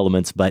the Klan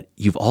elements, but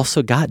you've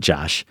also got,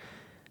 Josh,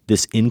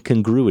 this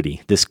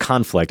incongruity, this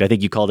conflict. I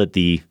think you called it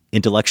the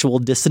intellectual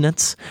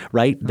dissonance,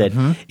 right? That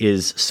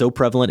is so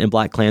prevalent in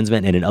Black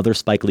Klansman and in other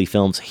Spike Lee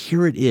films.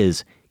 Here it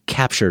is,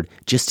 captured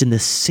just in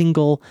this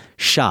single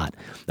shot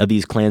of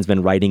these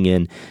Klansmen riding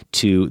in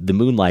to the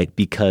moonlight,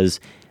 because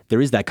there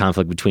is that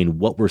conflict between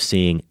what we're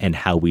seeing and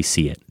how we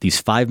see it.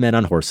 These 5 men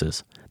on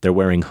horses, they're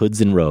wearing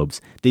hoods and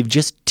robes. They've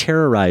just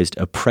terrorized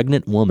a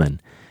pregnant woman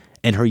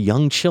and her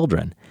young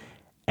children.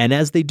 And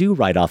as they do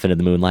ride off into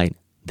the moonlight,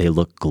 they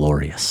look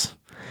glorious.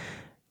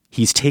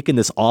 He's taken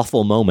this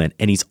awful moment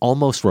and he's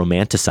almost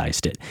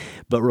romanticized it,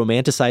 but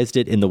romanticized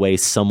it in the way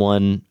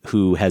someone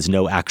who has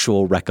no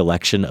actual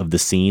recollection of the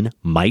scene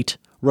might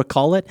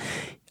recall it.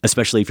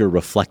 Especially if you're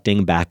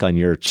reflecting back on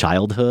your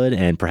childhood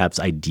and perhaps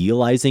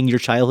idealizing your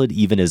childhood,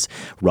 even as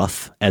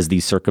rough as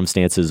these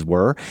circumstances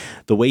were.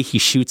 The way he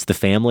shoots the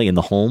family in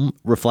the home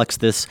reflects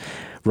this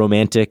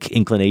romantic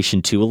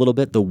inclination too a little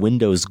bit. The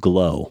windows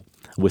glow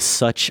with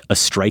such a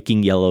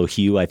striking yellow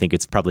hue. I think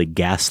it's probably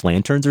gas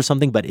lanterns or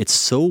something, but it's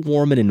so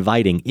warm and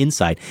inviting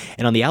inside.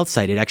 And on the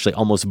outside, it actually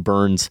almost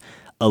burns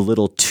a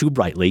little too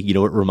brightly. You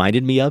know what it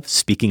reminded me of?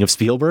 Speaking of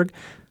Spielberg,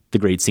 the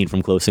great scene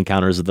from Close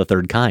Encounters of the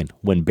Third Kind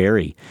when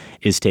Barry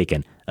is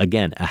taken.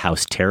 Again, a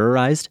house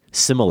terrorized,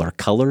 similar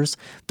colors,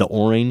 the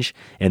orange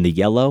and the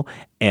yellow,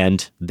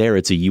 and there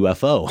it's a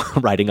UFO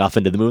riding off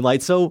into the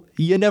moonlight. So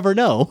you never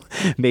know.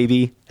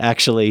 Maybe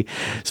actually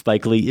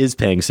Spike Lee is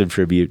paying some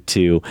tribute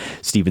to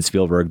Steven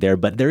Spielberg there.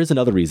 But there is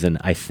another reason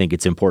I think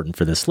it's important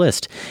for this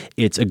list.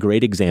 It's a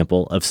great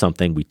example of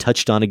something we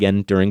touched on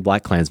again during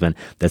Black Klansman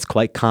that's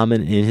quite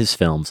common in his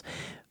films,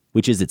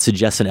 which is it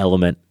suggests an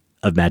element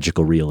of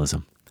magical realism.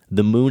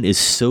 The moon is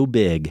so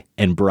big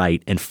and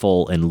bright and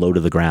full and low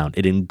to the ground.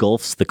 It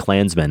engulfs the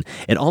Klansmen.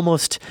 It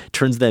almost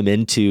turns them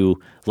into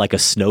like a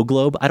snow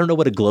globe. I don't know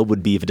what a globe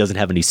would be if it doesn't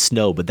have any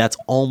snow, but that's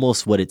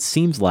almost what it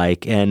seems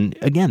like. And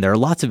again, there are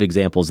lots of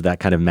examples of that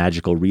kind of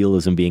magical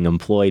realism being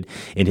employed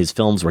in his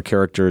films where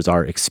characters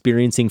are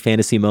experiencing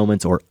fantasy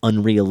moments or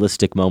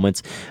unrealistic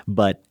moments,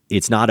 but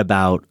it's not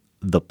about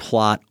the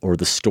plot or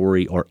the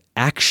story or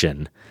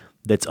action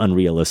that's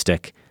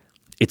unrealistic.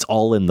 It's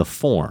all in the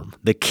form.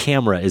 The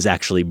camera is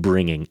actually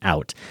bringing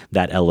out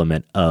that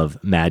element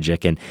of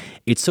magic. And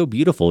it's so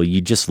beautiful.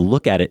 You just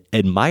look at it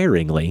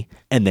admiringly,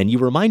 and then you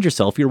remind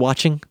yourself you're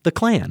watching The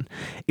Klan.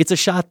 It's a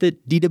shot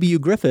that D.W.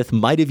 Griffith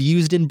might have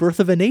used in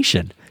Birth of a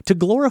Nation to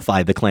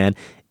glorify the Klan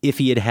if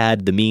he had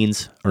had the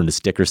means.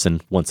 Ernest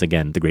Dickerson, once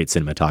again, the great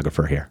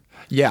cinematographer here.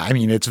 Yeah, I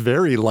mean, it's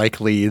very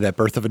likely that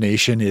Birth of a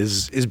Nation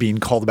is being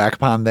called back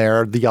upon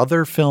there. The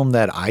other film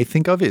that I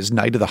think of is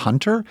Night of the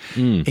Hunter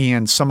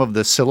and some of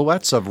the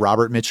silhouettes of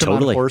Robert Mitchum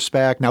on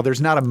horseback. Now, there's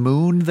not a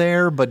moon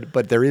there,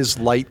 but there is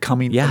light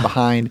coming from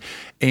behind.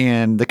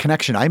 And the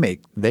connection I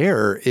make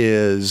there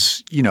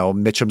is,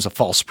 Mitchum's a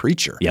false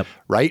preacher,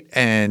 right?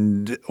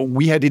 And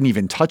we didn't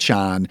even touch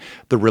on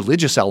the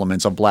religious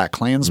elements of Black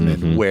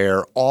Klansman,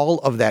 where all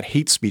of that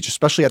hate speech,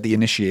 especially at the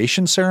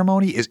initiation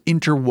ceremony, is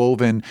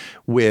interwoven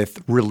with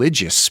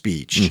religious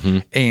speech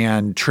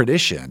and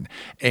tradition.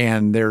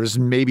 And there's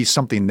maybe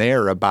something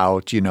there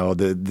about,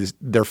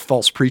 they're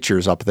false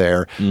preachers up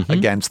there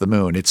against the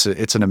moon. It's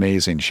an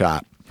amazing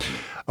shot.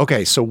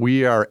 Okay, so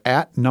we are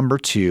at number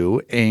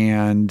 2,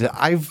 and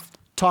I've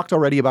talked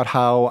already about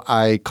how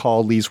I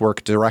call Lee's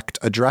work direct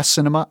address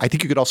cinema. I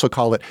think you could also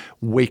call it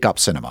wake up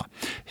cinema.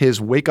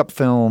 His wake up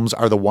films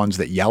are the ones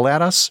that yell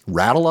at us,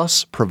 rattle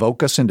us,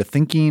 provoke us into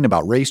thinking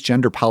about race,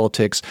 gender,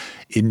 politics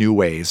in new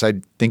ways. I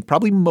think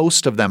probably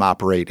most of them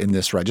operate in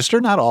this register.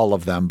 Not all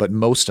of them, but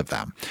most of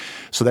them.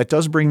 So that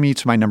does bring me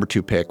to my number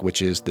 2 pick,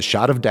 which is the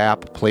shot of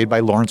Dap, played by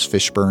Lawrence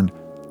Fishburne,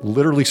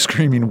 literally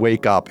screaming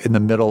wake up in the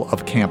middle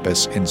of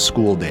campus in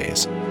School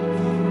Days.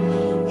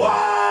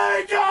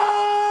 Wake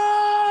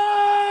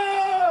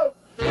up!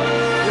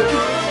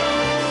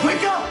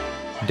 Wake up!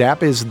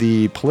 Dap is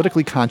the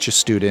politically conscious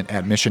student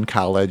at Mission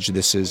College.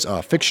 This is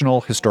a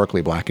fictional,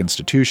 historically Black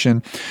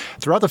institution.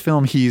 Throughout the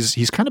film,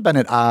 he's kind of been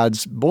at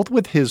odds both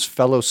with his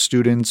fellow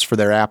students for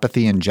their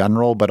apathy in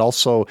general, but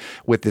also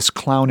with this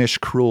clownish,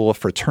 cruel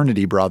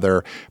fraternity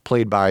brother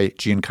played by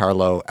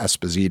Giancarlo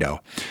Esposito.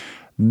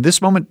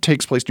 This moment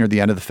takes place near the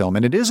end of the film,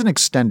 and it is an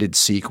extended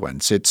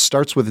sequence. It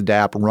starts with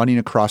Dap running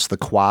across the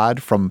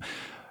quad from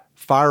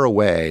far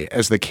away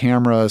as the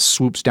camera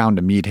swoops down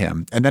to meet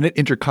him, and then it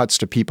intercuts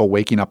to people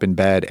waking up in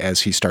bed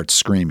as he starts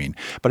screaming.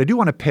 But I do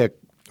want to pick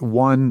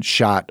one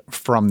shot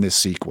from this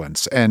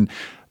sequence, and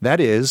that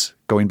is,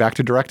 going back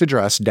to direct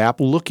address, Dap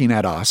looking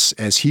at us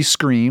as he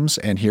screams,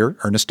 and here,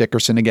 Ernest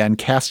Dickerson again,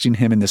 casting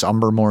him in this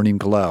umber morning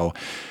glow.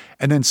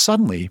 And then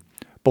suddenly,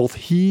 both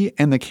he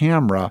and the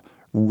camera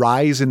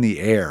rise in the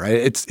air.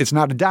 It's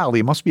not a dolly.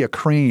 It must be a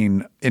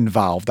crane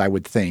involved, I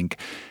would think.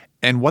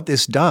 And what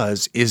this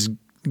does is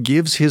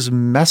gives his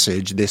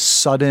message this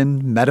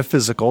sudden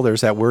metaphysical,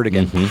 there's that word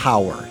again,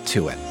 power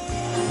to it.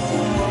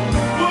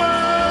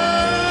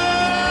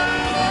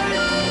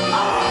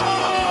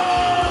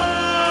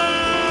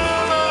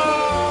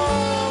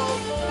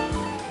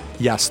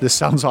 Yes, this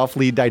sounds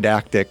awfully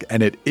didactic,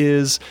 and it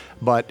is,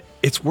 but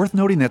it's worth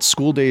noting that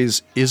School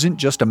Days isn't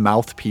just a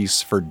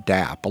mouthpiece for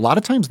Dap. A lot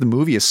of times the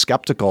movie is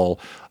skeptical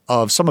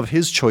of some of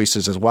his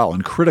choices as well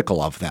and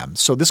critical of them.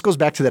 So this goes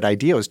back to that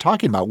idea I was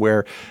talking about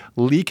where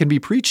Lee can be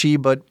preachy,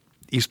 but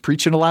he's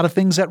preaching a lot of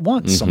things at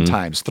once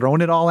sometimes,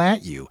 throwing it all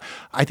at you.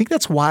 I think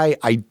that's why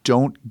I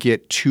don't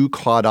get too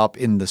caught up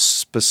in the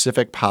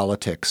specific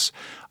politics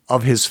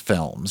of his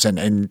films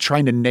and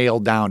trying to nail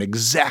down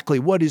exactly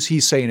what is he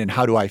saying and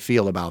how do I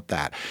feel about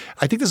that.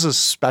 I think this is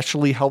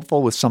especially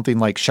helpful with something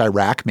like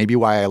Chirac, maybe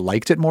why I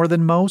liked it more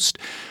than most.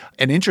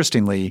 And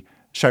interestingly,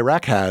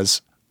 Chirac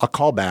has a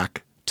callback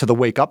to the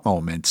wake up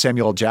moment.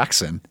 Samuel L.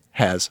 Jackson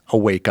has a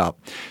wake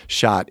up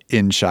shot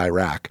in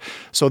Chirac.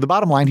 So the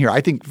bottom line here, I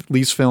think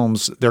Lee's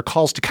films, they're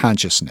calls to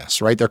consciousness,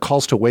 right? They're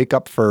calls to wake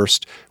up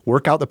first,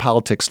 work out the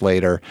politics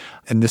later.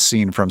 And this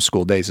scene from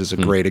School Days is a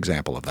great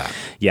example of that.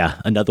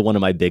 Yeah, another one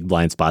of my big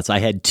blind spots. I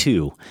had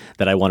 2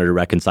 that I wanted to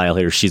reconcile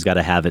here. She's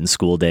Gotta Have It in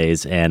School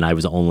Days, and I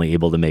was only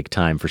able to make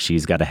time for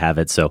She's Gotta Have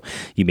It. So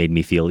you made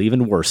me feel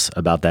even worse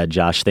about that,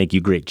 Josh. Thank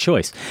you. Great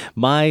choice.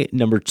 My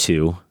number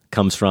 2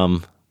 comes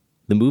from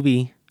the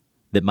movie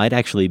that might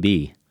actually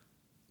be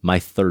my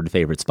 3rd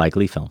favorite Spike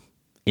Lee film,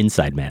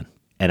 Inside Man.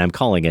 And I'm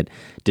calling it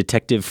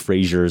Detective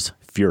Frazier's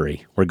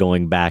Fury. We're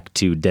going back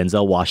to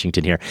Denzel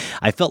Washington here.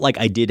 I felt like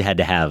I had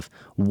to have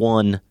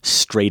one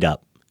straight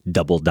up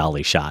double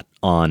dolly shot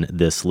on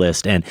this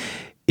list. And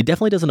it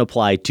definitely doesn't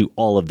apply to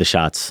all of the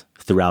shots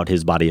throughout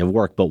his body of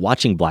work. But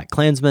watching Black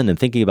Klansman and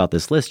thinking about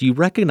this list, you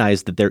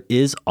recognize that there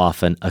is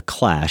often a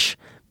clash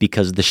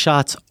because the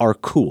shots are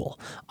cool.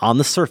 On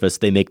the surface,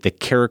 they make the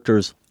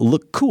characters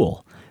look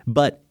cool,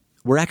 but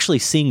we're actually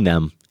seeing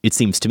them, it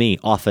seems to me,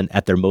 often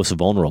at their most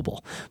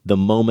vulnerable. The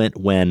moment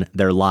when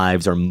their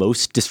lives are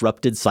most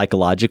disrupted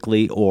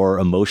psychologically or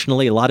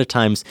emotionally, a lot of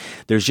times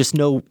there's just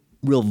no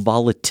real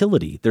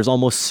volatility. There's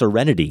almost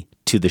serenity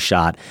to the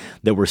shot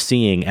that we're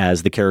seeing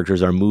as the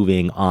characters are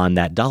moving on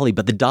that dolly.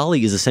 But the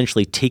dolly is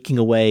essentially taking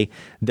away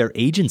their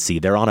agency.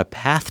 They're on a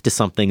path to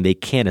something they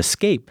can't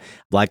escape.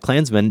 Black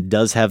Klansman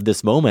does have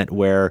this moment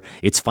where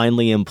it's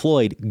finally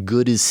employed.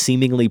 Good is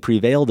seemingly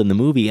prevailed in the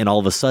movie, and all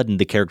of a sudden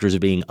the characters are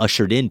being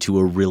ushered into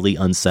a really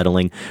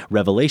unsettling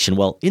revelation.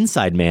 Well,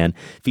 Inside Man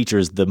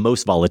features the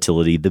most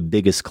volatility, the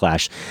biggest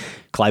clash.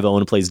 Clive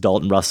Owen plays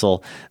Dalton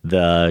Russell,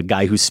 the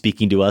guy who's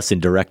speaking to us in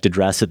direct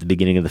address at the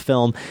beginning of the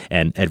film.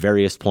 And at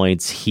various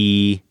points,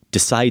 he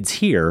decides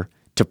here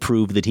to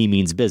prove that he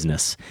means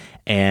business.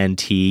 And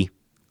he,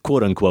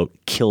 quote unquote,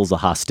 kills a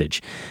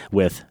hostage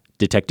with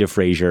Detective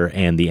Frazier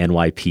and the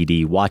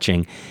NYPD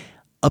watching.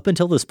 Up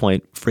until this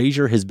point,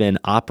 Frazier has been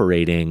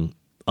operating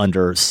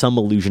under some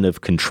illusion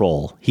of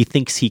control. He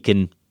thinks he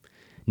can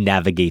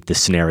navigate the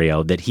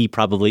scenario, that he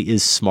probably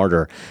is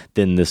smarter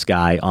than this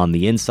guy on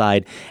the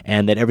inside,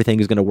 and that everything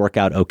is going to work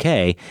out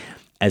okay.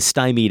 As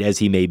stymied as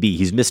he may be,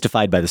 he's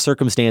mystified by the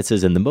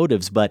circumstances and the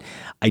motives, but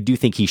I do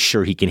think he's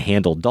sure he can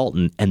handle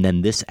Dalton. And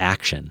then this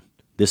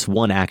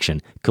one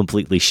action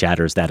completely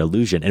shatters that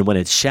illusion. And when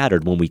it's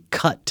shattered, when we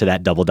cut to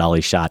that double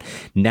dolly shot,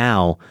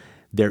 now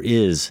there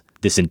is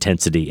this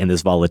intensity and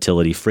this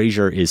volatility.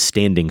 Frazier is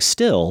standing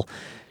still.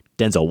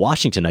 Denzel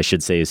Washington, I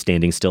should say, is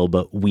standing still,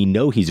 but we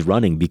know he's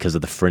running because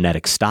of the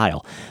frenetic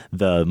style.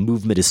 The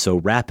movement is so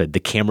rapid. The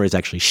camera is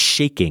actually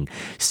shaking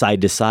side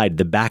to side.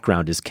 The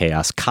background is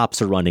chaos.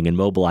 Cops are running and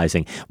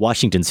mobilizing.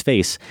 Washington's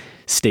face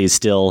stays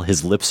still.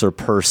 His lips are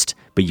pursed,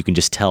 but you can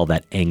just tell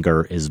that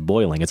anger is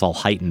boiling. It's all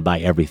heightened by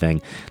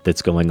everything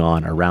that's going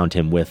on around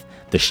him with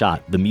the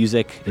shot. The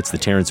music, it's the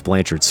Terrence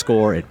Blanchard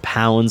score. It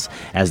pounds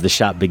as the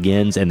shot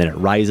begins, and then it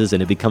rises,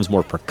 and it becomes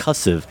more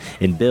percussive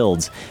and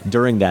builds.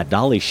 During that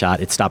dolly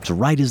shot, it stops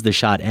right as the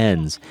shot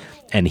ends,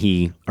 and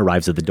he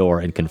arrives at the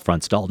door and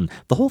confronts Dalton.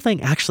 The whole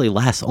thing actually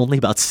lasts only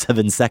about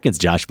 7 seconds,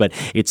 Josh, but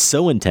it's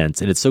so intense,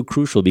 and it's so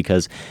crucial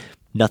because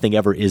nothing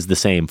ever is the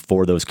same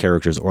for those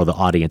characters or the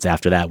audience.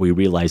 After that, we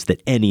realize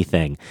that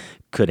anything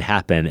could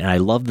happen. And I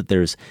love that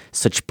there's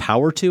such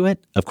power to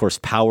it. Of course,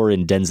 power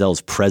in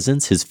Denzel's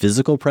presence, his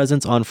physical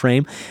presence on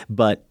frame,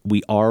 but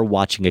we are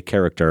watching a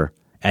character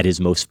at his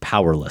most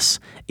powerless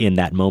in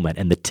that moment.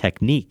 And the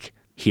technique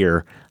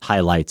here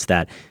highlights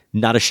that.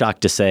 Not a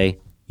shock to say,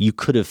 you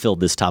could have filled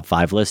this top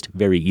 5 list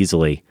very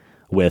easily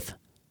with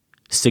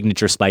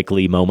signature Spike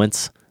Lee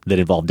moments that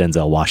involve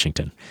Denzel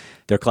Washington.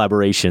 Their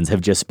collaborations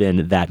have just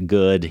been that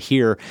good.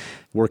 Here,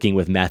 working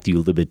with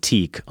Matthew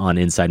Libatique on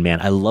Inside Man.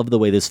 I love the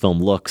way this film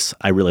looks.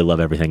 I really love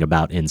everything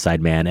about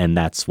Inside Man, and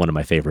that's one of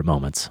my favorite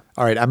moments.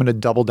 All right, I'm going to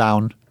double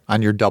down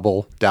on your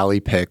double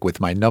dolly pick with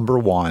my number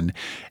 1.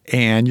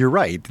 And you're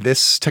right.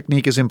 This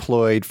technique is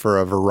employed for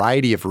a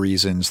variety of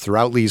reasons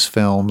throughout Lee's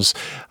films.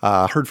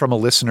 Heard from a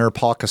listener,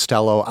 Paul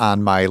Costello,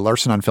 on my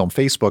Larson on Film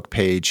Facebook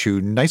page,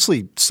 who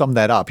nicely summed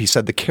that up. He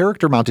said, the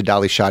character-mounted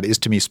dolly shot is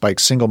to me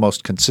Spike's single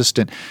most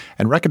consistent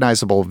and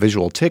recognizable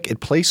visual tick.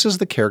 It places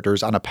the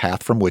characters on a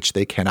path from which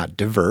they cannot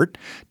divert.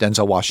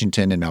 Denzel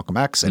Washington in Malcolm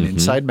X and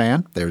Inside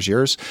Man, there's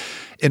yours.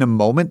 In a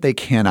moment they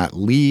cannot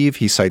leave.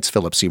 He cites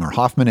Philip Seymour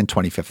Hoffman in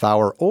 25th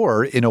Hour,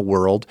 or in a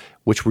world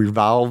which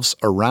revolves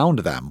around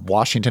them.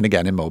 Washington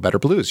again in Mo Better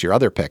Blues, your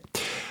other pick.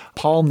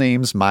 Paul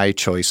names my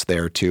choice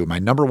there too. My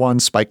number 1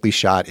 Spike Lee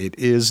shot, it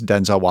is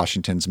Denzel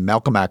Washington's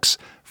Malcolm X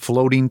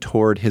floating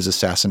toward his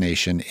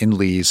assassination in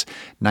Lee's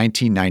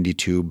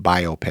 1992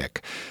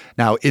 biopic.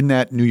 Now, in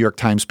that New York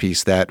Times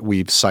piece that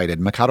we've cited,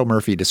 Mikado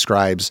Murphy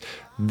describes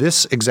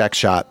this exact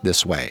shot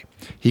this way.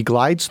 He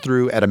glides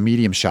through at a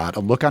medium shot,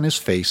 a look on his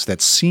face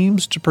that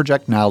seems to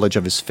project knowledge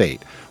of his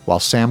fate, while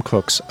Sam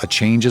Cooke's A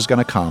Change Is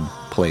Gonna Come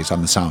plays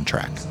on the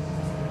soundtrack.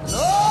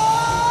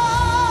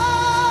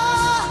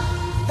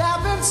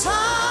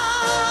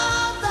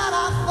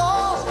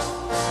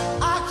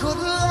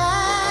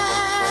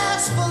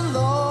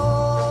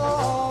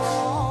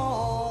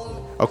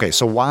 Okay,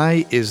 so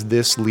why is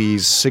this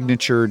Lee's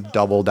signature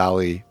double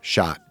dolly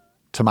shot,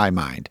 to my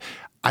mind?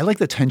 I like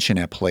the tension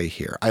at play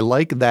here. I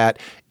like that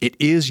it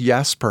is,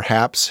 yes,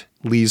 perhaps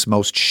Lee's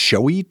most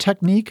showy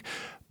technique,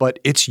 but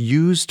it's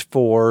used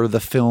for the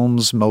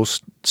film's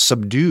most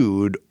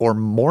subdued or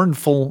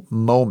mournful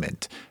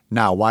moment.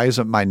 Now, why is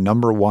it my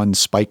number 1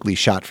 Spike Lee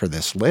shot for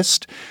this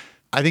list?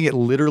 I think it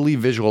literally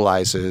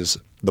visualizes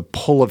the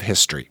pull of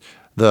history.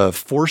 The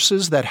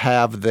forces that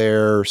have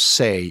their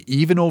say,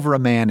 even over a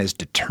man as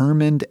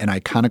determined and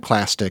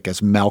iconoclastic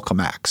as Malcolm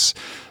X.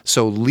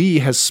 So Lee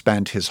has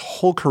spent his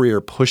whole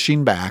career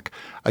pushing back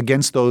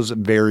against those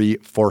very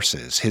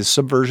forces. His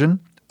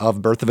subversion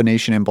of Birth of a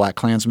Nation and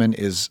BlacKkKlansman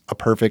is a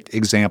perfect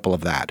example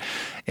of that.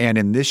 And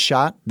in this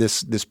shot,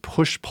 this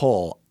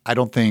push-pull, I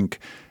don't think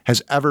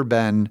has ever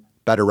been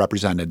better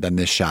represented than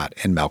this shot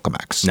in Malcolm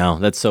X. No,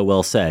 that's so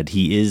well said.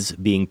 He is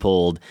being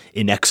pulled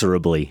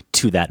inexorably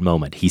to that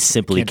moment. He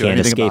simply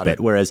can't escape it.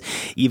 Whereas,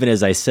 even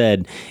as I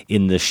said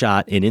in the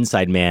shot in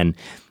Inside Man,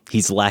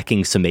 he's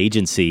lacking some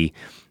agency.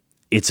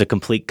 It's a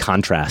complete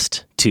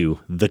contrast to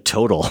the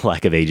total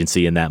lack of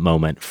agency in that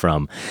moment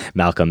from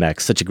Malcolm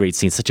X. Such a great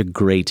scene, such a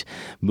great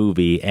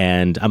movie.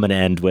 And I'm going to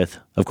end with,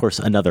 of course,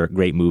 another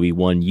great movie,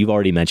 one you've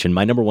already mentioned.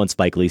 My number 1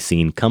 Spike Lee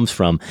scene comes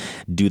from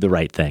Do the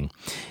Right Thing.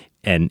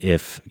 And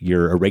if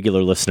you're a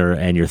regular listener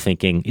and you're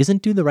thinking,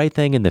 isn't Do the Right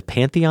Thing in the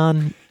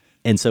Pantheon?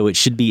 And so it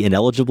should be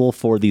ineligible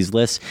for these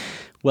lists.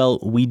 Well,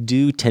 we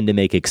do tend to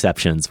make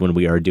exceptions when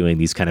we are doing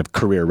these kind of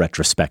career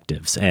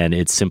retrospectives. And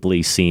it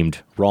simply seemed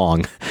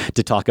wrong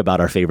to talk about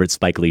our favorite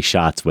Spike Lee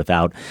shots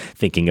without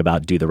thinking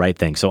about Do the Right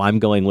Thing. So I'm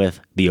going with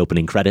the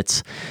opening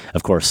credits.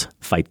 Of course,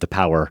 Fight the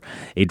Power,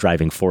 a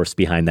driving force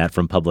behind that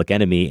from Public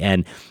Enemy.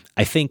 And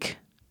I think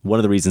one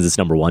of the reasons it's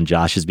number one,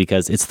 Josh, is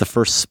because it's the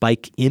first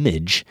Spike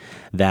image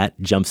that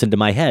jumps into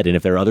my head. And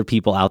if there are other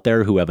people out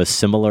there who have a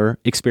similar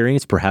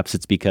experience, perhaps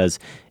it's because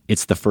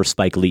it's the first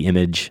Spike Lee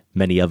image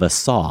many of us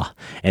saw.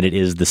 And it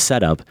is the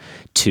setup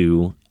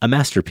to a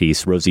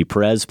masterpiece. Rosie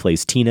Perez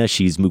plays Tina.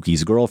 She's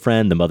Mookie's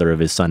girlfriend, the mother of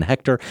his son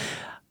Hector.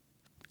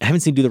 I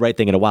haven't seen Do the Right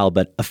Thing in a while,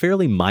 but a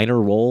fairly minor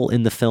role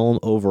in the film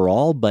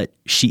overall. But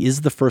she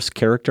is the first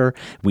character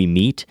we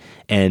meet,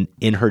 and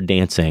in her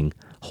dancing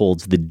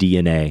holds the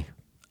DNA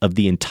of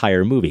the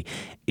entire movie.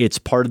 It's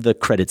part of the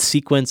credit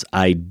sequence.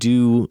 I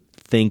do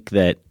think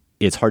that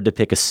it's hard to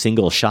pick a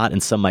single shot,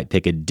 and some might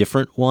pick a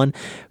different one.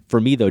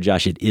 For me, though,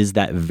 Josh, it is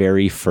that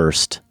very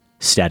first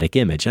static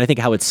image. And I think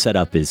how it's set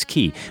up is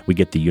key. We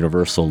get the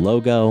Universal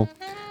logo,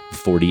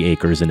 40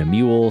 Acres and a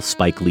Mule,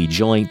 Spike Lee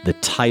joint, the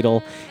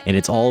title, and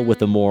it's all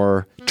with a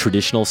more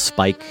traditional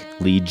Spike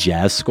Lee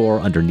jazz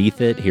score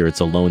underneath it. Here it's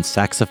a lone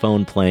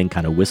saxophone playing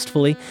kind of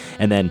wistfully,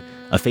 and then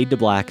a fade to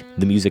black,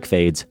 the music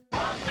fades.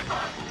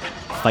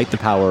 Fight the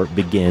Power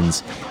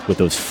begins with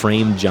those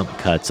frame jump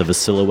cuts of a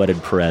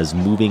silhouetted Perez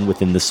moving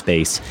within the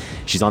space.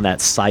 She's on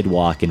that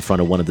sidewalk in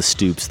front of one of the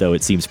stoops, though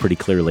it seems pretty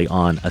clearly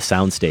on a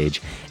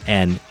soundstage.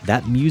 And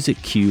that music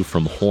cue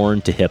from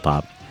horn to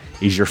hip-hop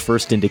is your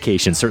first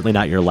indication, certainly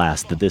not your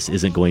last, that this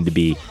isn't going to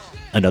be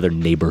another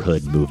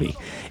neighborhood movie.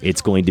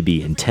 It's going to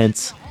be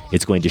intense.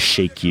 It's going to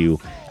shake you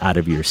out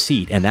of your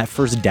seat. And that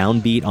first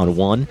downbeat on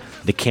one,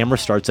 the camera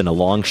starts in a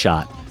long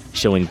shot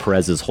showing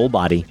Perez's whole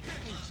body,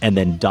 and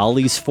then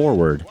dollies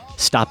forward,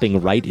 stopping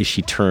right as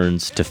she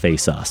turns to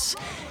face us.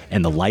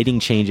 And the lighting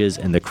changes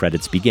and the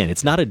credits begin.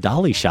 It's not a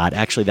dolly shot.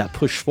 Actually, that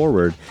push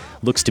forward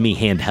looks to me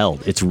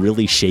handheld. It's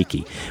really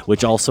shaky,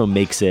 which also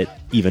makes it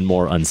even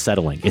more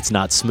unsettling. It's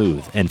not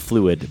smooth and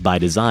fluid by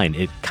design.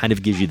 It kind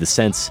of gives you the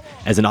sense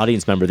as an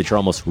audience member that you're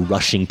almost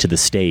rushing to the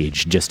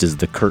stage just as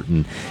the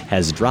curtain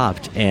has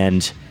dropped,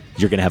 and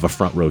you're going to have a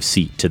front row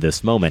seat to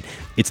this moment.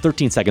 It's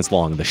 13 seconds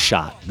long, the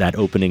shot, that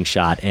opening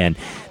shot, and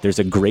there's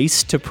a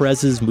grace to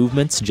Perez's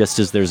movements, just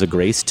as there's a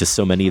grace to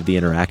so many of the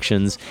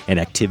interactions and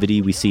activity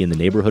we see in the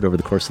neighborhood over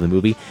the course of the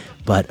movie.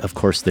 But of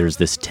course, there's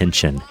this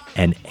tension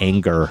and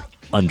anger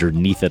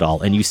underneath it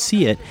all, and you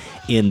see it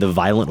in the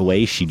violent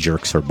way she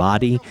jerks her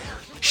body.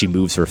 She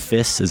moves her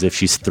fists as if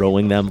she's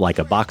throwing them like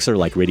a boxer,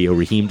 like Radio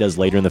Raheem does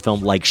later in the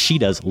film, like she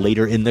does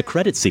later in the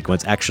credit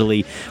sequence,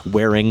 actually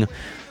wearing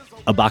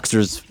a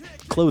boxer's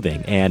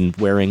clothing and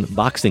wearing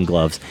boxing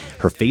gloves.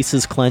 Her face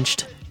is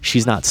clenched.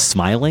 She's not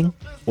smiling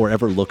or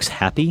ever looks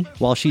happy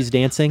while she's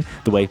dancing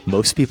the way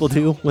most people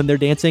do when they're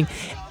dancing.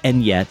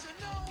 And yet,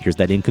 here's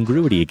that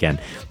incongruity again,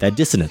 that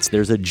dissonance.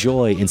 There's a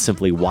joy in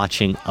simply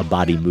watching a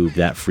body move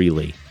that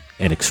freely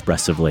and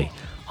expressively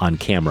on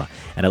camera.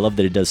 And I love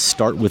that it does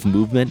start with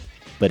movement,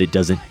 but it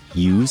doesn't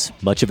use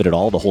much of it at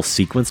all. The whole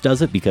sequence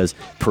does it because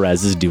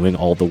Perez is doing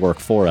all the work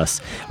for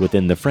us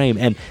within the frame.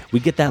 And we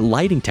get that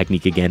lighting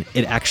technique again.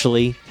 It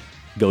actually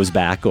goes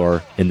back,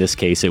 or in this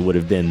case, it would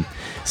have been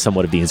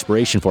somewhat of the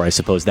inspiration for, I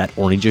suppose, that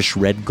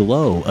orangish red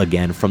glow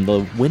again from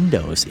the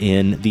windows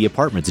in the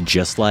apartments,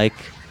 just like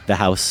the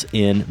house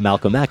in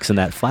Malcolm X in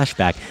that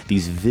flashback.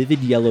 These vivid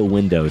yellow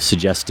windows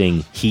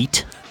suggesting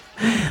heat,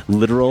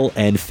 literal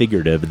and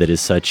figurative, that is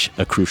such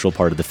a crucial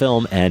part of the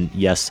film. And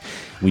yes,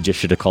 we just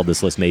should have called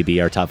this list maybe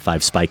our top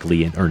 5 Spike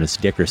Lee and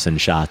Ernest Dickerson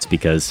shots,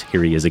 because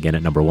here he is again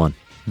at number 1.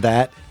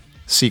 That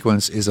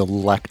sequence is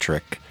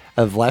electric.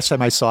 The last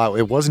time I saw it,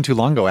 it wasn't too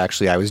long ago,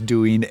 actually. I was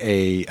doing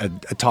a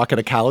talk at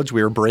a college.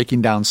 We were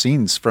breaking down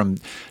scenes from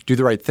Do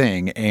the Right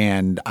Thing,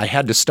 and I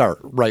had to start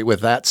right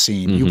with that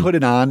scene. Mm-hmm. You put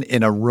it on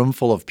in a room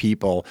full of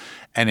people,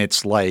 and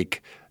it's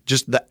like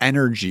just the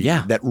energy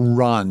that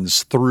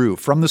runs through,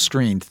 from the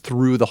screen,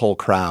 through the whole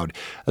crowd.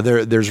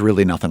 There's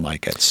really nothing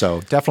like it.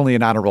 So definitely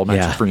an honorable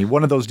mention for me.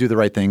 One of those Do the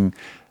Right Thing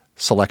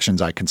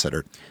selections I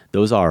considered.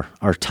 Those are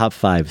our top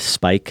 5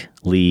 Spike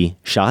Lee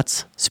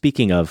shots.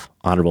 Speaking of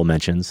honorable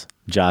mentions,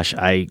 Josh,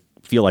 I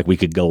feel like we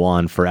could go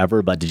on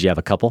forever, but did you have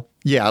a couple?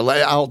 Yeah,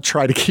 I'll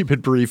try to keep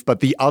it brief.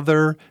 But the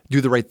other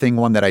Do the Right Thing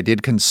one that I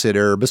did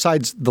consider,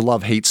 besides the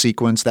love-hate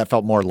sequence, that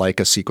felt more like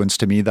a sequence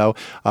to me, though,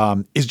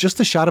 is just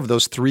the shot of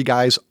those 3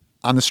 guys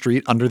on the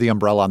street under the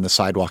umbrella on the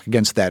sidewalk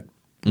against that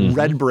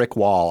red brick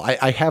wall.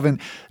 I haven't,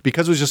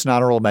 because it was just an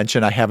honorable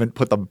mention, I haven't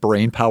put the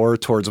brain power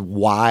towards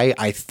why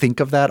I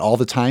think of that all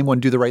the time when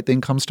Do the Right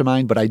Thing comes to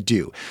mind, but I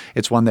do.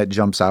 It's one that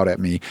jumps out at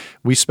me.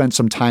 We spent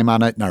some time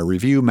on it in our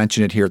review,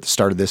 mentioned it here at the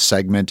start of this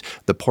segment.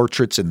 The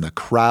portraits in the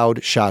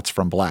crowd, shots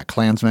from Black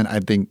Klansman. I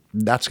think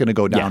that's going to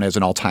go down as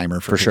an all-timer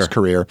for his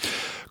career.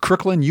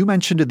 Crooklyn, you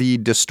mentioned the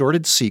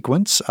distorted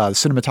sequence. The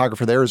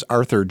cinematographer there is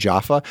Arthur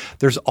Jaffa.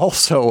 There's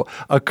also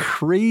a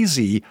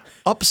crazy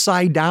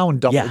upside-down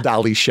double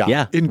dolly shot.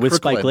 Yeah, in with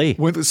Crooklyn, Spike Lee.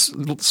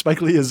 With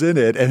Spike Lee is in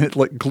it, and it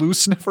like glue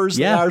sniffers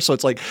they are, so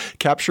it's like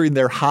capturing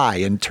their high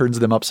and turns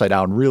them upside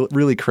down.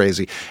 Really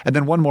crazy. And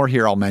then one more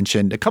here I'll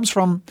mention. It comes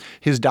from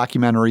his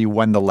documentary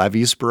When the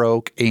Levees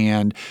Broke,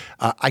 and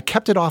I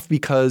kept it off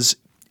because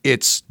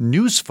it's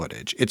news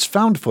footage, it's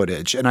found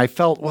footage. And I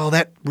felt, well,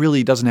 that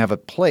really doesn't have a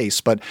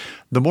place. But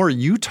the more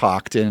you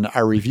talked in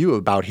our review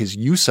about his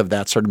use of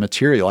that sort of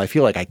material, I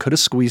feel like I could have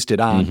squeezed it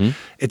on.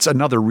 It's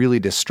another really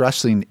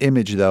distressing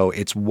image, though.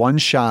 It's one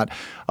shot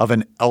of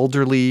an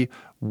elderly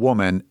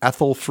woman,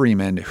 Ethel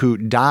Freeman, who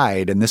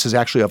died, and this is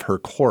actually of her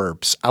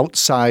corpse,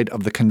 outside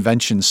of the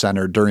convention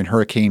center during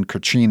Hurricane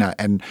Katrina.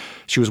 And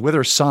she was with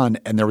her son,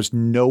 and there was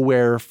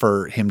nowhere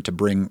for him to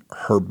bring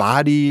her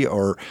body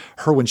or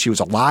her when she was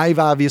alive,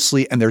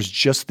 obviously. And there's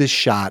just this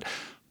shot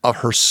of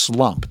her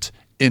slumped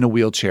in a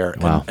wheelchair.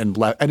 Wow.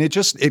 And it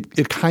just,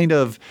 it kind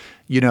of,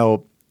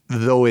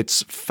 though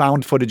it's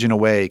found footage in a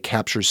way,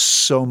 captures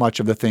so much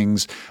of the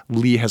things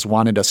Lee has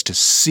wanted us to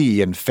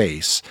see and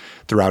face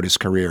throughout his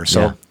career.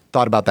 So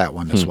thought about that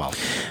one as well.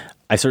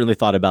 I certainly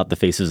thought about the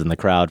faces in the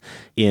crowd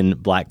in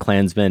Black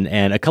Klansman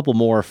and a couple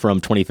more from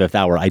 25th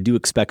Hour. I do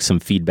expect some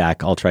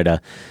feedback. I'll try to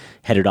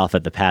head it off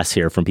at the pass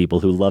here from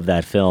people who love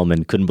that film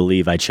and couldn't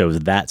believe I chose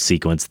that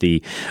sequence,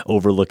 the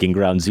overlooking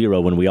Ground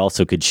Zero, when we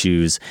also could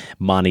choose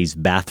Monty's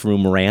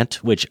bathroom rant,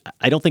 which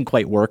I don't think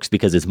quite works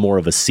because it's more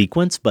of a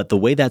sequence. But the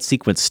way that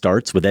sequence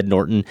starts with Ed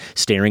Norton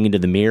staring into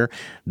the mirror,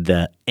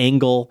 the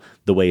angle,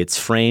 the way it's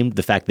framed,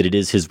 the fact that it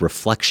is his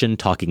reflection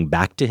talking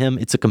back to him,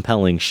 it's a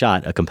compelling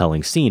shot, a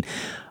compelling scene.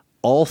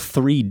 All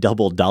three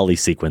double dolly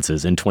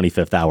sequences in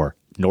 25th Hour.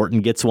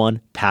 Norton gets one,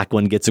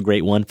 Paquin gets a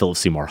great one, Philip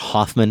Seymour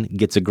Hoffman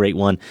gets a great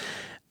one.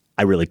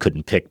 I really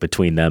couldn't pick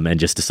between them and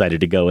just decided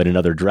to go in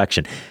another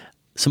direction.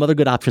 Some other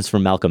good options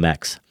from Malcolm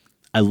X.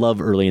 I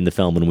love early in the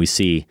film when we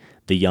see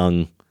the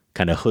young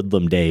kind of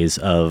hoodlum days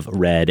of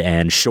Red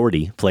and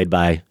Shorty, played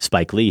by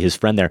Spike Lee, his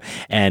friend there.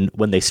 And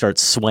when they start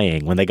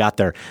swaying, when they got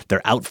their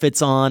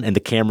outfits on and the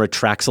camera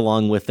tracks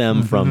along with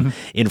them from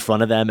in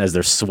front of them as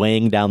they're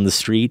swaying down the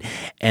street.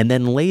 And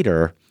then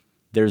later,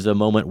 there's a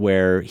moment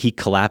where he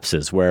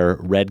collapses, where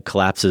Red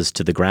collapses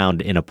to the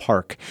ground in a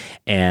park,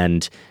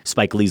 and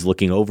Spike Lee's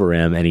looking over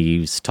him, and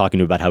he's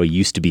talking about how he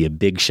used to be a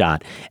big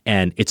shot.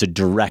 And it's a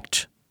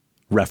direct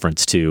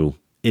reference to,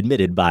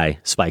 admitted by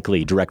Spike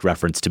Lee, direct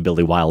reference to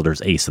Billy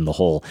Wilder's Ace in the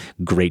Hole.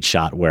 Great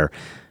shot where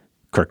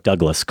Kirk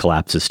Douglas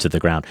collapses to the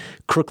ground.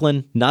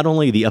 Crooklyn, not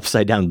only the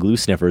upside down glue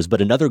sniffers,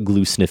 but another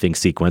glue sniffing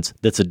sequence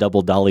that's a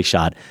double dolly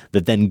shot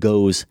that then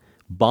goes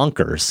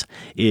bonkers,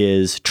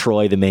 is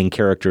Troy, the main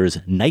character's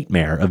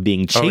nightmare of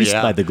being chased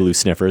by the glue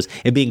sniffers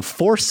and being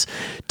forced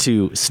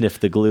to sniff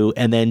the glue.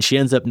 And then she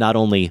ends up not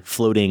only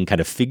floating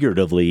kind of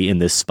figuratively in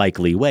this Spike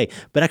Lee way,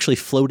 but actually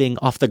floating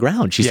off the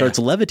ground. She starts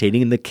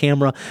levitating in the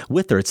camera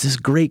with her. It's this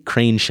great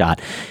crane shot.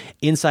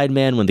 Inside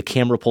Man, when the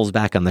camera pulls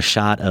back on the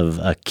shot of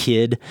a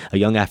kid, a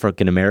young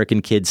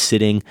African-American kid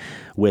sitting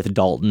with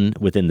Dalton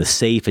within the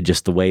safe, and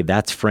just the way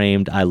that's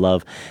framed, I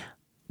love.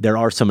 There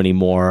are so many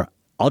more.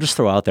 I'll just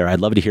throw out there, I'd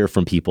love to hear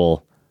from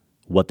people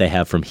what they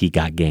have from He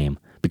Got Game,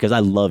 because I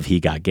love He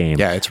Got Game.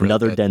 Yeah, it's really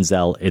another good.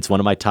 Denzel. It's one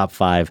of my top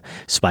 5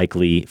 Spike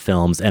Lee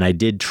films, and I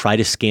did try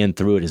to scan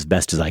through it as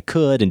best as I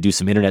could and do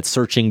some internet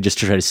searching just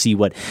to try to see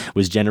what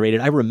was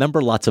generated. I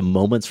remember lots of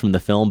moments from the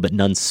film, but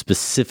none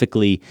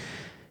specifically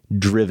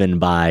driven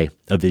by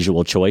a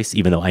visual choice,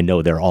 even though I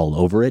know they're all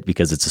over it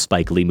because it's a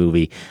Spike Lee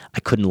movie.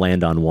 I couldn't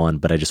land on one,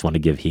 but I just want to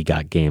give He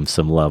Got Game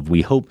some love.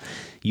 We hope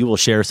you will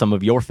share some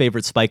of your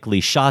favorite Spike Lee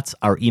shots.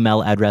 Our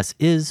email address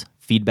is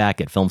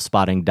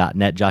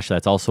feedback@filmspotting.net. Josh,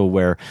 that's also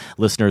where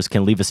listeners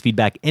can leave us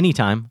feedback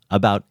anytime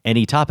about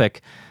any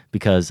topic,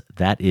 because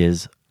that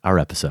is our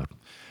episode.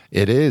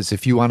 It is.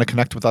 If you want to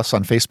connect with us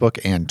on Facebook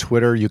and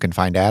Twitter, you can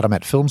find Adam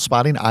at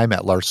Filmspotting. I'm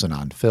at Larson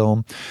on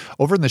Film.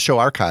 Over in the show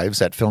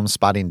archives at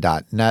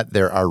filmspotting.net,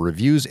 there are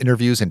reviews,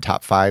 interviews, and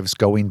top 5s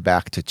going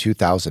back to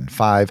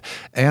 2005,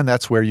 and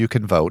that's where you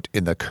can vote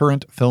in the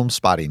current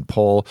Filmspotting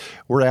poll.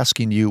 We're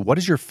asking you, what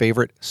is your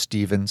favorite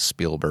Steven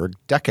Spielberg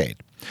decade?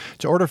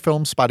 To order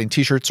Filmspotting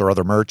t-shirts or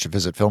other merch,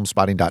 visit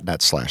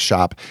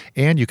filmspotting.net/shop,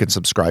 and you can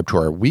subscribe to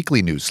our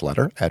weekly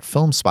newsletter at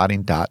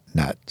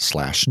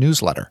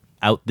filmspotting.net/newsletter.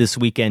 Out this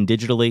weekend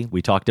digitally.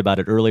 We talked about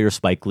it earlier,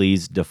 Spike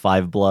Lee's Da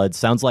 5 Bloods.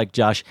 Sounds like,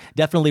 Josh,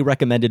 definitely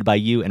recommended by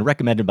you and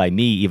recommended by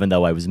me, even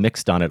though I was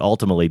mixed on it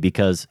ultimately,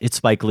 because it's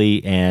Spike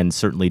Lee and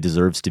certainly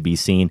deserves to be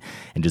seen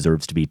and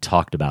deserves to be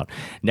talked about.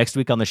 Next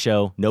week on the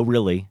show, no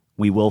really,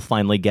 we will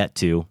finally get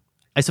to,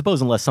 I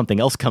suppose unless something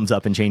else comes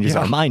up and changes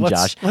our mind,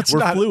 Josh, we're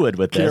fluid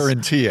with this.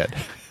 Guarantee it.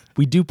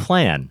 We do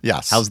plan.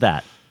 Yes. How's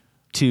that?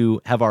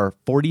 To have our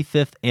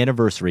 45th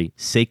anniversary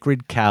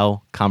Sacred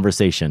Cow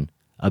conversation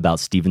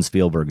about Steven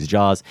Spielberg's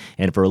Jaws.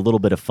 And for a little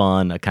bit of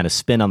fun, a kind of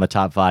spin on the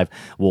top 5,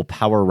 we'll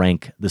power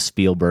rank the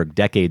Spielberg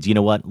decades. You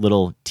know what?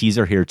 Little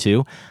teaser here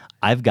too.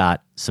 I've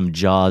got some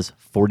Jaws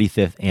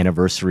 45th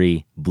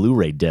anniversary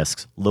Blu-ray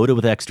discs loaded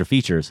with extra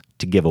features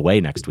to give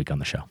away next week on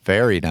the show.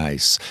 Very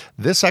nice.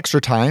 This extra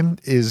time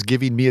is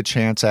giving me a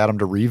chance, Adam,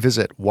 to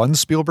revisit one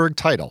Spielberg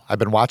title. I've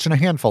been watching a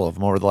handful of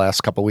them over the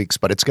last couple of weeks,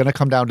 but it's going to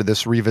come down to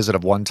this revisit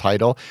of one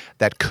title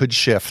that could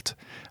shift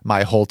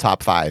my whole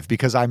top 5,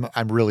 because I'm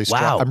really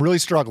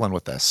struggling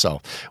with this.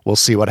 So we'll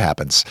see what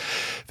happens.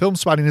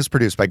 Filmspotting is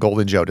produced by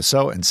Golden Joe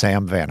Dassault and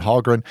Sam Van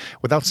Halgren.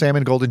 Without Sam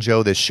and Golden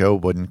Joe, this show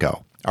wouldn't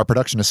go. Our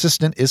production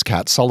assistant is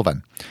Kat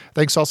Sullivan.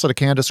 Thanks also to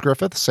Candace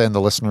Griffiths and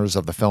the listeners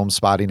of the Film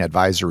Spotting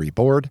Advisory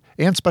Board,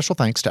 and special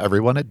thanks to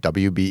everyone at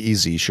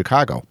WBEZ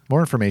Chicago.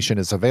 More information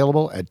is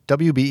available at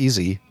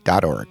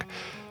wbez.org.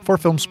 For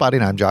Film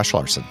Spotting, I'm Josh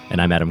Larson.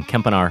 And I'm Adam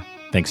Kempenaar.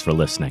 Thanks for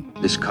listening.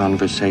 This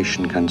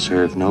conversation can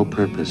serve no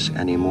purpose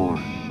anymore.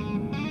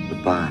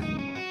 Goodbye.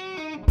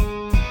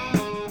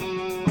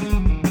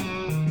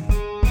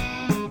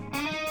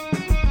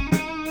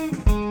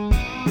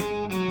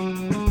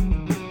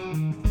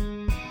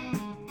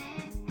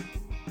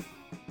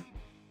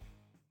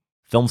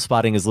 Film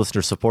Spotting is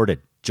listener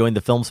supported. Join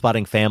the Film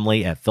Spotting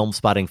family at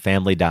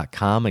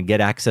filmspottingfamily.com and get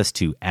access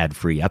to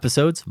ad-free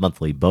episodes,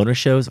 monthly bonus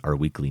shows, our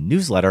weekly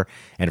newsletter,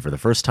 and for the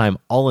first time,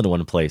 all in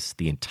one place,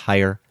 the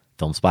entire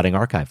Film Spotting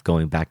archive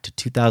going back to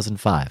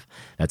 2005.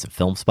 That's at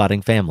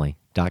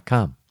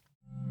filmspottingfamily.com.